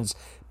questions,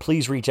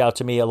 please reach out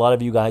to me. A lot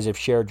of you guys have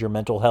shared your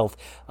mental health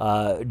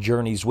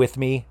journeys with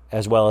me,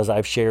 as well as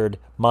I've shared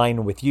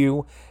mine with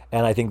you.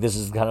 And I think this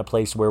is the kind of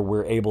place where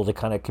we're able to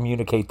kind of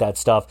communicate that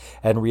stuff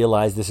and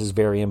realize this is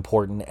very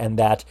important. And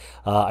that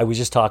I was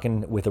just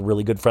talking with a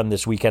really good friend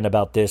this weekend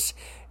about this,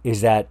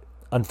 is that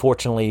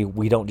unfortunately,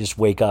 we don't just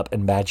wake up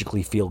and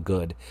magically feel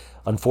good.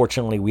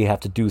 Unfortunately, we have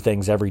to do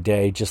things every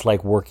day, just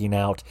like working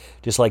out,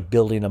 just like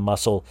building a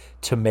muscle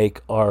to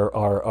make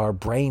our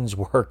brains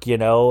work,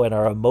 and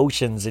our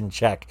emotions in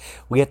check.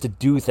 We have to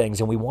do things,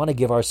 and we want to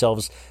give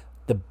ourselves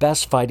the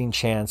best fighting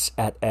chance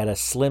at a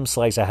slim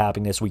slice of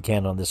happiness we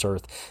can on this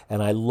earth.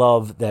 And I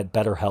love that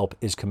BetterHelp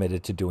is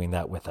committed to doing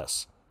that with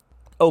us.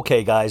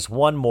 Okay, guys,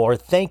 one more.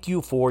 Thank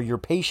you for your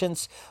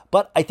patience,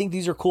 but I think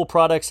these are cool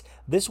products.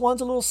 This one's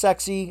a little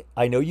sexy.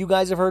 I know you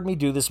guys have heard me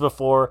do this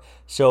before,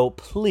 so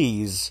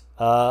please,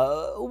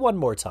 one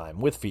more time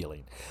with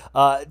feeling.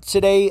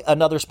 Today,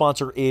 another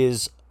sponsor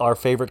is our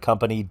favorite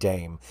company,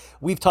 Dame.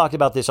 We've talked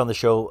about this on the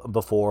show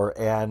before,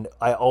 and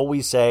I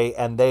always say,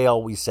 and they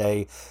always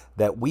say,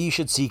 that we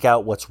should seek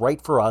out what's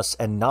right for us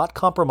and not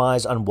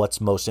compromise on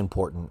what's most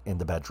important in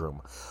the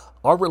bedroom.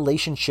 Our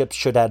relationships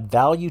should add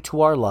value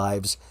to our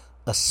lives,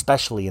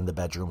 especially in the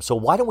bedroom. So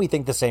why don't we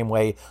think the same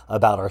way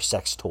about our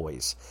sex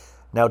toys?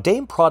 Now,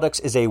 Dame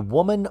Products is a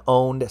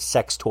woman-owned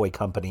sex toy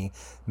company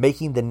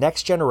making the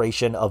next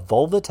generation of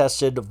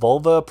vulva-tested,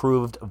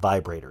 vulva-approved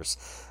vibrators.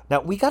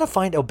 Now, we got to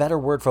find a better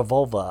word for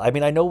vulva. I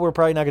mean, I know we're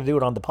probably not going to do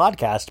it on the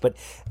podcast, but,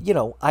 you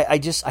know, I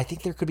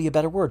think there could be a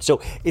better word.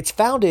 So it's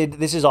founded,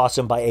 this is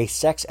awesome, by a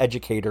sex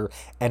educator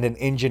and an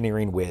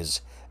engineering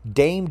whiz.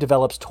 Dame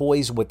develops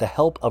toys with the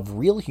help of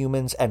real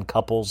humans and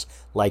couples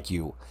like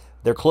you.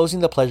 They're closing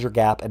the pleasure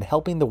gap and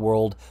helping the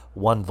world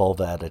one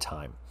vulva at a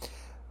time.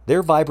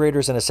 Their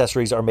vibrators and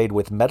accessories are made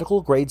with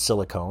medical-grade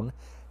silicone,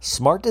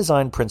 smart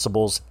design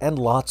principles, and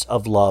lots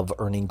of love,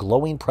 earning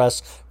glowing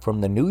press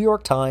from the New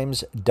York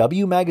Times,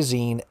 W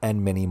Magazine,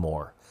 and many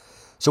more.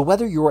 So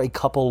whether you're a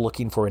couple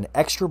looking for an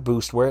extra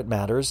boost where it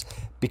matters,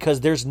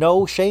 because there's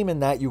no shame in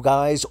that, you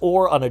guys,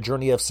 or on a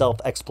journey of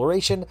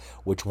self-exploration,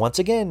 which once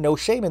again, no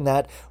shame in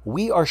that,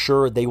 we are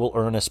sure they will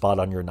earn a spot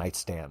on your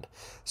nightstand.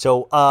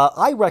 So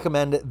I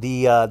recommend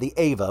the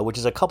Ava, which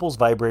is a couple's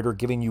vibrator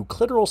giving you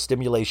clitoral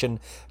stimulation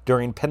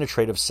during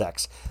penetrative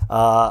sex.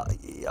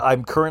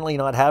 I'm currently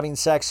not having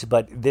sex,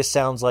 but this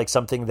sounds like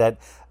something that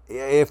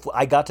if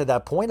I got to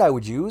that point, I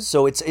would use.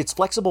 So it's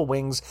flexible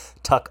wings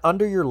tuck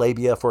under your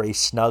labia for a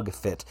snug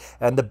fit.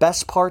 And the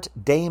best part,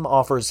 Dame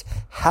offers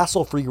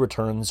hassle-free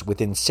returns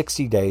within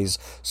 60 days,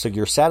 so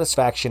your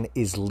satisfaction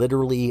is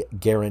literally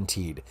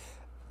guaranteed.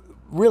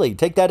 Really,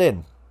 take that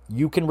in.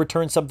 You can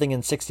return something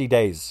in 60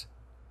 days.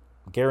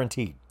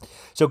 Guaranteed.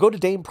 So go to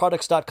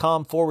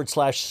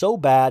dameproducts.com/so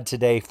bad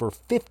today for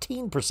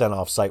 15%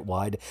 off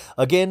site-wide.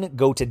 Again,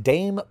 go to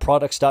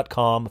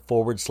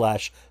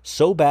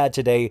dameproducts.com/so bad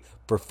today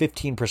for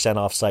 15%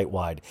 off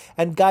site-wide.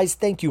 And guys,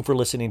 thank you for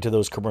listening to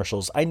those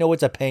commercials. I know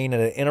it's a pain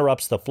and it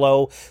interrupts the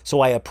flow,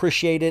 so I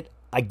appreciate it.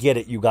 I get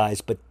it, you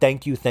guys, but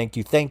thank you, thank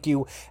you, thank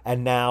you.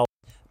 And now,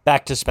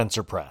 back to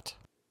Spencer Pratt.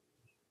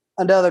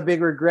 Another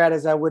big regret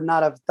is I would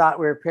not have thought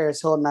we were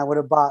Paris Hilton. I would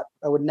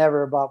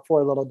never have bought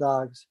 4 little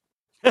dogs.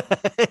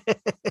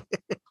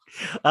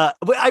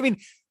 I mean,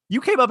 you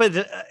came up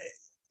with,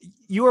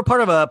 you were part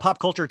of a pop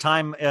culture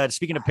time,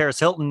 speaking of Paris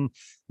Hilton,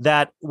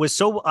 that was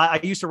so, I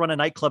used to run a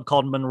nightclub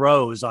called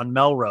Monroe's on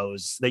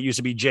Melrose that used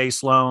to be Jay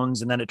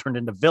Sloan's, and then it turned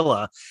into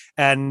Villa.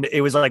 And it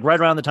was like right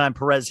around the time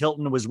Perez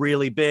Hilton was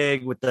really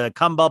big with the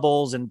cum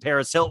bubbles and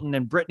Paris Hilton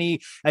and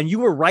Britney. And you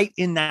were right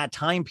in that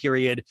time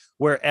period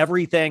where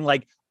everything,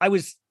 like I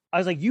was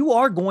like, you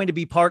are going to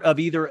be part of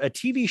either a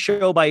TV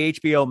show by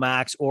HBO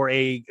Max or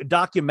a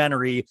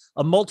documentary,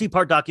 a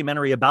multi-part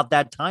documentary about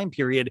that time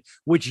period,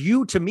 which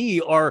you, to me,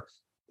 are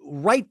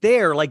right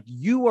there. Like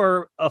you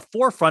are a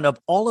forefront of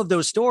all of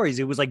those stories.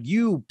 It was like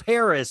you,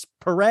 Paris,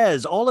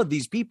 Perez, all of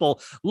these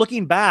people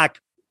looking back.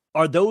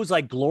 Are those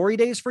like glory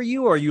days for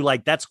you? Or are you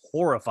like, that's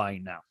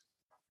horrifying now?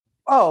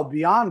 Oh,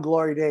 beyond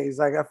glory days.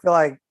 Like, I feel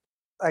like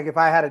if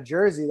I had a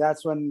jersey,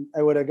 that's when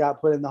I would have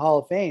got put in the Hall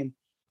of Fame.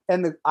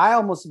 And I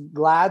almost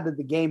glad that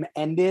the game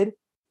ended,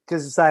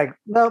 because it's like,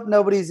 nope,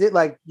 nobody's it.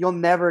 Like, you'll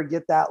never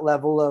get that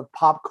level of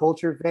pop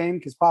culture fame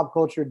because pop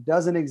culture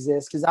doesn't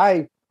exist. Because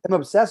I am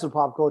obsessed with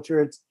pop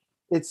culture.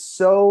 It's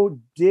so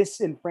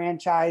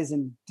disenfranchised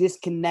and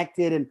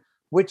disconnected, and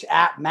which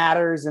app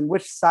matters and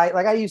which site.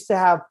 Like, I used to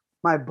have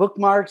my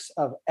bookmarks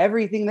of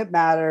everything that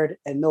mattered,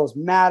 and those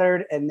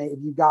mattered. And if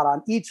you got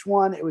on each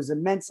one, it was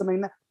immense.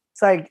 Something that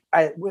it's like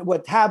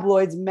what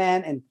tabloids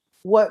meant and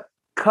what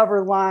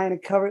cover line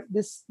and cover,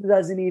 this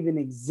doesn't even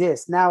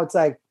exist. Now it's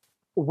like,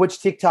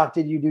 which TikTok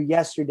did you do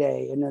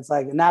yesterday? And it's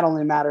like, and that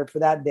only mattered for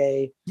that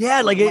day.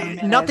 Yeah, like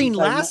nothing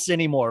lasts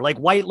anymore. Like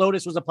White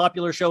Lotus was a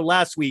popular show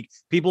last week.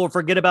 People will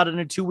forget about it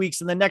in 2 weeks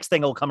and the next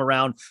thing will come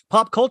around.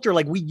 Pop culture,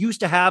 like we used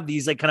to have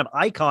these like kind of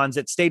icons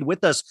that stayed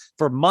with us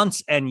for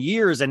months and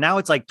years. And now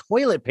it's like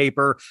toilet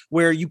paper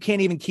where you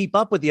can't even keep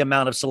up with the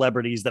amount of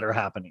celebrities that are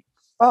happening.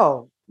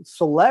 Oh,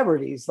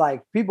 celebrities,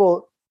 like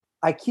people,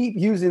 I keep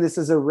using this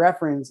as a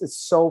reference. It's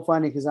so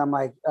funny because I'm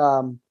like,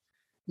 I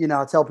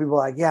tell people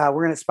like, yeah,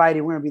 we're going to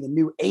Spidey. We're going to be the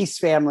new Ace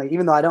family,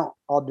 even though I don't,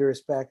 all due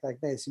respect, like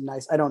they seem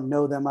nice. I don't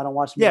know them. I don't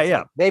watch them. Yeah.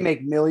 Like, they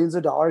make millions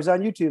of dollars on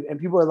YouTube and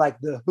people are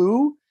like, the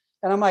who?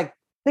 And I'm like,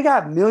 they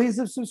got millions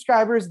of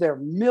subscribers. They're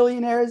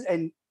millionaires.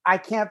 And I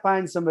can't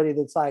find somebody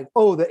that's like,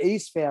 oh, the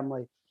Ace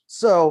family.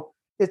 So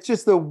it's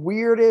just the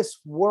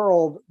weirdest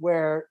world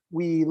where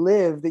we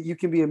live that you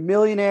can be a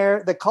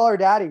millionaire. The Call Her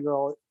Daddy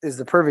girl is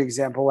the perfect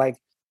example. Like,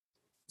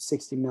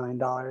 $60 million.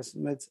 Part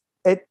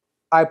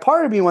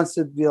of me wants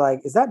to be like,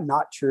 is that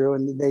not true?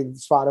 And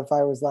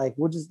Spotify was like,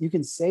 you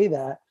can say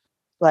that.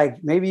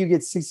 like maybe you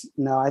get 60.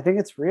 No, I think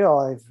it's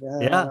real.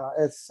 Yeah.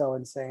 It's so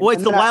insane. Well,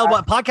 it's And the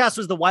then podcast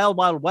was the Wild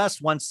Wild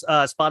West once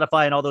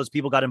Spotify and all those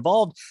people got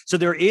involved. So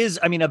there is,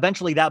 I mean,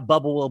 eventually that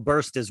bubble will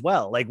burst as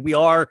well. Like we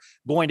are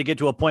going to get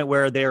to a point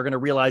where they're going to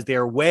realize they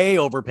are way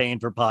overpaying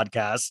for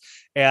podcasts,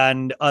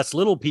 and us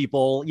little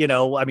people, you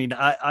know, I mean,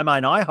 I'm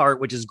on iHeart,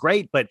 which is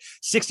great, but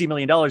 $60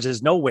 million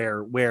is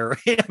nowhere where,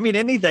 I mean,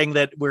 anything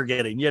that we're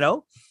getting, you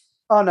know?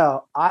 Oh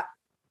no,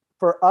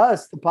 for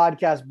us, the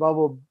podcast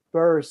bubble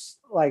burst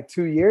like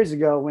 2 years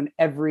ago when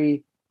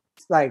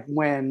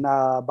when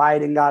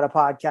Biden got a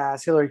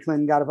podcast, Hillary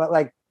Clinton got a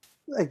like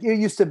it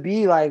used to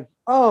be like,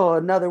 oh,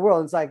 another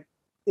world.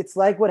 It's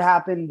like what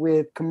happened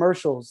with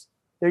commercials.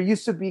 There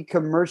used to be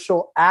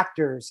commercial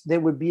actors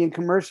that would be in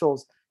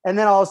commercials, and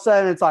then all of a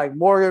sudden it's like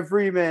Morgan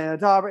Freeman,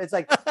 Tom. It's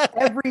like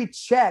every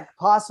check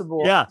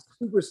possible. Yeah.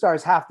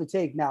 Superstars have to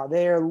take now.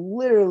 They are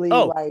literally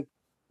like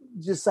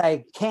just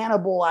like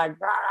cannibal. Like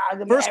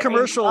first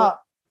commercial.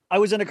 I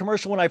was in a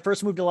commercial when I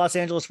first moved to Los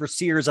Angeles for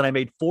Sears, and I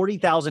made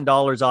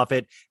 $40,000 off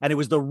it. And it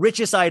was the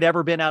richest I'd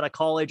ever been out of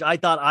college. I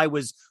thought I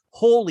was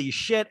holy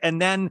shit. And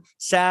then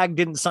SAG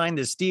didn't sign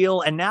this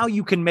deal. And now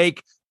you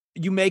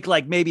make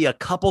like maybe a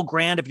couple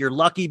grand if you're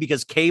lucky,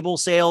 because cable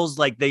sales,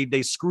 like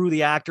they screw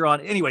the actor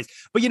on anyways.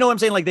 But you know what I'm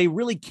saying? Like they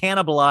really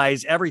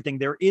cannibalize everything.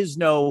 There is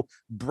no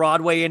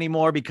Broadway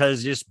anymore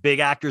because just big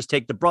actors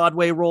take the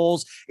Broadway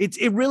roles. It's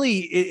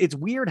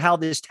weird how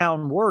this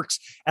town works.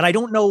 And I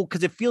don't know,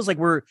 because it feels like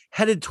we're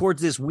headed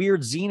towards this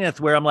weird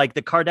zenith where I'm like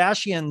the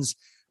Kardashians,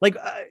 like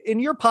in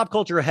your pop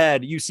culture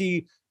head, you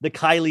see the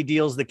Kylie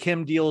deals, the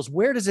Kim deals.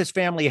 Where does this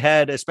family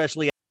head,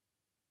 especially?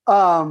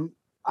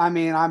 I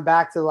mean, I'm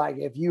back to like,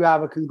 if you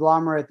have a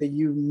conglomerate that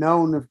you've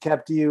known have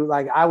kept you,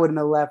 like I wouldn't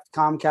have left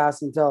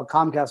Comcast until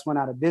Comcast went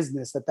out of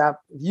business. If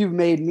you've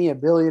made me a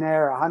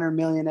billionaire, 100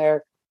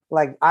 millionaire,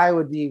 like I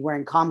would be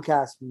wearing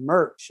Comcast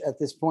merch at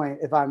this point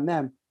if I'm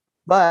them.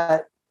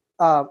 But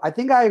I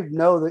think I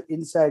know the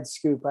inside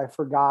scoop. I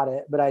forgot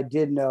it, but I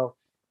did know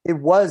it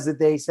was that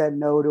they said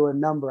no to a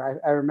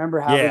number. I remember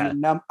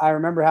having I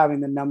remember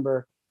having the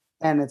number,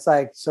 and it's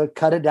like, so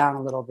cut it down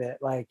a little bit.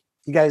 Like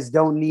you guys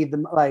don't need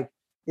them. Like,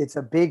 it's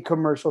a big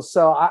commercial.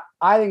 So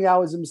I think that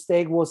was a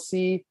mistake. We'll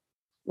see.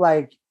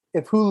 Like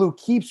if Hulu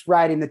keeps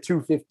writing the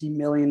 $250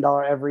 million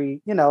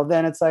every,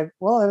 then it's like,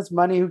 well, it's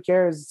money. Who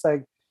cares? It's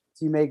like,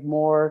 do you make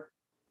more?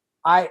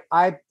 I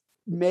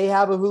may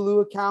have a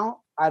Hulu account.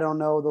 I don't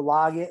know the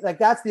login. Like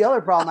that's the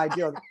other problem I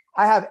deal with.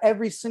 I have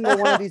every single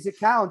one of these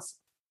accounts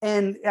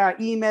and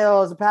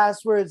emails and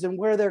passwords and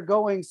where they're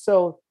going.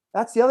 So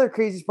that's the other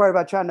craziest part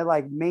about trying to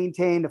like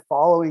maintain the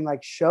following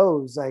like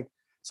shows. Like,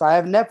 so I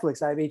have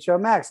Netflix, I have HBO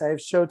Max, I have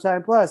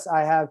Showtime Plus,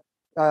 I have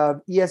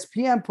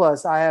ESPN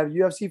Plus, I have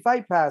UFC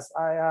Fight Pass,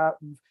 I have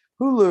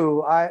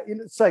Hulu.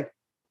 It's like,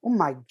 oh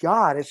my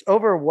God, it's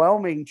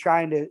overwhelming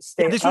trying to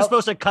stay. This was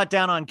supposed to cut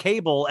down on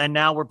cable, and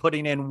now we're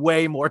putting in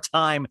way more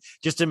time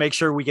just to make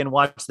sure we can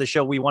watch the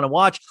show we want to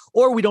watch,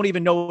 or we don't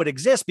even know it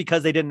exists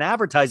because they didn't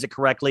advertise it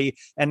correctly,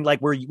 and like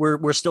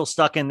we're still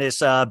stuck in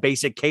this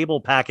basic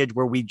cable package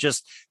where we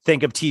just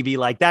think of TV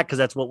like that because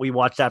that's what we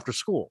watched after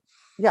school.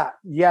 Yeah,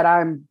 yet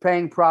I'm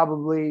paying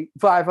probably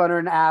 500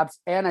 in apps,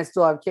 and I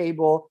still have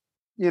cable,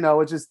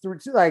 which is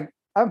like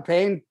I'm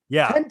paying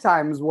 10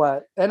 times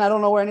what, and I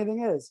don't know where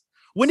anything is.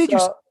 When did you?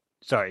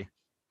 Sorry,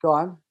 go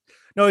on.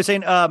 No, I was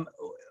saying,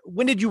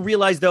 when did you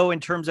realize though, in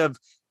terms of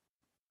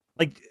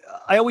like,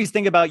 I always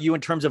think about you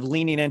in terms of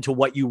leaning into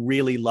what you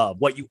really love,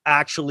 what you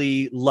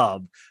actually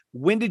love.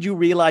 When did you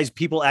realize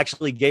people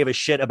actually gave a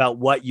shit about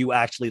what you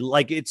actually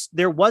like?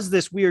 There was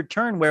this weird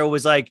turn where it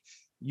was like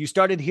you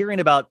started hearing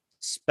about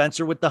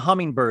Spencer with the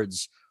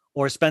hummingbirds,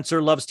 or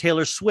Spencer loves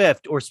Taylor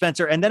Swift, or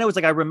Spencer. And then it was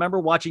like, I remember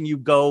watching you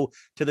go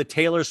to the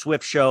Taylor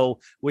Swift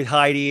show with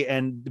Heidi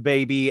and the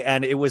baby.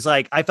 And it was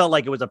like, I felt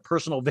like it was a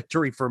personal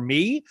victory for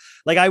me.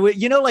 Like it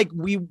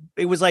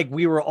was like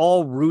we were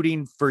all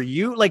rooting for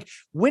you. Like,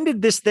 when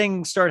did this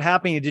thing start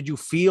happening? Did you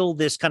feel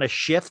this kind of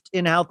shift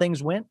in how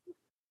things went?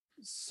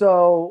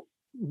 So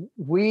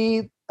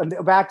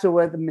back to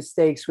what the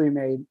mistakes we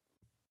made.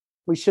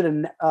 We should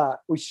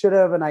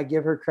have, and I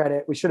give her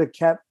credit. We should have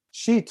kept.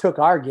 She took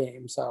our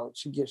game, so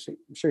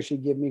I'm sure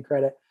she'd give me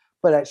credit.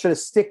 But I should have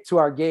stick to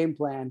our game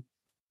plan.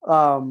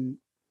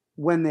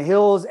 When the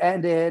Hills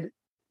ended, I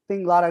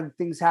think a lot of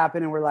things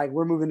happened, and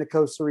we're moving to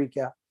Costa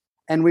Rica,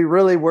 and we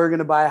really were going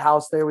to buy a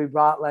house there. We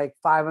brought like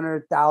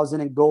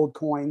 500,000 in gold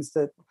coins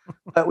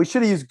but we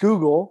should have used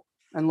Google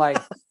and like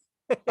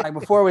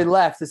before we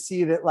left to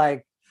see that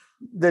like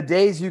the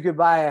days you could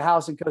buy a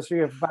house in Costa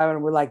Rica for 500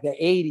 were like the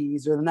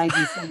 80s or the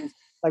 1970s.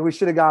 Like we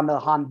should have gone to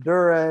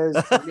Honduras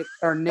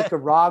or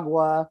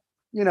Nicaragua,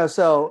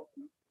 so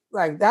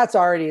like that's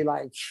already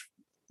like,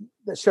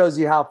 that shows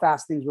you how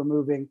fast things were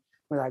moving.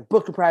 We're like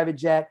booked a private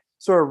jet.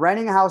 So we're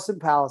renting a house in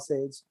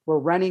Palisades. We're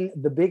renting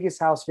the biggest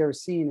house you've ever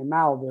seen in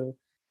Malibu.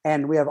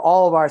 And we have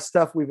all of our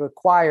stuff we've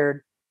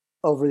acquired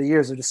over the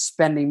years of just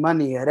spending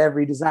money at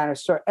every designer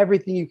store,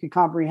 everything you could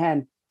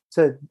comprehend,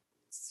 to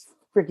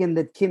freaking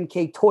the Kim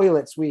K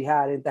toilets we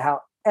had at the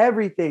house,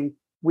 everything.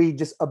 We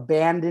just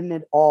abandoned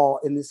it all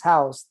in this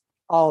house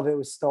all of it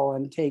was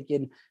stolen,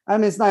 taken. I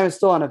mean, it's not even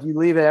stolen. If you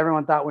leave it,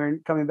 everyone thought we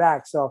weren't coming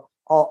back. So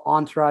all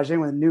Entourage,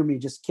 anyone that knew me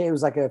just came. It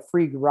was like a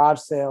free garage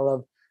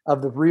sale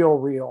of the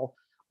real.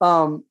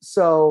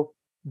 So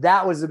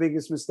that was the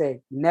biggest mistake.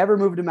 Never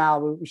moved to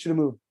Malibu. We should have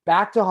moved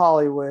back to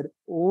Hollywood,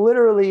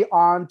 literally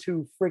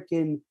onto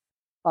freaking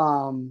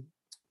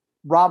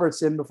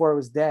Robertson before it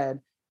was dead.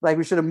 Like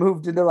we should have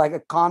moved into like a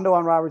condo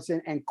on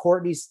Robertson and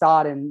Courtney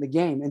Stodden the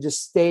game and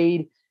just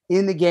stayed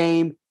in the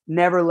game.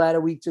 Never let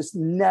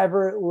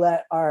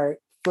our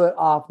foot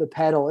off the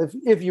pedal.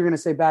 If you're going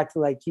to say back to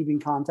like keeping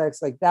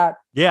context like that,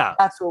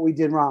 that's what we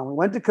did wrong. We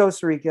went to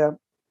Costa Rica,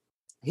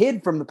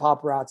 hid from the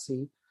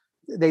paparazzi.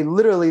 They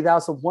literally, that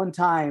was the one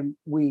time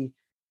we,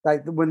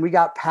 like when we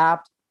got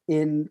papped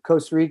in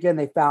Costa Rica and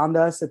they found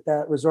us at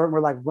that resort and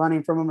we're like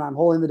running from them and I'm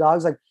holding the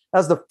dogs. Like that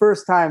was the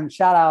first time,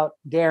 shout out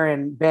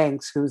Darren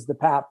Banks, who's the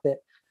pap that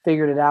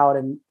figured it out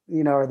and,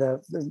 you know, or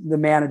the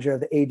manager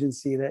of the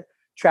agency that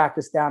tracked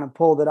us down and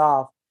pulled it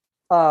off.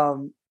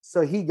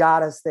 So he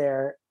got us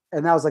there.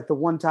 And that was like the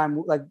one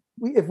time, like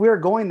if we were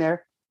going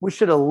there, we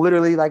should have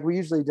literally, like we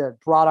usually did,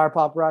 brought our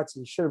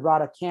paparazzi, should have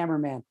brought a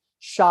cameraman,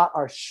 shot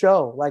our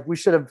show. Like we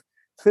should have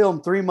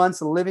filmed 3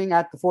 months of living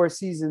at the Four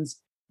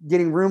Seasons,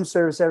 getting room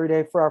service every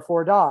day for our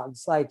 4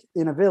 dogs, like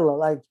in a villa.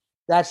 Like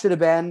that should have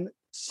been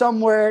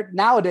somewhere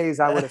nowadays.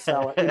 I would have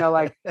sell it, you know,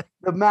 like the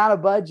amount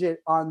of budget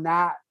on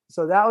that.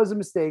 So that was a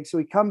mistake. So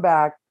we come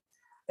back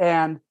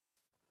and,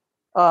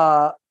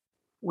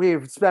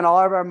 we've spent all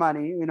of our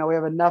money. You know, we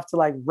have enough to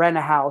like rent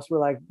a house. We're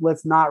like,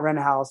 let's not rent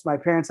a house. My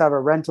parents have a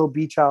rental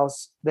beach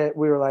house that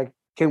we were like,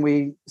 can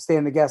we stay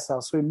in the guest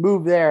house? So we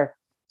moved there.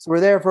 So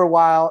we're there for a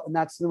while. And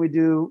that's what we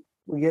do.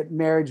 We get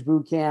marriage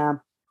boot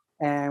camp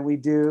and we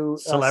do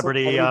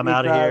Celebrity I'm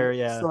out of here.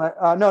 Yeah.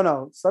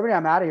 No. Celebrity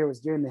I'm out of here was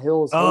during the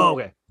Hills. Oh,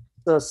 okay.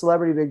 So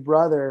Celebrity Big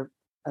Brother.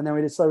 And then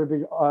we did Celebrity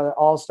Big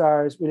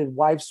All-Stars. We did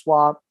Wife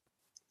Swap.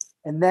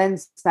 And then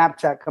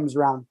Snapchat comes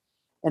around.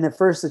 And at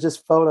first it's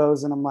just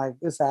photos and I'm like,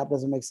 this app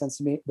doesn't make sense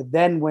to me. But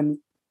then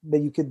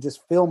you could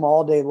just film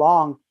all day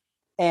long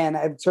and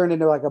it turned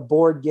into like a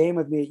board game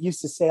with me. It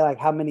used to say like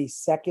how many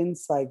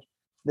seconds like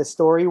the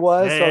story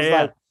was.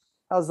 So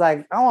I was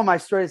like, I want my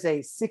story to say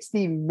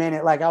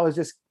 60-minute. Like I was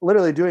just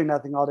literally doing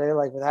nothing all day,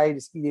 like with how you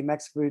just eating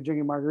Mexican food,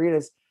 drinking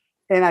margaritas.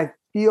 And I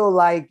feel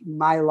like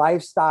my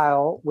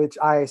lifestyle, which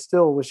I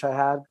still wish I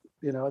had,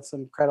 you know, it's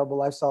an incredible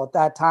lifestyle at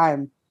that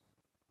time.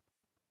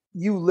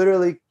 You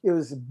literally, it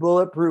was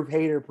bulletproof,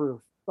 hater proof.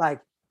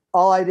 Like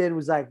all I did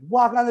was like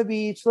walk on the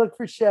beach, look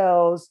for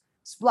shells,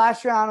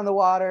 splash around in the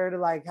water to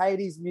like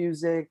Heidi's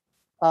music,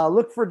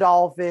 look for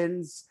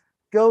dolphins,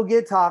 go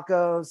get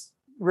tacos,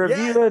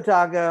 review a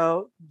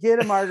taco,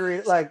 get a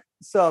margarita. Like,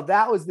 so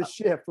that was the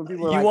shift when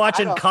people were you like,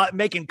 watching,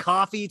 making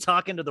coffee,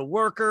 talking to the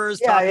workers.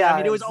 I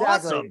mean, it was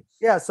awesome.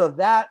 Yeah. So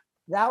that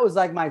was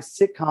like my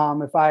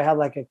sitcom. If I had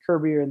like a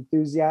Curb Your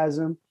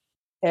Enthusiasm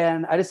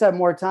and I just had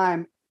more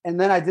time. And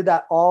then I did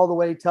that all the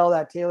way till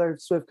that Taylor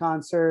Swift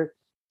concert.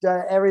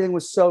 Everything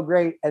was so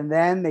great. And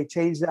then they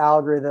changed the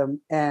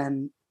algorithm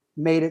and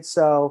made it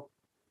so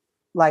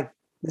like,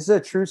 this is a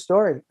true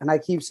story. And I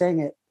keep saying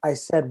it. I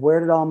said,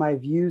 where did all my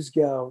views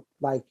go?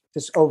 Like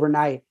just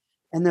overnight.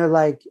 And they're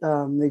like,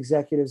 the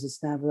executives at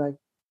Snap are like,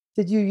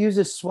 did you use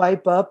a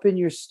swipe up in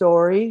your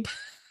story?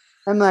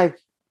 I'm like,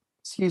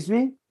 excuse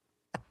me?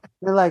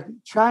 They're like,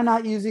 try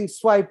not using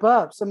swipe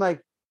ups. I'm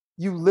like,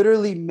 you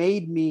literally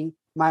made me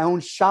my own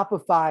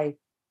Shopify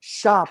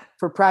shop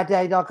for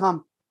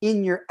PRATTDaddy.com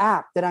in your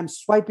app that I'm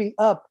swiping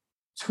up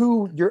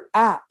to your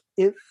app.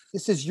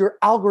 This is your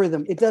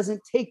algorithm. It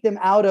doesn't take them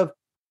out of,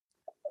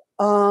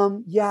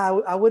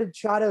 I would have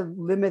tried to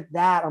limit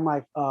that. I'm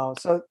like, oh,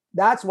 so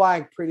that's why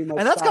I pretty much.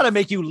 And that's got to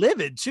make you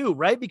livid too,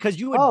 right? Because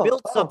you had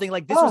built something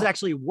like this was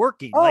actually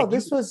working.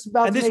 This was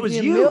about and to this make was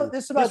me you.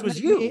 This was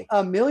you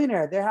a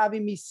millionaire. They're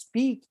having me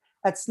speak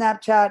at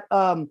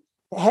Snapchat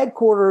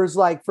headquarters,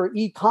 like for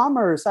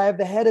e-commerce. I have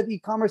the head of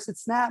e-commerce at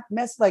Snap.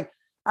 Like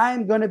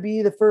I'm going to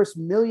be the first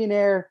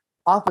millionaire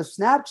off of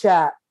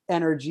Snapchat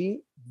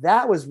energy.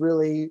 That was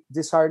really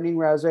disheartening.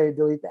 Where I was ready to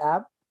delete the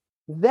app.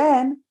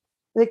 Then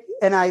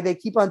they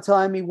keep on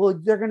telling me, well,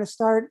 they're going to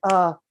start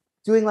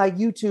doing like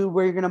YouTube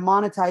where you're going to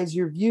monetize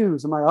your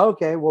views. I'm like,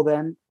 okay, well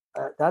then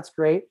that's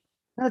great.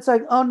 And it's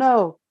like, oh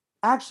no,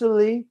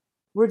 actually,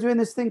 we're doing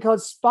this thing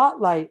called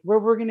Spotlight where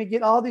we're going to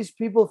get all these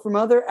people from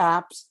other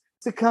apps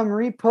to come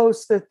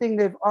repost the thing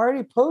they've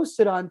already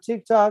posted on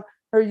TikTok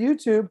or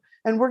YouTube.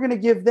 And we're going to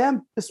give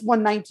them, this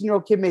one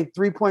 19-year-old kid made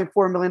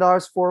 $3.4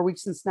 million 4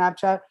 weeks in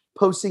Snapchat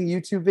posting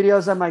YouTube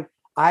videos. I'm like,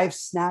 I've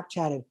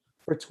Snapchatted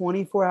for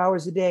 24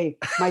 hours a day.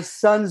 My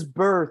son's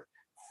birth,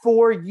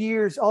 4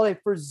 years, all day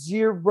for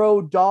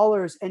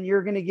 $0. And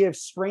you're going to give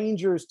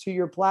strangers to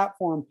your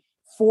platform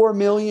 $4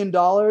 million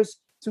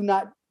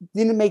to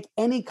didn't make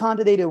any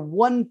content. They did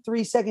 1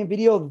 3-second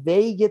video.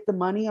 They get the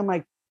money. I'm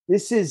like,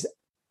 this is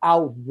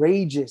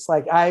outrageous.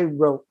 Like I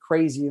wrote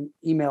crazy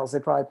emails. They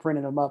probably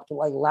printed them up to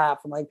like laugh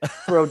and like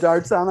throw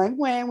darts on like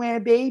wah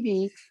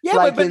baby. Yeah,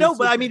 like, but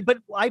I mean, but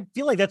I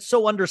feel like that's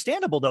so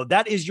understandable though.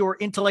 That is your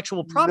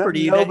intellectual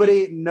property.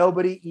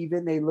 Nobody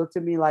even, they looked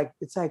at me like,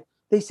 it's like,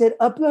 they said,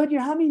 upload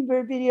your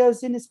hummingbird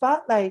videos in the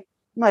Spotlight.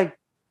 I'm like,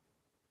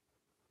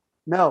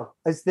 no,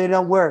 they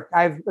don't work.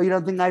 You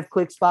don't think I've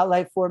clicked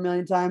Spotlight 4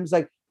 million times?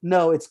 Like,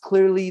 no, it's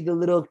clearly the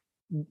little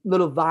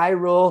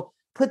viral,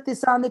 put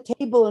this on the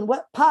table and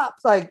what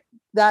pops. Like,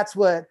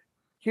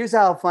 here's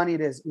how funny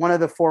it is. One of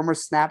the former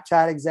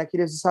Snapchat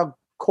executives, this is how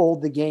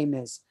cold the game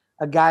is.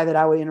 A guy that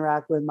I would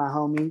interact with, my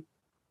homie.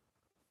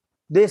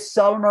 This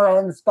summer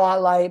on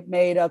Spotlight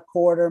made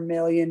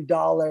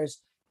 $250,000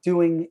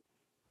 doing,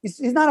 he's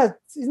not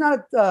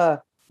an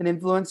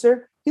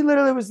influencer. He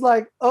literally was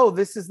like, oh,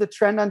 this is the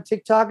trend on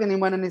TikTok. And he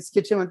went in his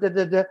kitchen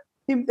and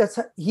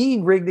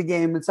he rigged the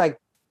game. It's like,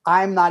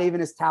 I'm not even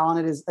as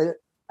talented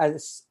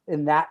as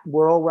in that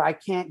world where I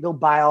can't go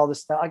buy all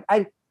this stuff. Like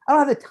I don't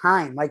have the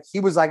time. Like he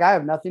was like, I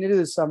have nothing to do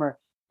this summer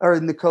or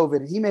in the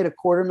COVID. He made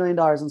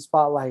 $250,000 in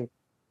Spotlight,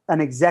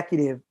 an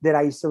executive that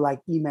I used to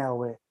like email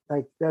with.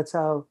 Like that's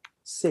how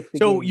sick.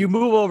 So you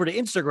move over to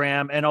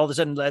Instagram and all of a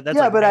sudden that's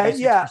like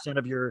 96%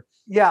 of your.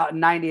 Yeah.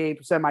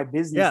 98% of my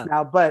business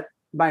now, but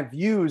my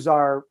views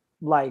are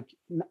like,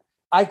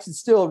 I can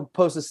still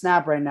post a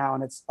snap right now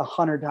and it's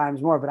 100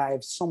 times more, but I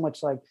have so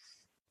much like,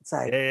 it's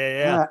like,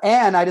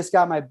 and I just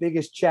got my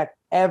biggest check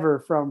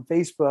ever from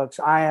Facebook.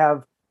 So I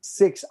have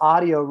 6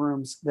 audio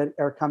rooms that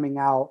are coming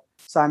out.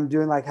 So I'm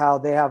doing like how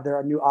they have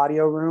their new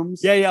audio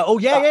rooms. Yeah. Oh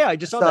yeah. I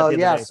just saw that.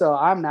 The other day. So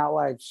I'm now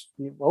like,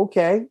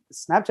 okay,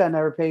 Snapchat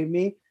never paid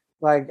me.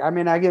 Like, I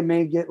mean, I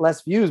get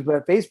less views,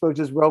 but Facebook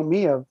just wrote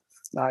me a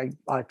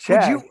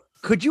check.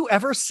 Could you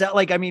ever sell?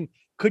 Like, I mean,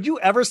 could you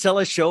ever sell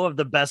a show of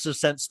the best of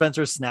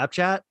Spencer's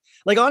Snapchat?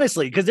 Like,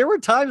 honestly, because there were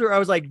times where I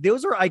was like,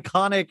 those are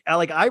iconic.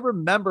 Like, I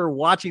remember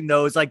watching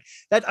those like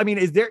that. I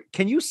mean,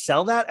 can you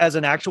sell that as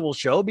an actual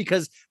show?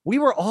 Because we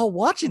were all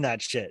watching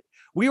that shit.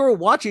 We were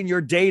watching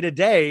your day to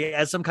day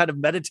as some kind of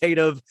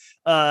meditative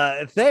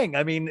thing.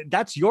 I mean,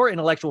 that's your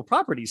intellectual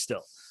property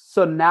still.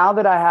 So now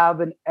that I have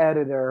an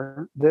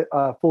editor, the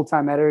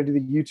full-time editor to the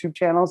YouTube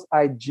channels,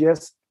 I had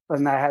just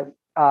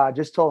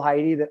told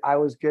Heidi that I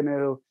was going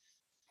to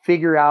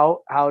figure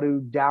out how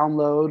to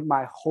download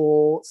my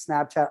whole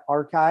Snapchat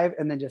archive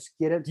and then just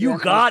get it. You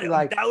got it.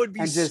 Like, that would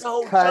be and just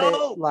so cut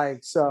dope. It. Like,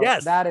 so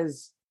yes.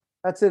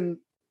 that's in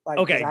like,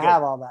 okay, I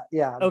have all that.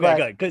 Yeah. Okay,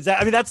 good. Because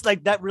I mean, that's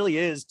like, that really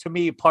is to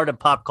me part of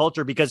pop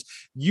culture because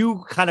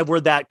you kind of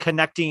were that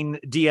connecting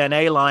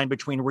DNA line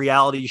between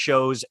reality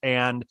shows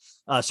and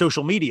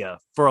social media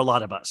for a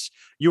lot of us.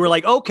 You were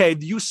like, okay,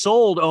 you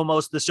sold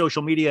almost the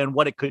social media and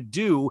what it could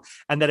do,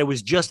 and that it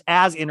was just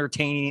as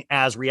entertaining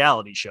as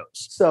reality shows.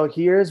 So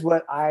here's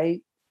what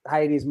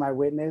Heidi's my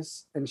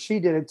witness, and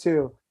she did it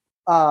too.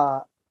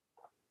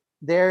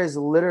 There is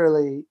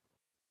literally,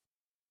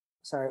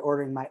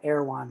 ordering my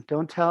Erewhon.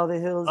 Don't tell the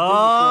hills.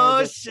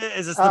 Oh shit!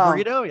 Is this the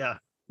burrito? Yeah.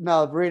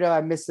 No, burrito.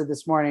 I missed it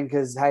this morning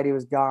because Heidi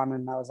was gone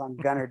and I was on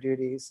gunner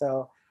duty.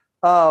 So,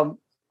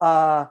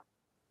 I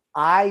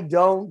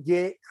don't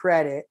get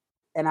credit,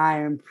 and I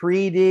am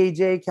pre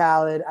DJ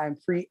Khaled. I'm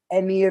pre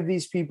any of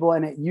these people,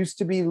 and it used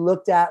to be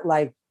looked at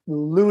like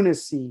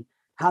lunacy.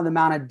 How the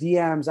amount of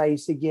DMs I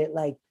used to get,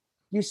 like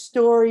your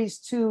story's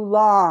too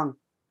long.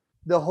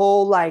 The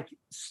whole like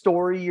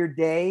story your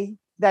day.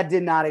 That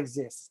did not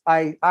exist.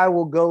 I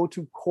will go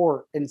to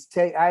court and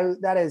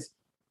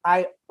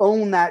I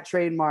own that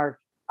trademark.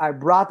 I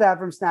brought that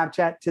from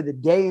Snapchat to the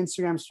day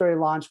Instagram story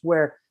launched,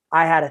 where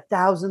I had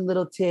 1,000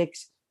 little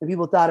ticks and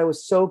people thought it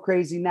was so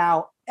crazy.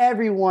 Now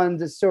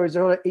everyone's stories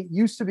are, it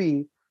used to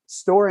be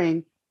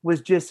storing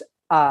was just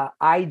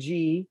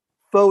IG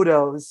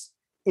photos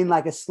in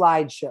like a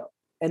slideshow.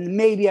 And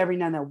maybe every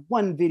now and then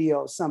one video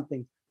or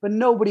something, but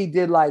nobody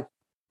did like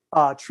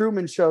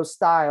Truman Show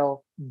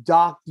style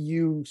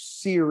docu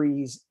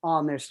series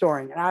on their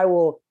story. And I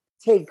will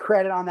take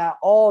credit on that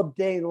all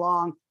day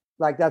long.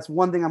 Like that's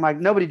one thing I'm like,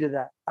 nobody did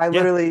that. I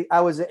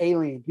was an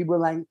alien. People were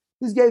like,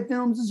 this guy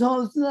films his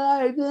whole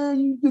life.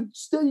 You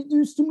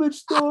do too much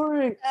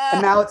story.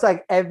 And now it's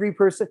like every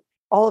person,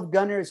 all of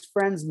Gunner's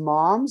friends'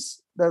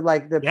 moms,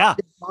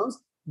 moms,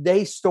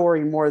 they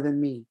story more than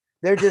me.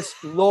 They're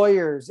just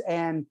lawyers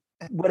and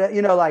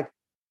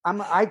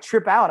I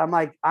trip out. I'm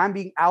like, I'm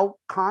being out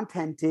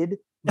contented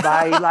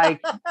by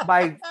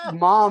by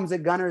moms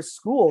at Gunner's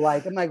school.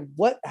 Like, I'm like,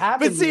 what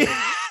happened? But see,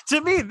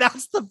 to me,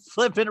 that's the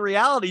flipping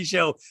reality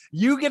show.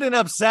 You getting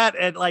upset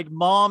at like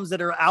moms that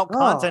are out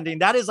contenting.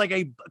 That is like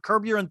a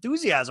Curb Your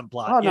Enthusiasm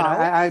plot. Oh, no,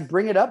 I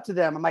bring it up to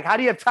them. I'm like, how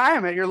do you have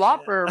time at your law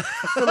firm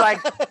to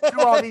like do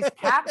all these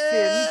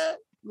captions?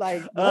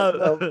 Like,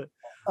 okay,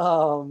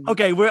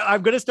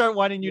 I'm going to start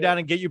winding you down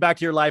and get you back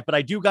to your life, but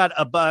I do got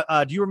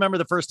do you remember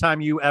the first time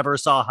you ever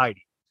saw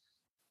Heidi?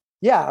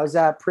 Yeah, I was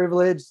at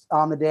Privilege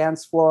on the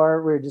dance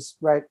floor. We were just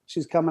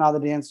she was coming out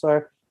of the dance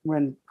floor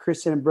when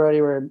Kristen and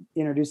Brody were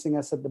introducing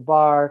us at the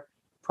bar.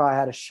 Probably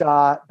had a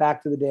shot,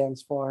 back to the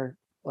dance floor.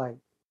 Like,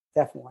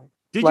 definitely.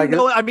 Did you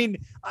know? I mean,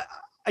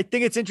 I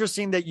think it's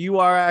interesting that you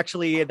are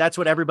actually, that's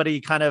what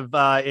everybody kind of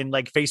in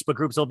like Facebook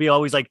groups will be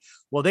always like,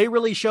 well, they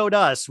really showed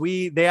us.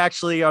 They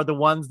actually are the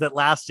ones that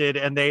lasted.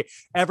 And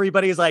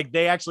everybody's like,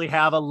 they actually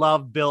have a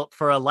love built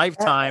for a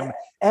lifetime.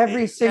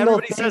 Every single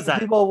Everybody thing says that.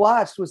 people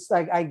watched was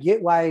like, I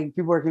get why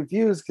people were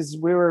confused because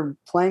we were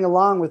playing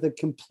along with a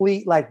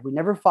complete, like, we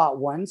never fought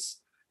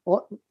once.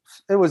 Well,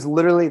 it was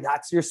literally,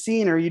 that's your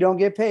scene or you don't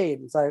get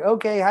paid. It's like,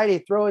 okay, Heidi,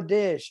 throw a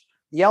dish,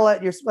 yell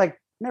at your, like,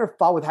 never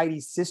fought with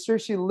Heidi's sister.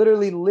 She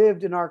literally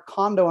lived in our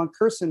condo on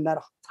Curson that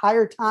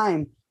entire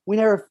time. We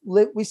never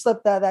lived. We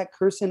slept at that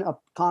Curson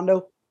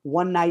condo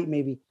one night,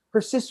 maybe. Her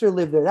sister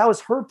lived there. That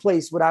was her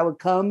place. When I would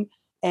come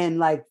and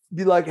like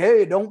be like,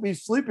 "Hey, don't be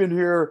sleeping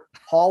here,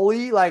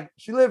 Holly." Like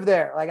she lived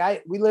there.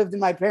 Like we lived in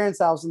my parents'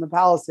 house in the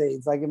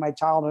Palisades, like in my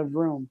childhood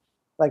room,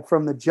 like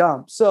from the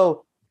jump.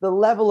 So the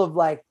level of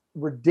like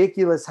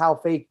ridiculous how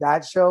fake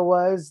that show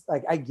was.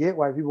 Like I get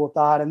why people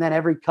thought, and then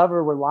every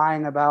cover were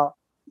lying about.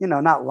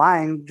 Not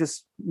lying,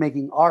 just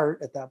making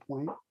art at that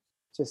point.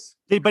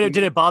 Did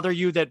it bother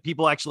you that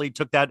people actually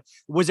took that?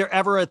 Was there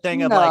ever a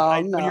thing of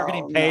when you're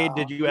getting paid,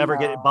 did you ever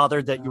get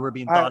bothered that you were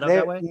being thought of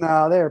that way?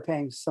 No, they were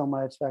paying so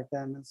much back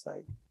then. It's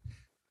like,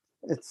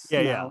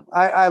 yeah.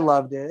 I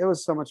loved it. It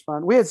was so much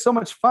fun. We had so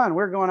much fun. We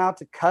were going out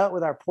to cut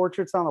with our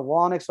portraits on the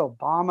wall next to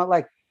Obama.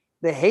 Like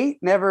the hate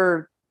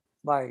never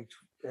like,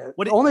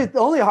 the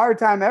only hard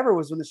time ever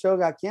was when the show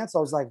got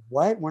canceled. I was like,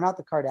 what? We're not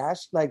the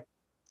Kardashians. Like,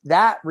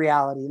 that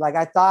reality. Like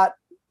I thought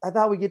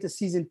we'd get to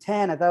season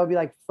 10. I thought it would be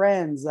like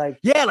Friends. Like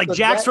so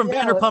Jax from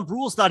Vanderpump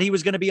Rules thought he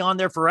was going to be on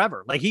there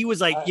forever. Like he was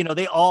like,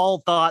 they all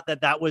thought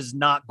that was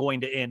not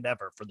going to end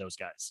ever for those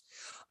guys.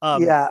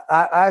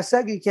 I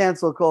second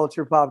cancel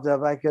culture popped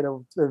up. I could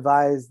have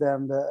advised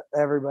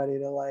everybody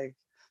to like,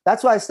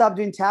 that's why I stopped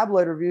doing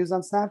tabloid reviews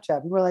on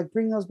Snapchat. People were like,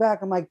 bring those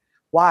back. I'm like,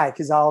 why?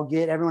 Because I'll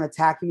get everyone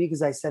attacking me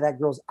because I said that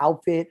girl's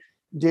outfit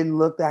didn't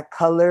look that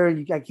color.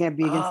 I can't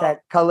be against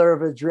that color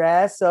of a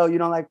dress. So you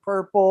don't like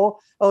purple.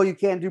 Oh, you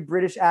can't do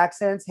British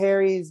accents.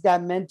 Harry's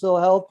got mental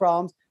health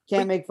problems.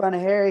 Can't make fun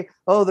of Harry.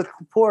 Oh, the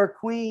poor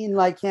queen,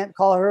 like can't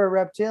call her a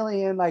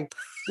reptilian. Like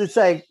it's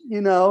like,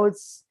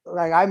 it's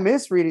like I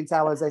miss reading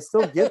tabloids. I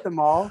still get them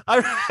all.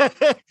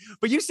 But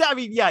you said,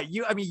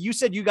 you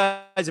said you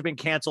guys have been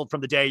canceled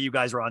from the day you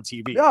guys were on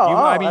TV.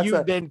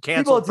 You've been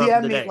canceled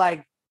from the day.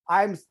 Like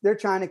they're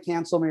trying to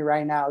cancel me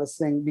right now, this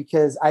thing,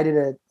 because I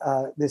did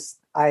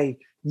I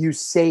use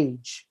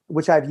Sage,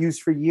 which I've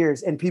used for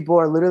years. And people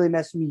are literally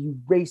messaging me, you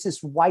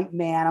racist white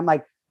man. I'm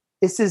like,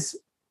 this is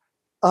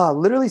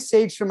literally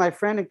Sage from my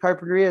friend in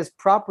Carpinteria's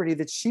property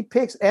that she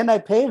picks and I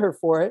pay her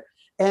for it.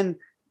 And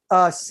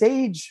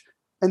Sage,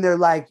 and they're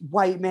like,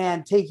 white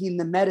man taking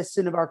the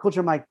medicine of our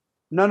culture. I'm like,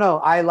 no,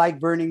 I like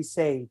burning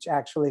sage,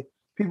 actually.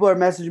 People are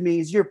messaging me,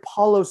 is your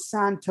Palo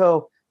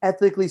Santo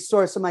ethically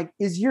sourced? I'm like,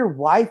 is your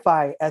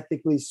Wi-Fi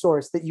ethically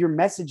sourced that you're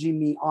messaging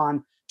me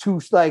on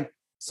to like,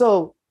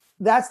 so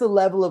that's the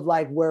level of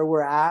like where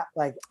we're at.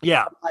 Like,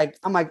 yeah, like,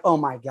 I'm like, oh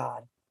my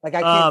God, like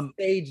I can't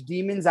stage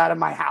demons out of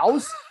my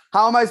house.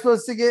 How am I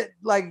supposed to get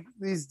like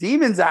these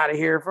demons out of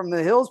here from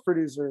the Hills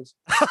producers?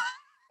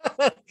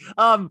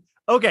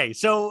 Okay.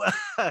 So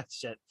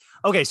shit.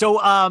 Okay. So,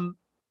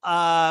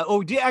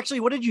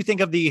 what did you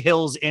think of the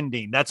Hills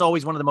ending? That's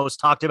always one of the most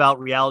talked about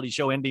reality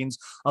show endings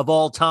of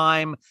all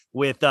time,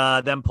 with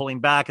them pulling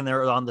back and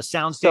they're on the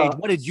soundstage.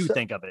 What did you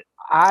think of it?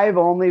 I've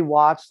only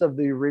watched of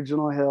the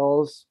original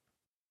Hills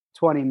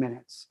 20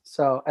 minutes.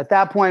 So at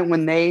that point,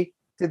 when they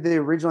did the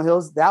original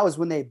Hills, that was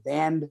when they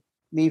banned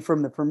me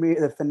from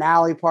the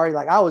finale party.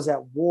 Like I was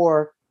at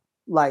war,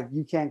 like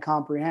you can't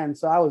comprehend.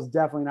 So I was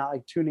definitely not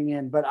like tuning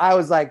in, but I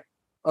was like,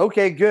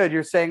 okay, good.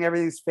 You're saying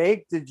everything's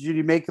fake. Did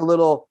you make a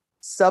little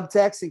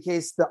subtext in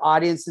case the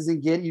audience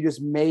doesn't get it? You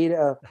just made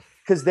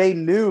because they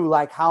knew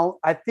like how,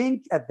 I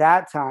think at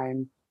that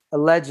time,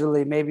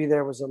 allegedly, maybe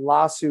there was a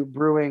lawsuit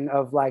brewing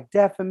of like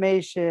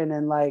defamation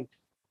and like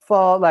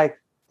I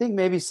think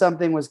maybe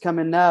something was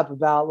coming up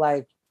about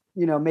like,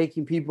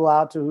 making people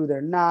out to who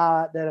they're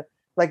not. That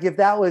like if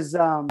that was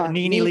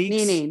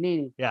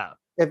Nene. Yeah.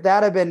 If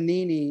that had been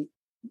Nene,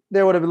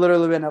 there would have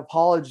literally been an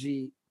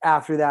apology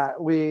after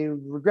that. We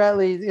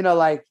regretfully,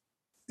 like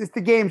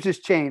the game's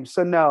just changed.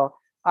 So no,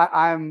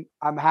 I'm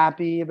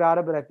happy about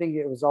it, but I think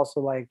it was also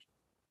like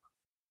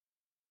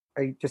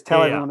I just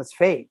tell everyone it's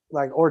fake,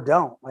 like, or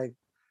don't like.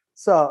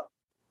 So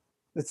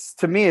it's,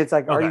 to me, it's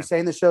like, are you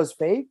saying the show's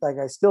fake? Like,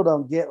 I still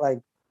don't get like.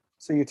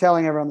 So you're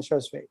telling everyone the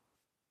show's fake.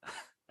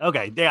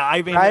 Okay. Yeah.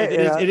 I mean,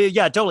 it is.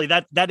 Yeah, totally.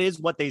 That is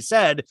what they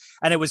said.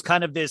 And it was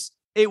kind of this,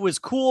 it was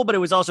cool, but it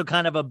was also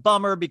kind of a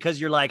bummer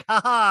because you're like,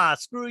 haha,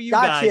 screw you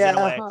guys in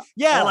a way.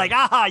 Yeah. Like,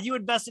 aha, you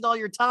invested all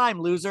your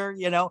time, loser,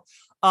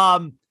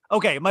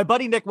 Okay. My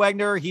buddy, Nick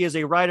Wagner, he is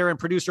a writer and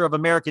producer of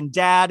American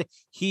Dad.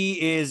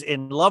 He is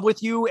in love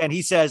with you. And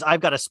he says, I've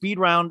got a speed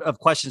round of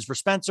questions for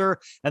Spencer.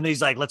 And then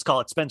he's like, let's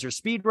call it Spencer's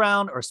speed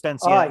round or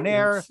Spencer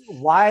Nair.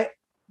 Why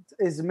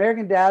is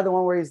American Dad the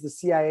one where he's the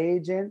CIA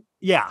agent?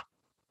 Yeah.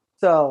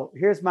 So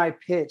here's my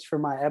pitch for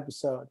my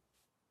episode.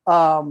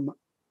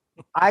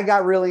 I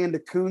got really into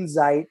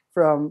kunzite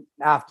from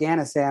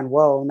Afghanistan.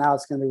 Whoa, now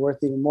it's going to be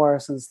worth even more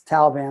since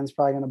Taliban's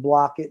probably going to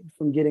block it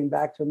from getting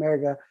back to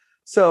America.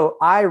 So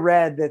I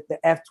read that the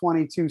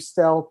F-22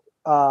 stealth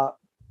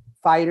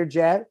fighter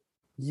jet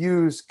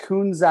used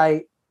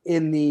kunzite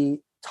in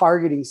the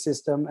targeting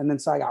system. And then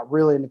so I got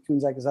really into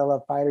kunzite because I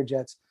love fighter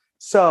jets.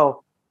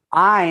 So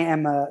I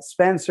am a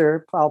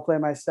Spencer. I'll play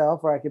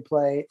myself, or I could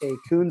play a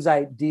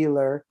kunzite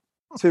dealer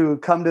to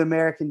come to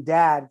American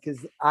Dad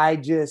because I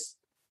just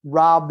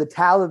robbed the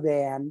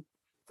Taliban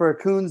for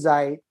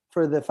kunzite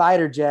for the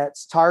fighter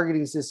jets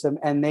targeting system,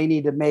 and they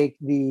need to make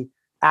the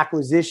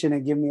acquisition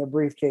and give me a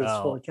briefcase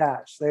full of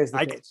cash. There's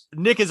the case.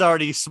 Nick is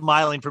already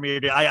smiling from here.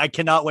 I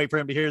cannot wait for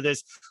him to hear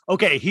this.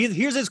 Okay,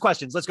 here's his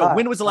questions. Let's go.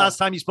 When was the last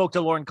time you spoke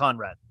to Lauren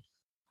Conrad?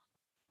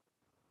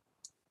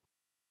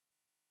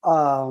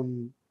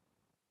 The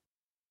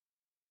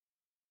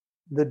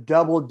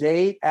double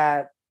date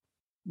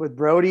with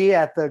Brody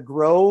at the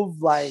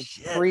Grove, like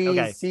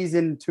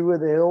season 2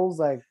 of The Hills,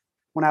 like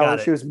when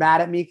she was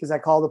mad at me because I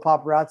called the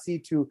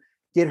paparazzi to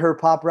get her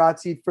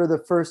paparazzi for the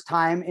first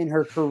time in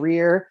her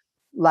career,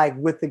 like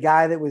with the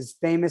guy that was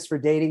famous for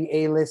dating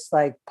A-list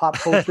like pop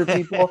culture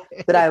people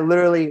that I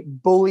literally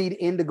bullied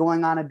into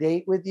going on a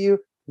date with you.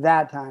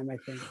 That time, I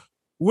think.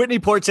 Whitney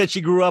Port said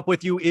she grew up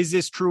with you. Is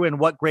this true? And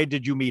what grade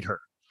did you meet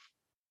her?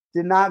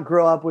 Did not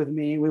grow up with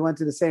me. We went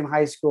to the same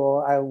high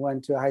school. I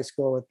went to a high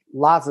school with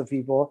lots of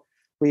people.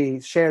 We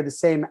shared the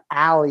same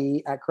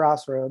alley at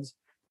Crossroads.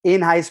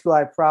 In high school,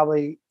 I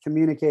probably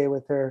communicated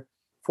with her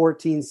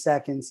 14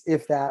 seconds,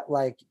 if that,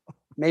 like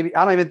maybe,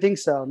 I don't even think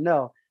so.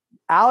 No.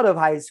 Out of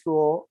high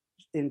school,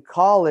 in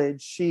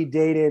college, she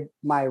dated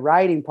my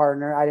writing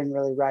partner. I didn't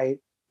really write.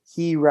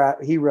 He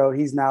wrote.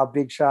 He's now a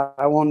big shot.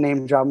 I won't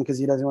name drop him because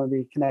he doesn't want to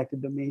be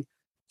connected to me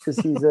because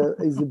he's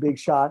a big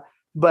shot.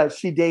 But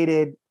she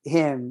dated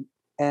him,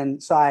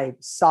 and so I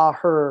saw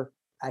her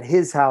at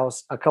his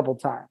house a couple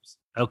times.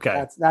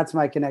 Okay, that's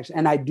my connection,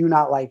 and I do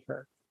not like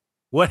her.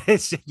 What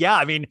is? Yeah,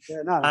 I mean,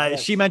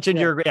 she mentioned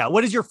your. Yeah,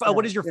 what is your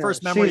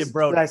first memory of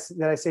Brody?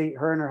 Did I say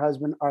her and her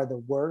husband are the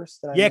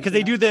worst? Yeah, because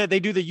they do the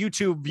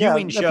YouTube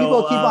viewing show.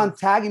 People keep on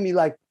tagging me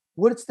like,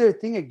 "What's their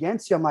thing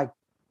against you?" I'm like,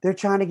 they're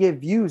trying to get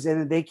views,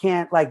 and they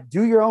can't like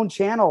do your own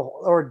channel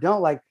or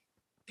don't like.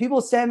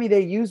 People send me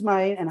they use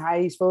mine and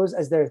Heidi's photos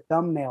as their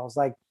thumbnails.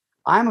 Like,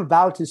 I'm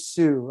about to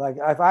sue. Like,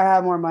 if I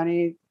have more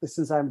money,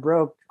 since I'm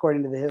broke,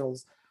 according to the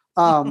Hills,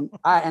 I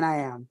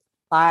am.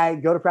 I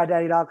go to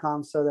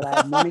PRATTDaddy.com so that I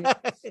have money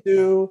to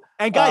sue.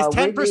 And guys,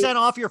 10%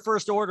 off your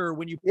first order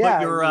when you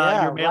put your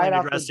mailing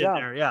address in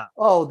there. Yeah.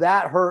 Oh,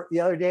 that hurt. The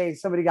other day,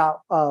 somebody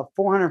got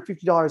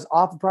 $450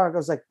 off the product. I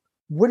was like,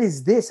 "What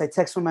is this?" I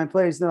text one of my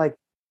players, and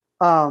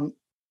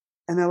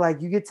they're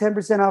like, "You get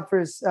 10% off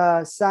for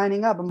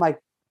signing up." I'm like,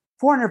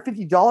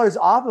 $450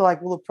 off. They're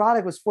like, "Well, the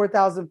product was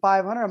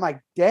 $4,500." I'm like,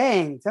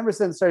 "Dang,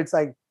 10% starts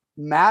like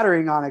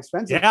mattering on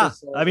expensive." Yeah,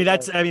 I mean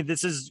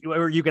this is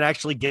where you can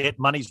actually get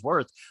money's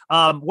worth.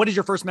 What is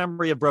your first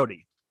memory of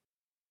Brody?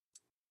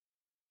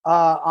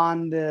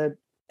 On the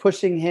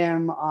pushing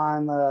him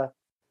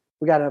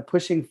we got in a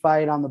pushing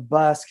fight on the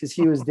bus because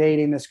he was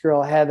dating this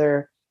girl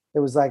Heather. It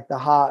was like the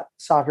hot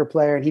soccer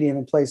player, and he didn't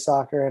even play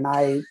soccer, and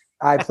I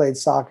played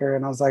soccer,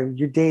 and I was like,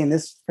 "You're dating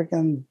this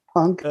freaking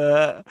punk."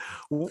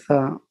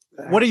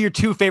 What are your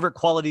 2 favorite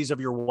qualities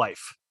of your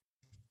wife?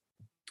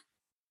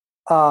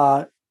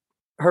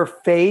 Her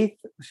faith.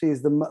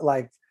 She's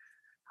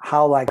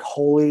how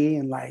holy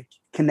and like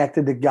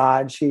connected to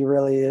God she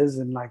really is,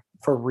 and like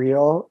for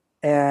real.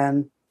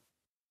 And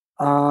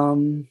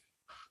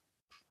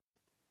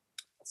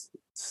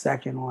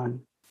second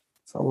one,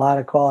 it's a lot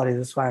of qualities.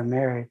 That's why I'm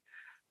married.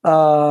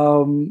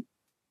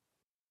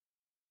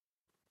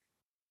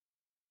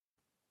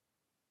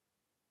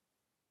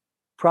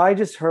 Probably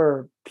just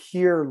her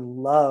pure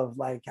love,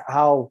 like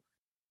how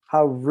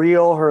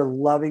real her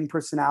loving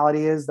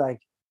personality is.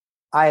 Like,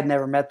 I had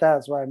never met that.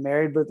 That's why I'm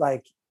married, but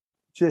like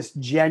just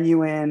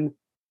genuine,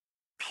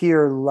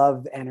 pure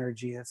love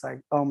energy. It's like,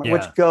 oh my,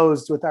 which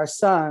goes with our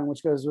son,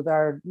 which goes with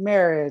our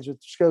marriage,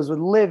 which goes with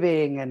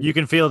living. And you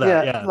can feel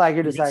that. Yeah. Like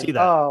you're just like,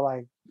 oh,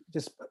 like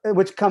just,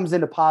 which comes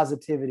into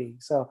positivity.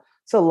 So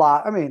it's a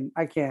lot. I mean,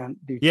 I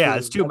can't do. Yeah,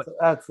 it's too much.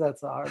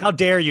 That's hard. How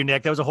dare you,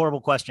 Nick? That was a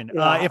horrible question.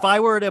 Yeah. If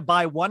I were to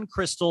buy one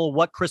crystal,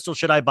 what crystal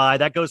should I buy?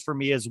 That goes for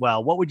me as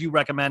well. What would you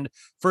recommend?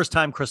 First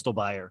time crystal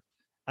buyer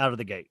out of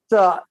the gate.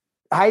 So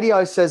Heidi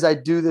always says I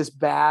do this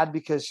bad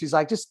because she's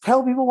like, just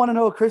tell people want to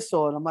know a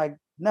crystal. And I'm like,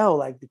 no,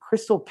 like the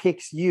crystal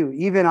picks you.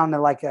 Even on the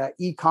like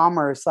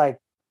e-commerce, like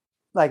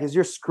as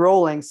you're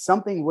scrolling,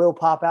 something will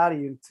pop out of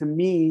you. To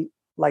me,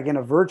 like in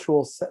a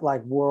virtual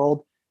like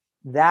world,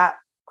 that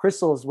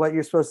crystal is what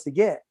you're supposed to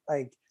get.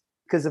 Like,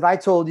 because if I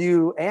told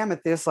you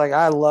amethyst, like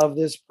I love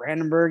this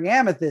Brandenburg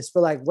amethyst,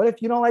 but like, what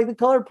if you don't like the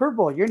color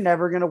purple? You're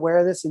never going to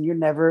wear this and you're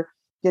never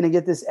going to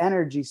get this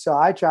energy. So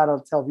I try to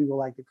tell people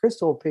like the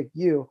crystal will pick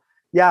you.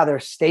 Yeah,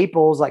 there's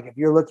staples. Like if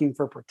you're looking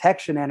for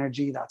protection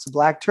energy, that's a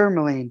black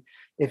tourmaline.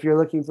 If you're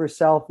looking for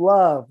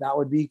self-love, that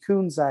would be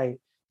kunzite.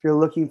 If you're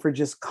looking for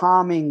just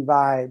calming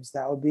vibes,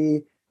 that would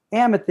be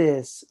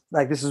amethyst.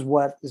 Like this is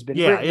what has been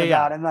written yeah.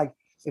 about. And like,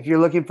 if you're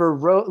looking for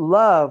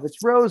love, it's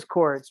rose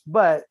quartz.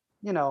 But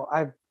I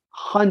have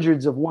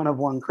hundreds of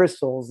one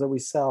crystals that we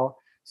sell.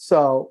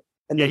 So,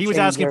 and Yeah, he was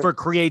asking for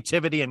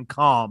creativity and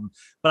calm,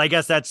 but I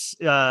guess that's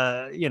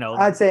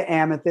I'd say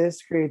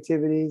amethyst,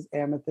 creativity's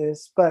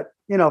amethyst, but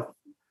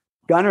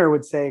Gunnar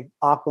would say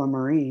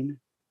aquamarine.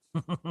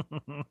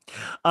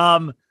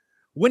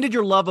 When did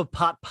your love of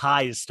pot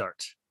pies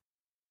start?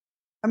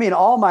 I mean,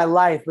 all my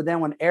life, but then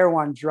when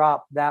Erewhon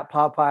dropped that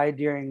pot pie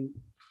during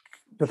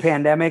the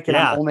pandemic, and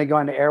I'm only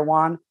going to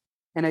Erewhon,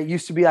 and it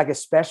used to be like a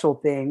special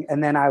thing,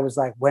 and then I was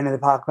like, when did the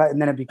pot pie?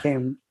 And then it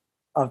became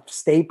a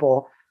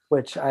staple,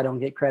 which I don't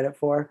get credit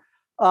for.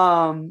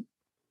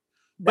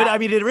 But I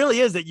mean, it really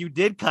is that you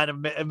did kind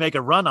of make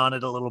a run on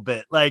it a little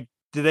bit. Like,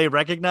 do they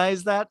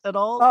recognize that at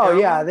all? Oh, Erewhon?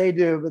 Yeah, they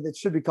do. But it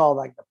should be called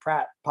like the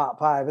Pratt pot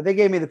pie. But they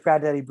gave me the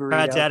Pratt Daddy burrito.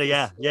 Pratt Daddy,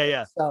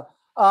 yeah. So,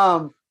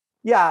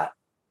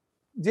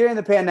 during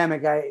the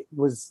pandemic, it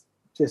was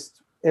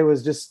just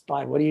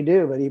like, what do you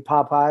do? But eat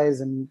pot pies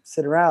and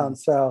sit around.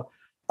 So,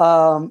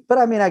 but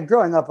I mean,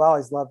 growing up, I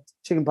always loved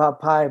chicken pot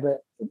pie,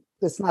 but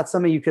it's not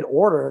something you could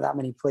order that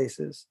many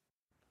places.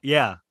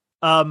 Yeah.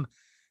 Can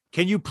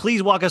you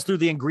please walk us through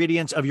the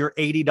ingredients of your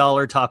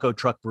 $80 taco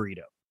truck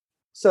burrito?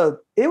 So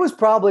it was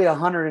probably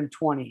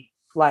 120,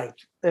 like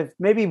if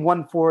maybe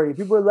 140.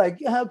 People were like,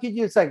 how could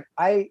you? It's like,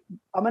 I'm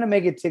going to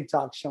make a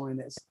TikTok showing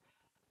this.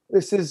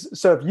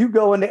 So if you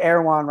go into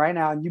Erewhon right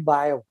now and you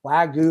buy a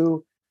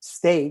Wagyu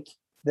steak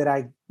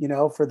that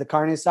for the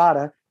carne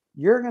asada,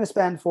 you're going to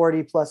spend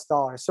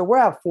 $40+. So we're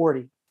at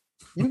 40.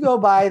 You go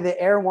buy the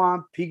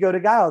Erewhon pico de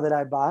gallo that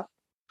I bought,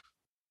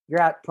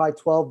 you're at probably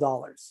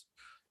 $12.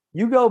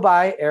 You go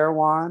buy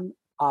Erewhon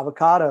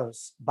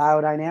avocados,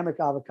 biodynamic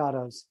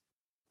avocados,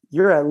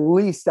 you're at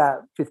least at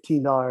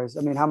 $15.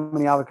 I mean, how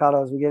many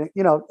avocados are we getting?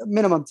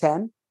 Minimum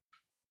 10.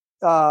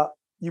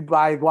 You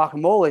buy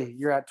guacamole,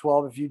 you're at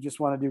 12 if you just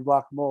want to do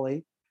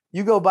guacamole.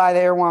 You go buy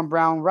the Erewhon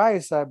brown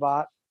rice I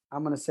bought,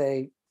 I'm going to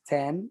say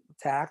 10,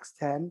 tax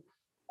 10.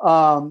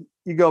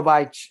 You go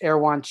buy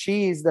Erewhon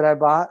cheese that I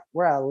bought,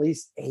 we're at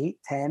least 8,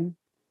 10.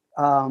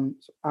 I'm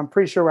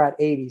pretty sure we're at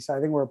 80, so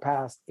I think we're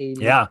past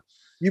 80. Yeah.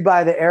 You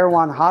buy the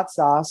Erewhon hot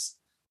sauce,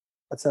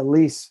 that's at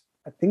least,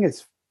 I think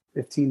it's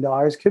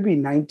 $15, could be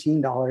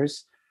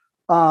 $19.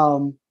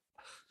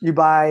 You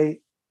buy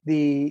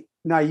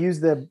I use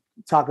the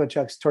Taco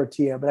Chuck's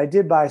tortilla, but I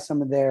did buy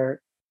some of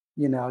their,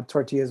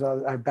 tortillas.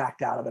 I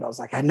backed out of it. I was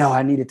like, I know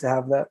I needed to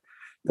have the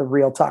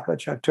real Taco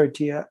Chuck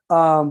tortilla.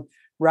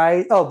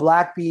 Right. Oh,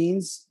 black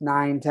beans,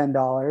 $9,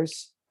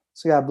 $10.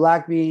 So you got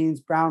black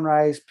beans, brown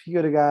rice,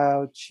 pico de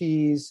gallo,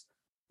 cheese,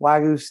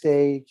 Wagyu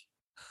steak,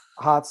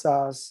 hot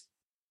sauce.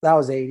 That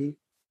was 80.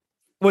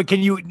 Wait,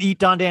 can you eat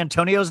Don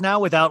Antonio's now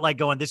without like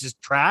going, this is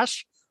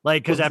trash?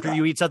 Like, because after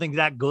you eat something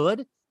that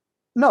good?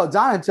 No,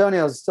 Don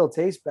Antonio's still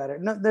tastes better.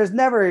 No, there's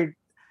never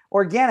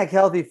organic,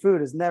 healthy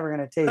food is never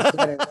going to taste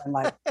better than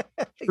like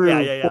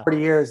 40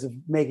 years of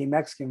making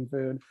Mexican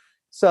food.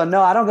 So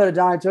no, I don't go to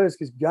Don Antonio's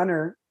because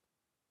Gunnar,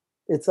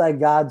 it's like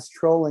God's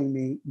trolling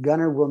me.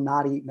 Gunnar will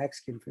not eat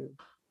Mexican food.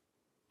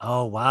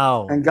 Oh,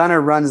 wow. And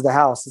Gunnar runs the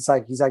house. It's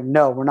like, he's like,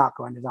 no, we're not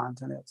going to Don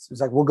Antonio's.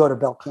 He's like, we'll go to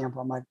Bel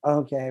Campo. I'm like,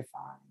 okay,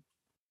 fine.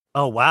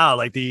 Oh, wow.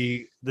 Like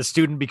the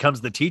student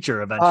becomes the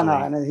teacher eventually. Oh, no.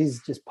 And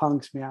he's just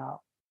punks me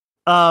out.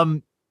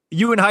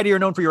 You and Heidi are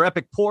known for your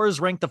epic pours.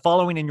 Rank the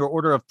following in your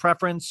order of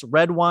preference: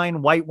 red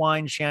wine, white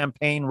wine,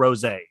 champagne,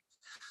 rosé.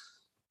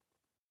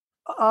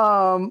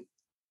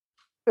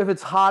 If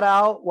it's hot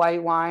out,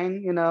 white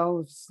wine,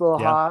 it's a little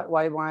hot,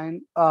 white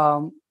wine.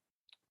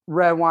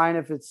 Red wine,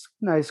 if it's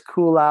nice,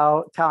 cool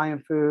out,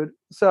 Italian food.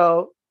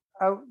 So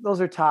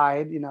those are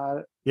tied,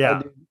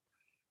 Yeah.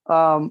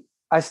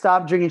 I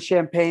stopped drinking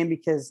champagne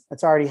because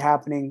it's already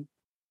happening.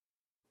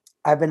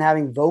 I've been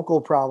having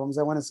vocal problems.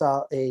 I went and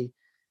saw a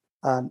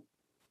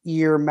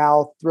ear,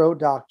 mouth, throat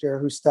doctor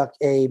who stuck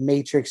a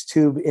matrix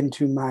tube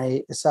into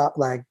my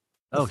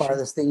the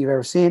farthest thing you've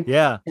ever seen.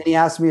 Yeah. And he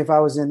asked me if I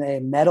was in a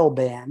metal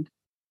band.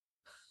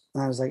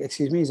 And I was like,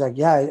 excuse me. He's like,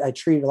 yeah, I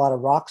treat a lot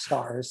of rock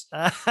stars.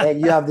 And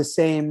you have the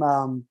same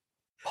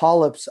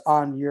polyps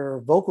on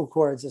your vocal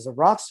cords as a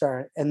rock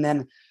star. And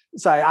then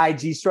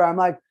IG story. I'm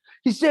like,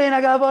 he's saying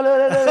I got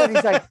and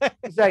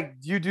he's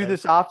like, do you do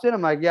this often?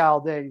 I'm like, yeah,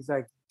 all day. He's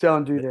like,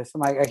 don't do this.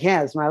 I'm like, I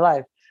can't, it's my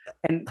life.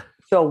 And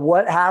so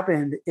what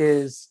happened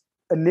is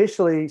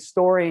initially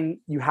storing,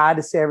 you had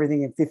to say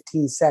everything in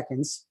 15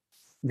 seconds,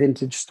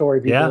 vintage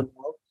story. People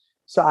know.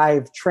 So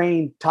I've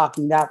trained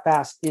talking that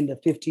fast into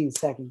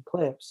 15-second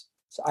clips.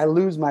 So I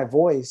lose my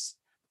voice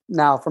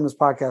now from this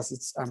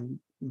podcast. I'm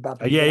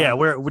about to. Yeah.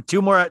 We're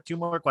two more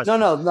questions.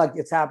 No, like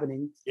it's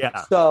happening.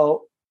 Yeah.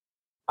 So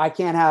I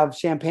can't have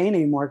champagne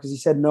anymore because he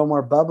said no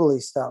more bubbly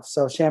stuff.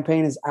 So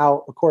champagne is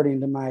out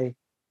according to my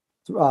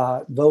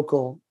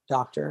vocal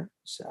doctor.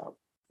 So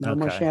no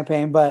more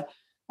champagne. But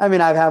I mean,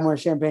 I've had more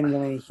champagne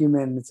than any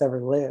human that's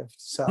ever lived.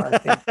 So I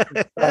think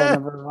it's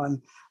number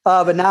one.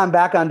 But now I'm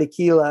back on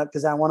tequila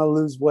because I want to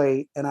lose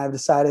weight. And I've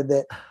decided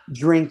that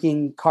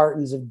drinking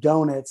cartons of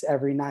donuts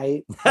every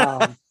night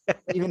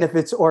even if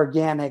it's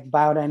organic,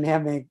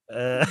 biodynamic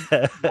Uh,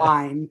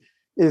 wine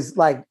is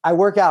like, I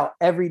work out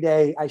every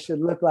day. I should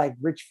look like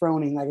Rich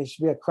Froning, like I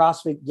should be a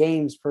CrossFit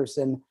Games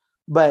person.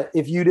 But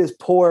if you just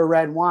pour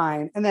red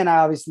wine, and then I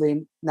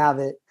obviously, now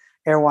that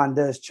Erwan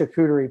does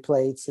charcuterie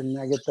plates and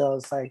I get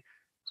those, like,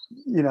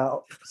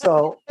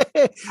 so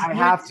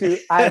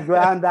I've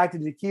gone back to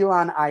tequila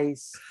on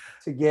ice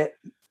to get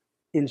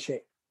in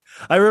shape.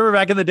 I remember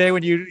back in the day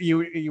when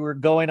you were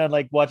going on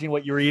like watching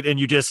what you were eating and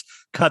you just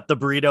cut the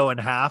burrito in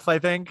half, I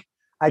think.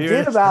 I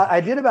did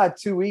about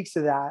 2 weeks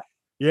of that.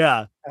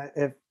 Yeah.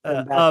 If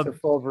back to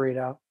full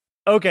burrito.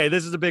 Okay,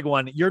 this is a big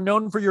one. You're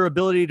known for your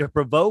ability to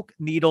provoke,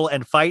 needle,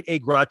 and fight a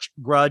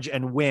grudge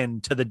and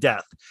win to the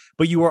death.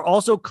 But you are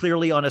also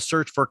clearly on a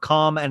search for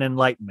calm and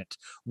enlightenment.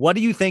 What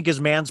do you think is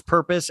man's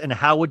purpose, and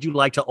how would you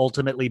like to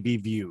ultimately be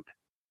viewed?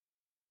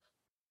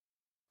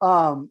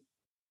 I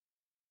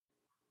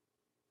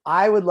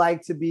would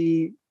like to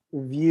be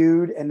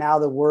viewed, and now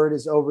the word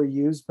is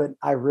overused, but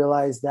I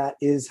realize that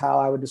is how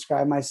I would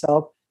describe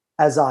myself,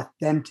 as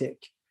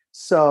authentic.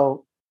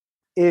 So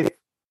if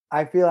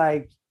I feel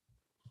like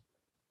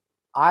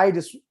I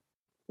just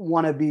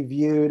want to be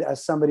viewed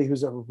as somebody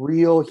who's a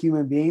real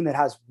human being that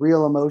has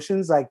real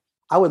emotions, like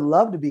I would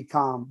love to be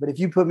calm, but if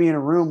you put me in a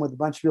room with a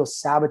bunch of people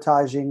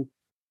sabotaging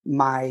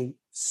my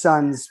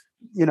son's,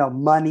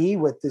 money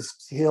with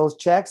this Hills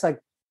checks, like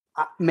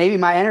maybe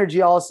my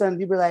energy, all of a sudden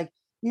people are like,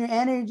 your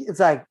energy. It's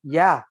like,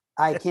 yeah,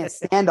 I can't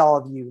stand all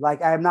of you.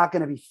 Like, I'm not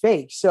going to be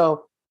fake.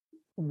 So,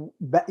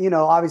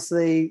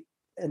 obviously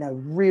in a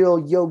real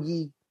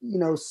yogi,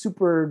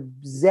 super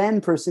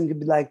Zen person could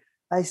be like,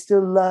 I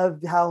still love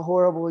how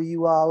horrible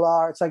you all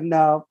are. It's like,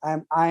 no,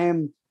 I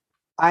am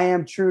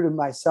true to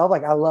myself.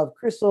 Like, I love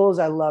crystals.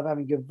 I love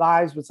having good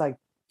vibes. But it's like,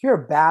 if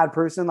you're a bad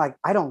person, like,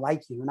 I don't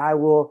like you. And I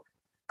will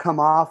come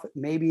off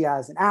maybe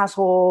as an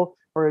asshole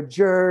or a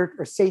jerk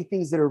or say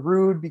things that are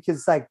rude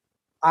because like,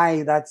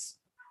 I'm not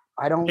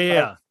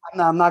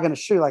going to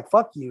show you like,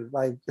 fuck you.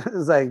 Like,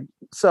 it's like,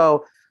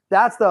 so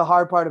that's the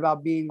hard part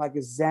about being like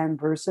a Zen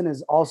person,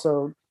 is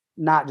also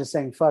not just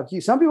saying fuck you.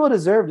 Some people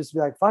deserve just to be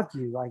like, fuck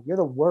you. Like, you're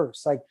the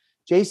worst. Like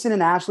Jason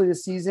and Ashley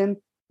this season,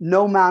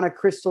 no amount of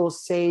Crystal,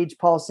 Sage,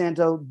 Paul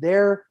Santo,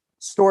 their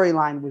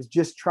storyline was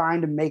just trying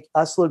to make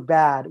us look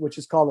bad, which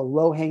is called a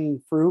low hanging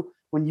fruit,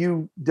 when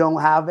you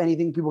don't have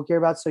anything people care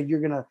about. So you're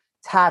going to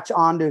attach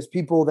on to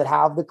people that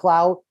have the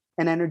clout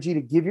and energy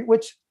to give you,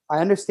 which I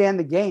understand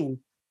the game,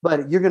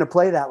 but you're going to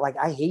play that. Like,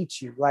 I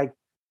hate you. Like,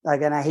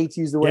 and I hate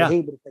to use the word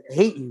hate, but it's like, I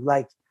hate you.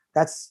 Like,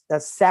 that's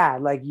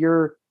sad. Like,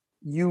 you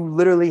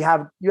literally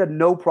had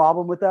no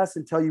problem with us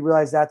until you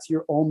realize that's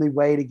your only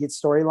way to get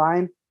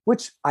storyline,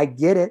 which I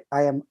get it.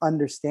 I am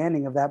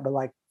understanding of that, but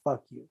like,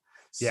 fuck you.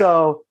 Yeah.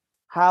 So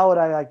how would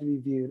I like to be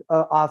viewed?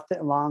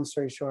 Long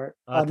story short,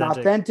 an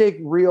authentic,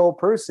 real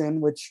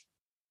person, which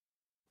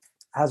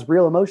has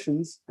real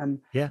emotions.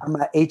 I'm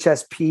a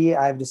HSP.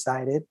 I've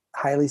decided,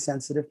 highly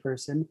sensitive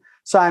person.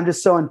 So I'm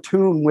just so in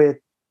tune with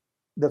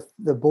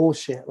the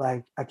bullshit.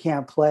 Like, I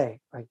can't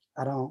play. Like,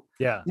 I don't.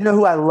 Yeah. You know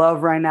who I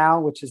love right now,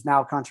 which is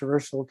now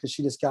controversial because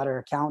she just got her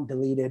account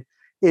deleted,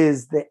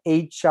 is the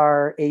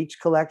HRH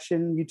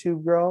collection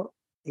YouTube girl.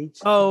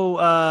 What's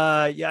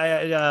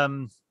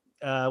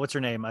her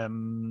name?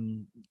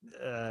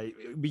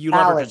 You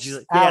love her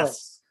because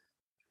yes.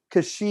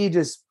 Because she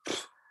just,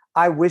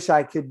 I wish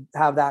I could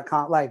have that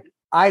like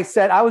I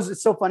said,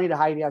 it's so funny to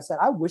Heidi. I said,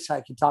 I wish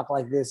I could talk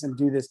like this and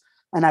do this.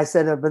 And I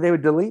said, but they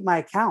would delete my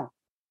account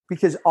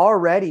because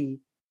already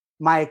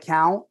my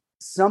account,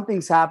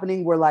 something's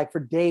happening where like for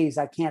days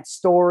I can't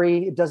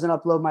story. It doesn't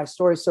upload my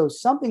story. So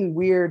something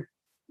weird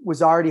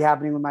was already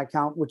happening with my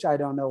account, which I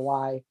don't know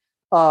why.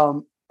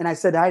 And I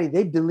said, Heidi,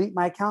 they'd delete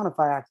my account if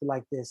I acted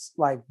like this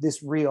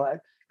real.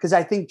 Because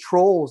I think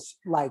trolls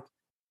like,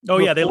 oh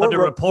yeah, they love to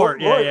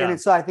report. Yeah. And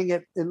so I think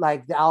it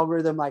like the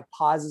algorithm like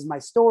pauses my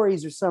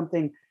stories or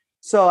something.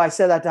 So I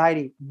said that to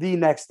Heidi. The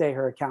next day,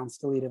 her account's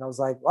deleted. I was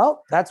like,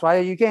 well, that's why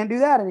you can't do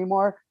that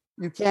anymore.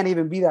 You can't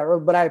even be that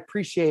rogue. But I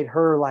appreciate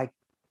her like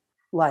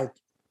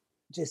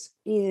just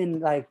in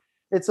like,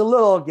 it's a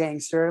little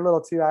gangster, a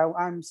little too.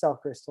 I'm sell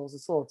crystals.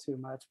 It's a little too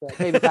much, but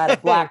maybe if I had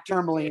a black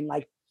tourmaline,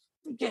 like,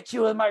 get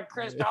you with my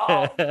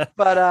crystal.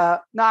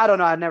 But no, I don't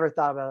know. I never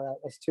thought about that.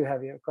 That's too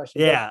heavy of a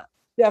question. Yeah.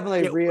 But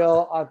definitely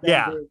real, authentic.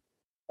 Yeah.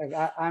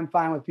 Like I'm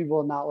fine with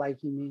people not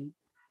liking me.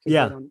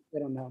 Yeah. They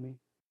don't know me.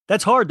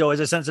 That's hard though. As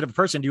a sensitive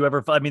person, do you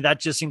ever, I mean, that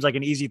just seems like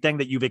an easy thing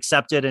that you've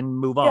accepted and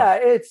move on.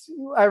 Yeah.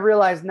 I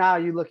realize now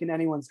you look in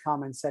anyone's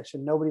comment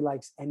section, nobody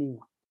likes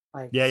anyone.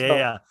 Like,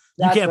 yeah.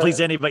 You can't please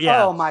anybody.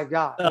 Yeah. Oh my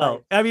God. Oh,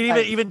 right. I mean,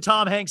 even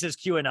Tom Hanks is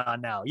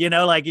QAnon now,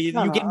 like you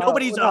get,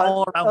 nobody's an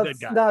all around good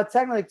guy. No,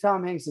 technically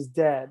Tom Hanks is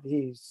dead.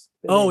 Sorry.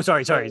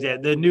 Yeah.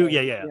 The new,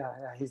 yeah.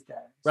 He's dead.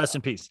 Rest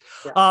in peace.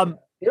 Yeah.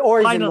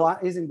 Or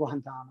he's in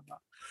Guantanamo.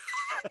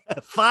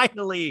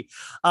 Finally,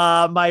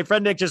 my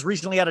friend Nick just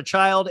recently had a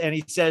child and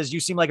he says,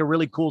 you seem like a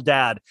really cool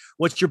dad.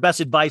 What's your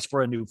best advice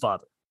for a new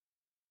father?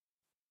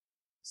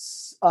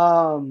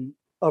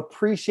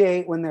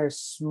 Appreciate when they're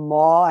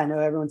small. I know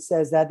everyone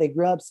says that they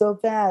grow up so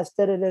fast.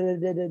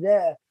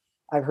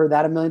 I've heard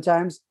that a million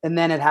times. And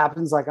then it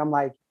happens. Like, I'm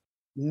like,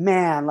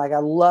 man, like, I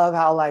love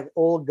how like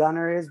old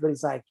Gunner is, but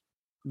he's like,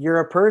 you're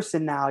a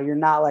person now. You're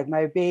not like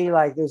my baby.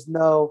 Like, there's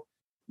no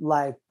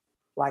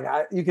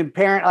you can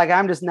parent, like,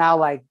 I'm just now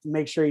like,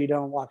 make sure you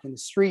don't walk in the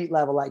street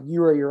level. Like,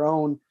 you are your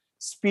own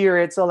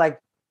spirit. So like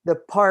the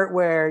part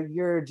where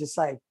you're just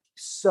like,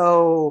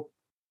 so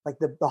like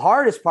the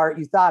hardest part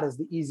you thought is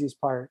the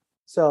easiest part.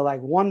 So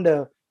like 1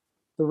 to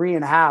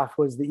 3.5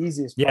 was the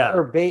easiest part,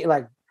 or baby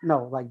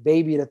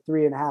to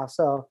 3.5.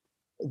 So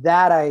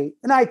that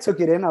I took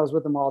it in. I was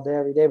with them all day,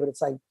 every day, but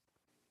it's like,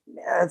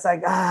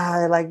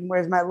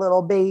 where's my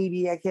little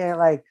baby? I can't,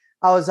 like,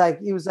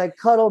 he was like,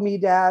 cuddle me,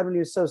 Dad, when he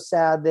was so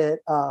sad that,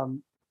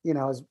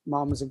 his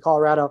mom was in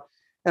Colorado,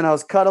 and I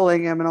was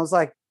cuddling him, and I was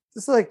like,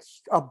 this is like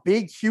a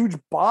big, huge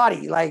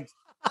body. Like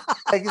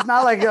it's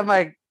not like I'm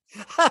like,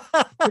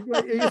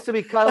 it used to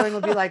be cuddling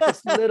would be like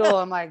this little,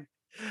 I'm like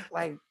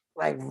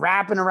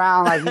wrapping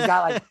around, like he's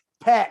got like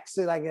pecs,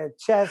 like a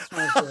chest.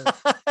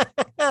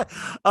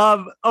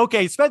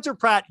 Okay, Spencer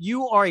Pratt,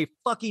 you are a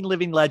fucking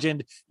living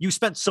legend. You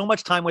spent so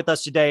much time with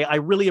us today. I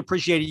really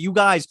appreciate it. You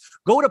guys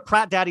go to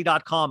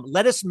prattdaddy.com.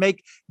 Let us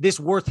make this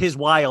worth his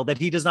while, that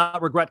he does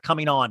not regret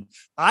coming on.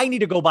 I need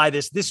to go buy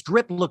this. This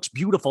drip looks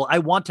beautiful. I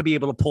want to be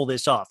able to pull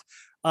this off.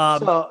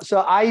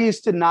 So I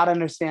used to not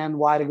understand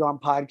why to go on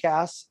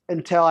podcasts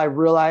until I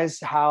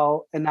realized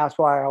how, and that's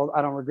why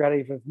I don't regret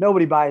it if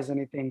nobody buys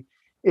anything,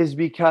 is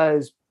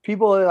because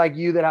people like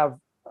you that have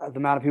the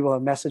amount of people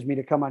that message me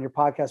to come on your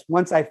podcast,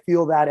 once I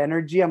feel that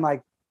energy, I'm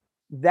like,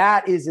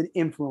 that is an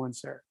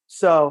influencer.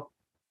 So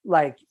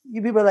like,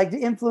 you people are like, the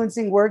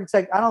influencing work. It's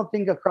like, I don't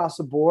think across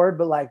the board,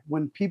 but like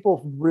when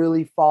people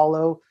really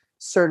follow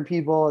certain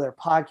people, their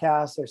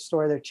podcasts, their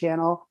story, their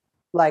channel,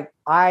 like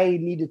I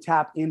need to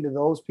tap into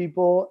those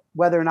people,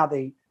 whether or not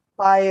they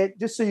buy it,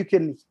 just so you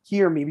can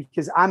hear me,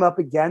 because I'm up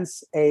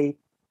against a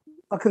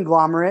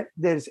conglomerate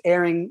that is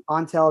airing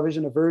on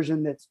television a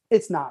version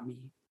it's not me.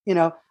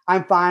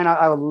 I'm fine.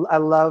 I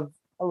love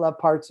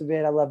parts of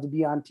it. I love to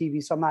be on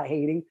TV, so I'm not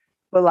hating.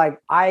 But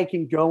like, I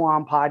can go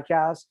on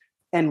podcasts,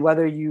 and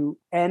whether you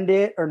end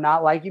it or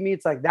not liking me,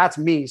 it's like, that's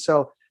me.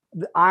 So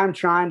I'm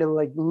trying to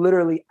like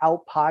literally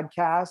out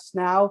podcast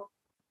now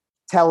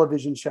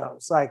television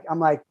shows. Like, I'm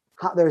like,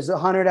 there's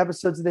 100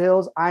 episodes of The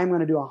Hills. I'm going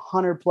to do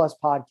 100+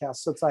 podcasts.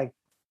 So it's like,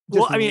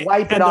 just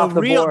wipe it off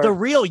the board. The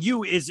real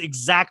you is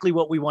exactly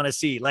what we want to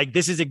see. Like,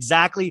 this is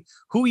exactly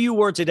who you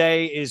were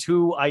today, is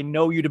who I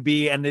know you to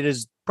be. And it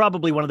is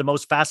probably one of the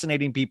most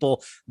fascinating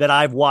people that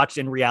I've watched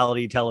in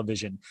reality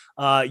television.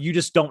 You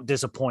just don't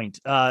disappoint.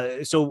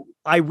 So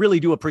I really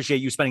do appreciate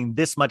you spending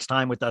this much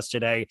time with us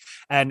today,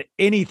 and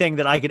anything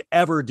that I could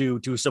ever do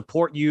to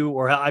support you,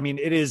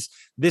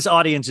 this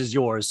audience is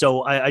yours.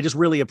 So I just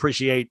really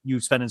appreciate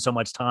you spending so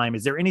much time.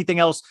 Is there anything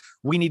else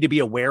we need to be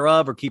aware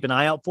of or keep an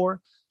eye out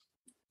for?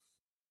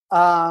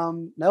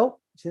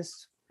 Nope.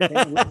 Just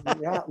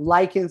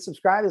like and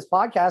subscribe to this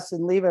podcast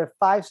and leave a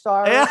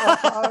 5-star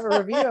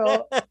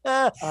review.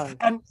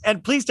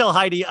 And please tell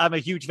Heidi I'm a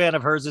huge fan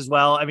of hers as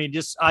well. I mean,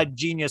 just a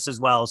genius as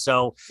well.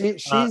 So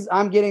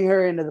I'm getting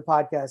her into the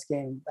podcast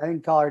game. I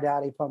think Call Her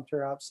Daddy pumped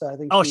her up. So I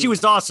think she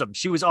was awesome.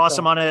 She was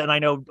awesome on it. And I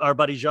know our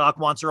buddy Jacques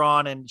wants her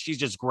on, and she's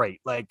just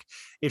great. Like,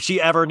 if she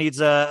ever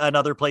needs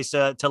another place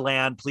to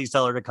land, please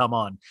tell her to come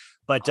on.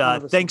 But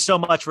thanks so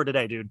much for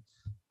today, dude.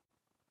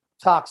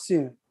 Talk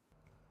soon.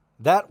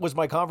 That was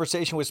my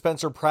conversation with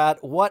Spencer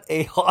Pratt. What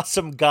a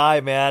awesome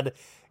guy, man.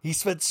 He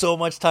spent so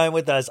much time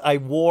with us. I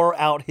wore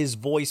out his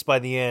voice by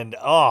the end.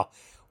 Oh,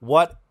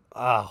 what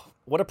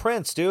a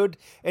prince, dude.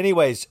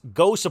 Anyways,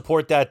 go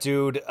support that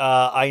dude.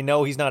 I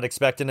know he's not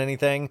expecting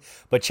anything,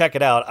 but check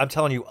it out. I'm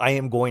telling you, I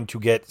am going to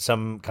get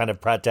some kind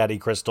of Pratt Daddy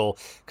crystal,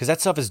 because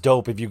that stuff is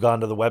dope. If you've gone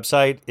to the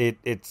website,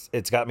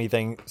 it's got me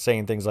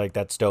saying things like,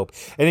 that's dope.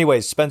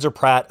 Anyways, Spencer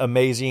Pratt,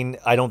 amazing.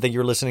 I don't think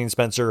you're listening,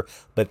 Spencer,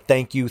 but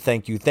thank you.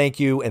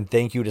 And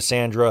thank you to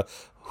Sandra,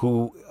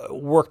 who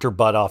worked her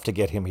butt off to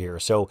get him here.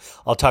 So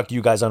I'll talk to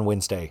you guys on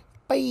Wednesday.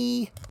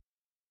 Bye.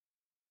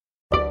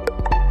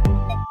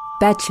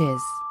 Betches.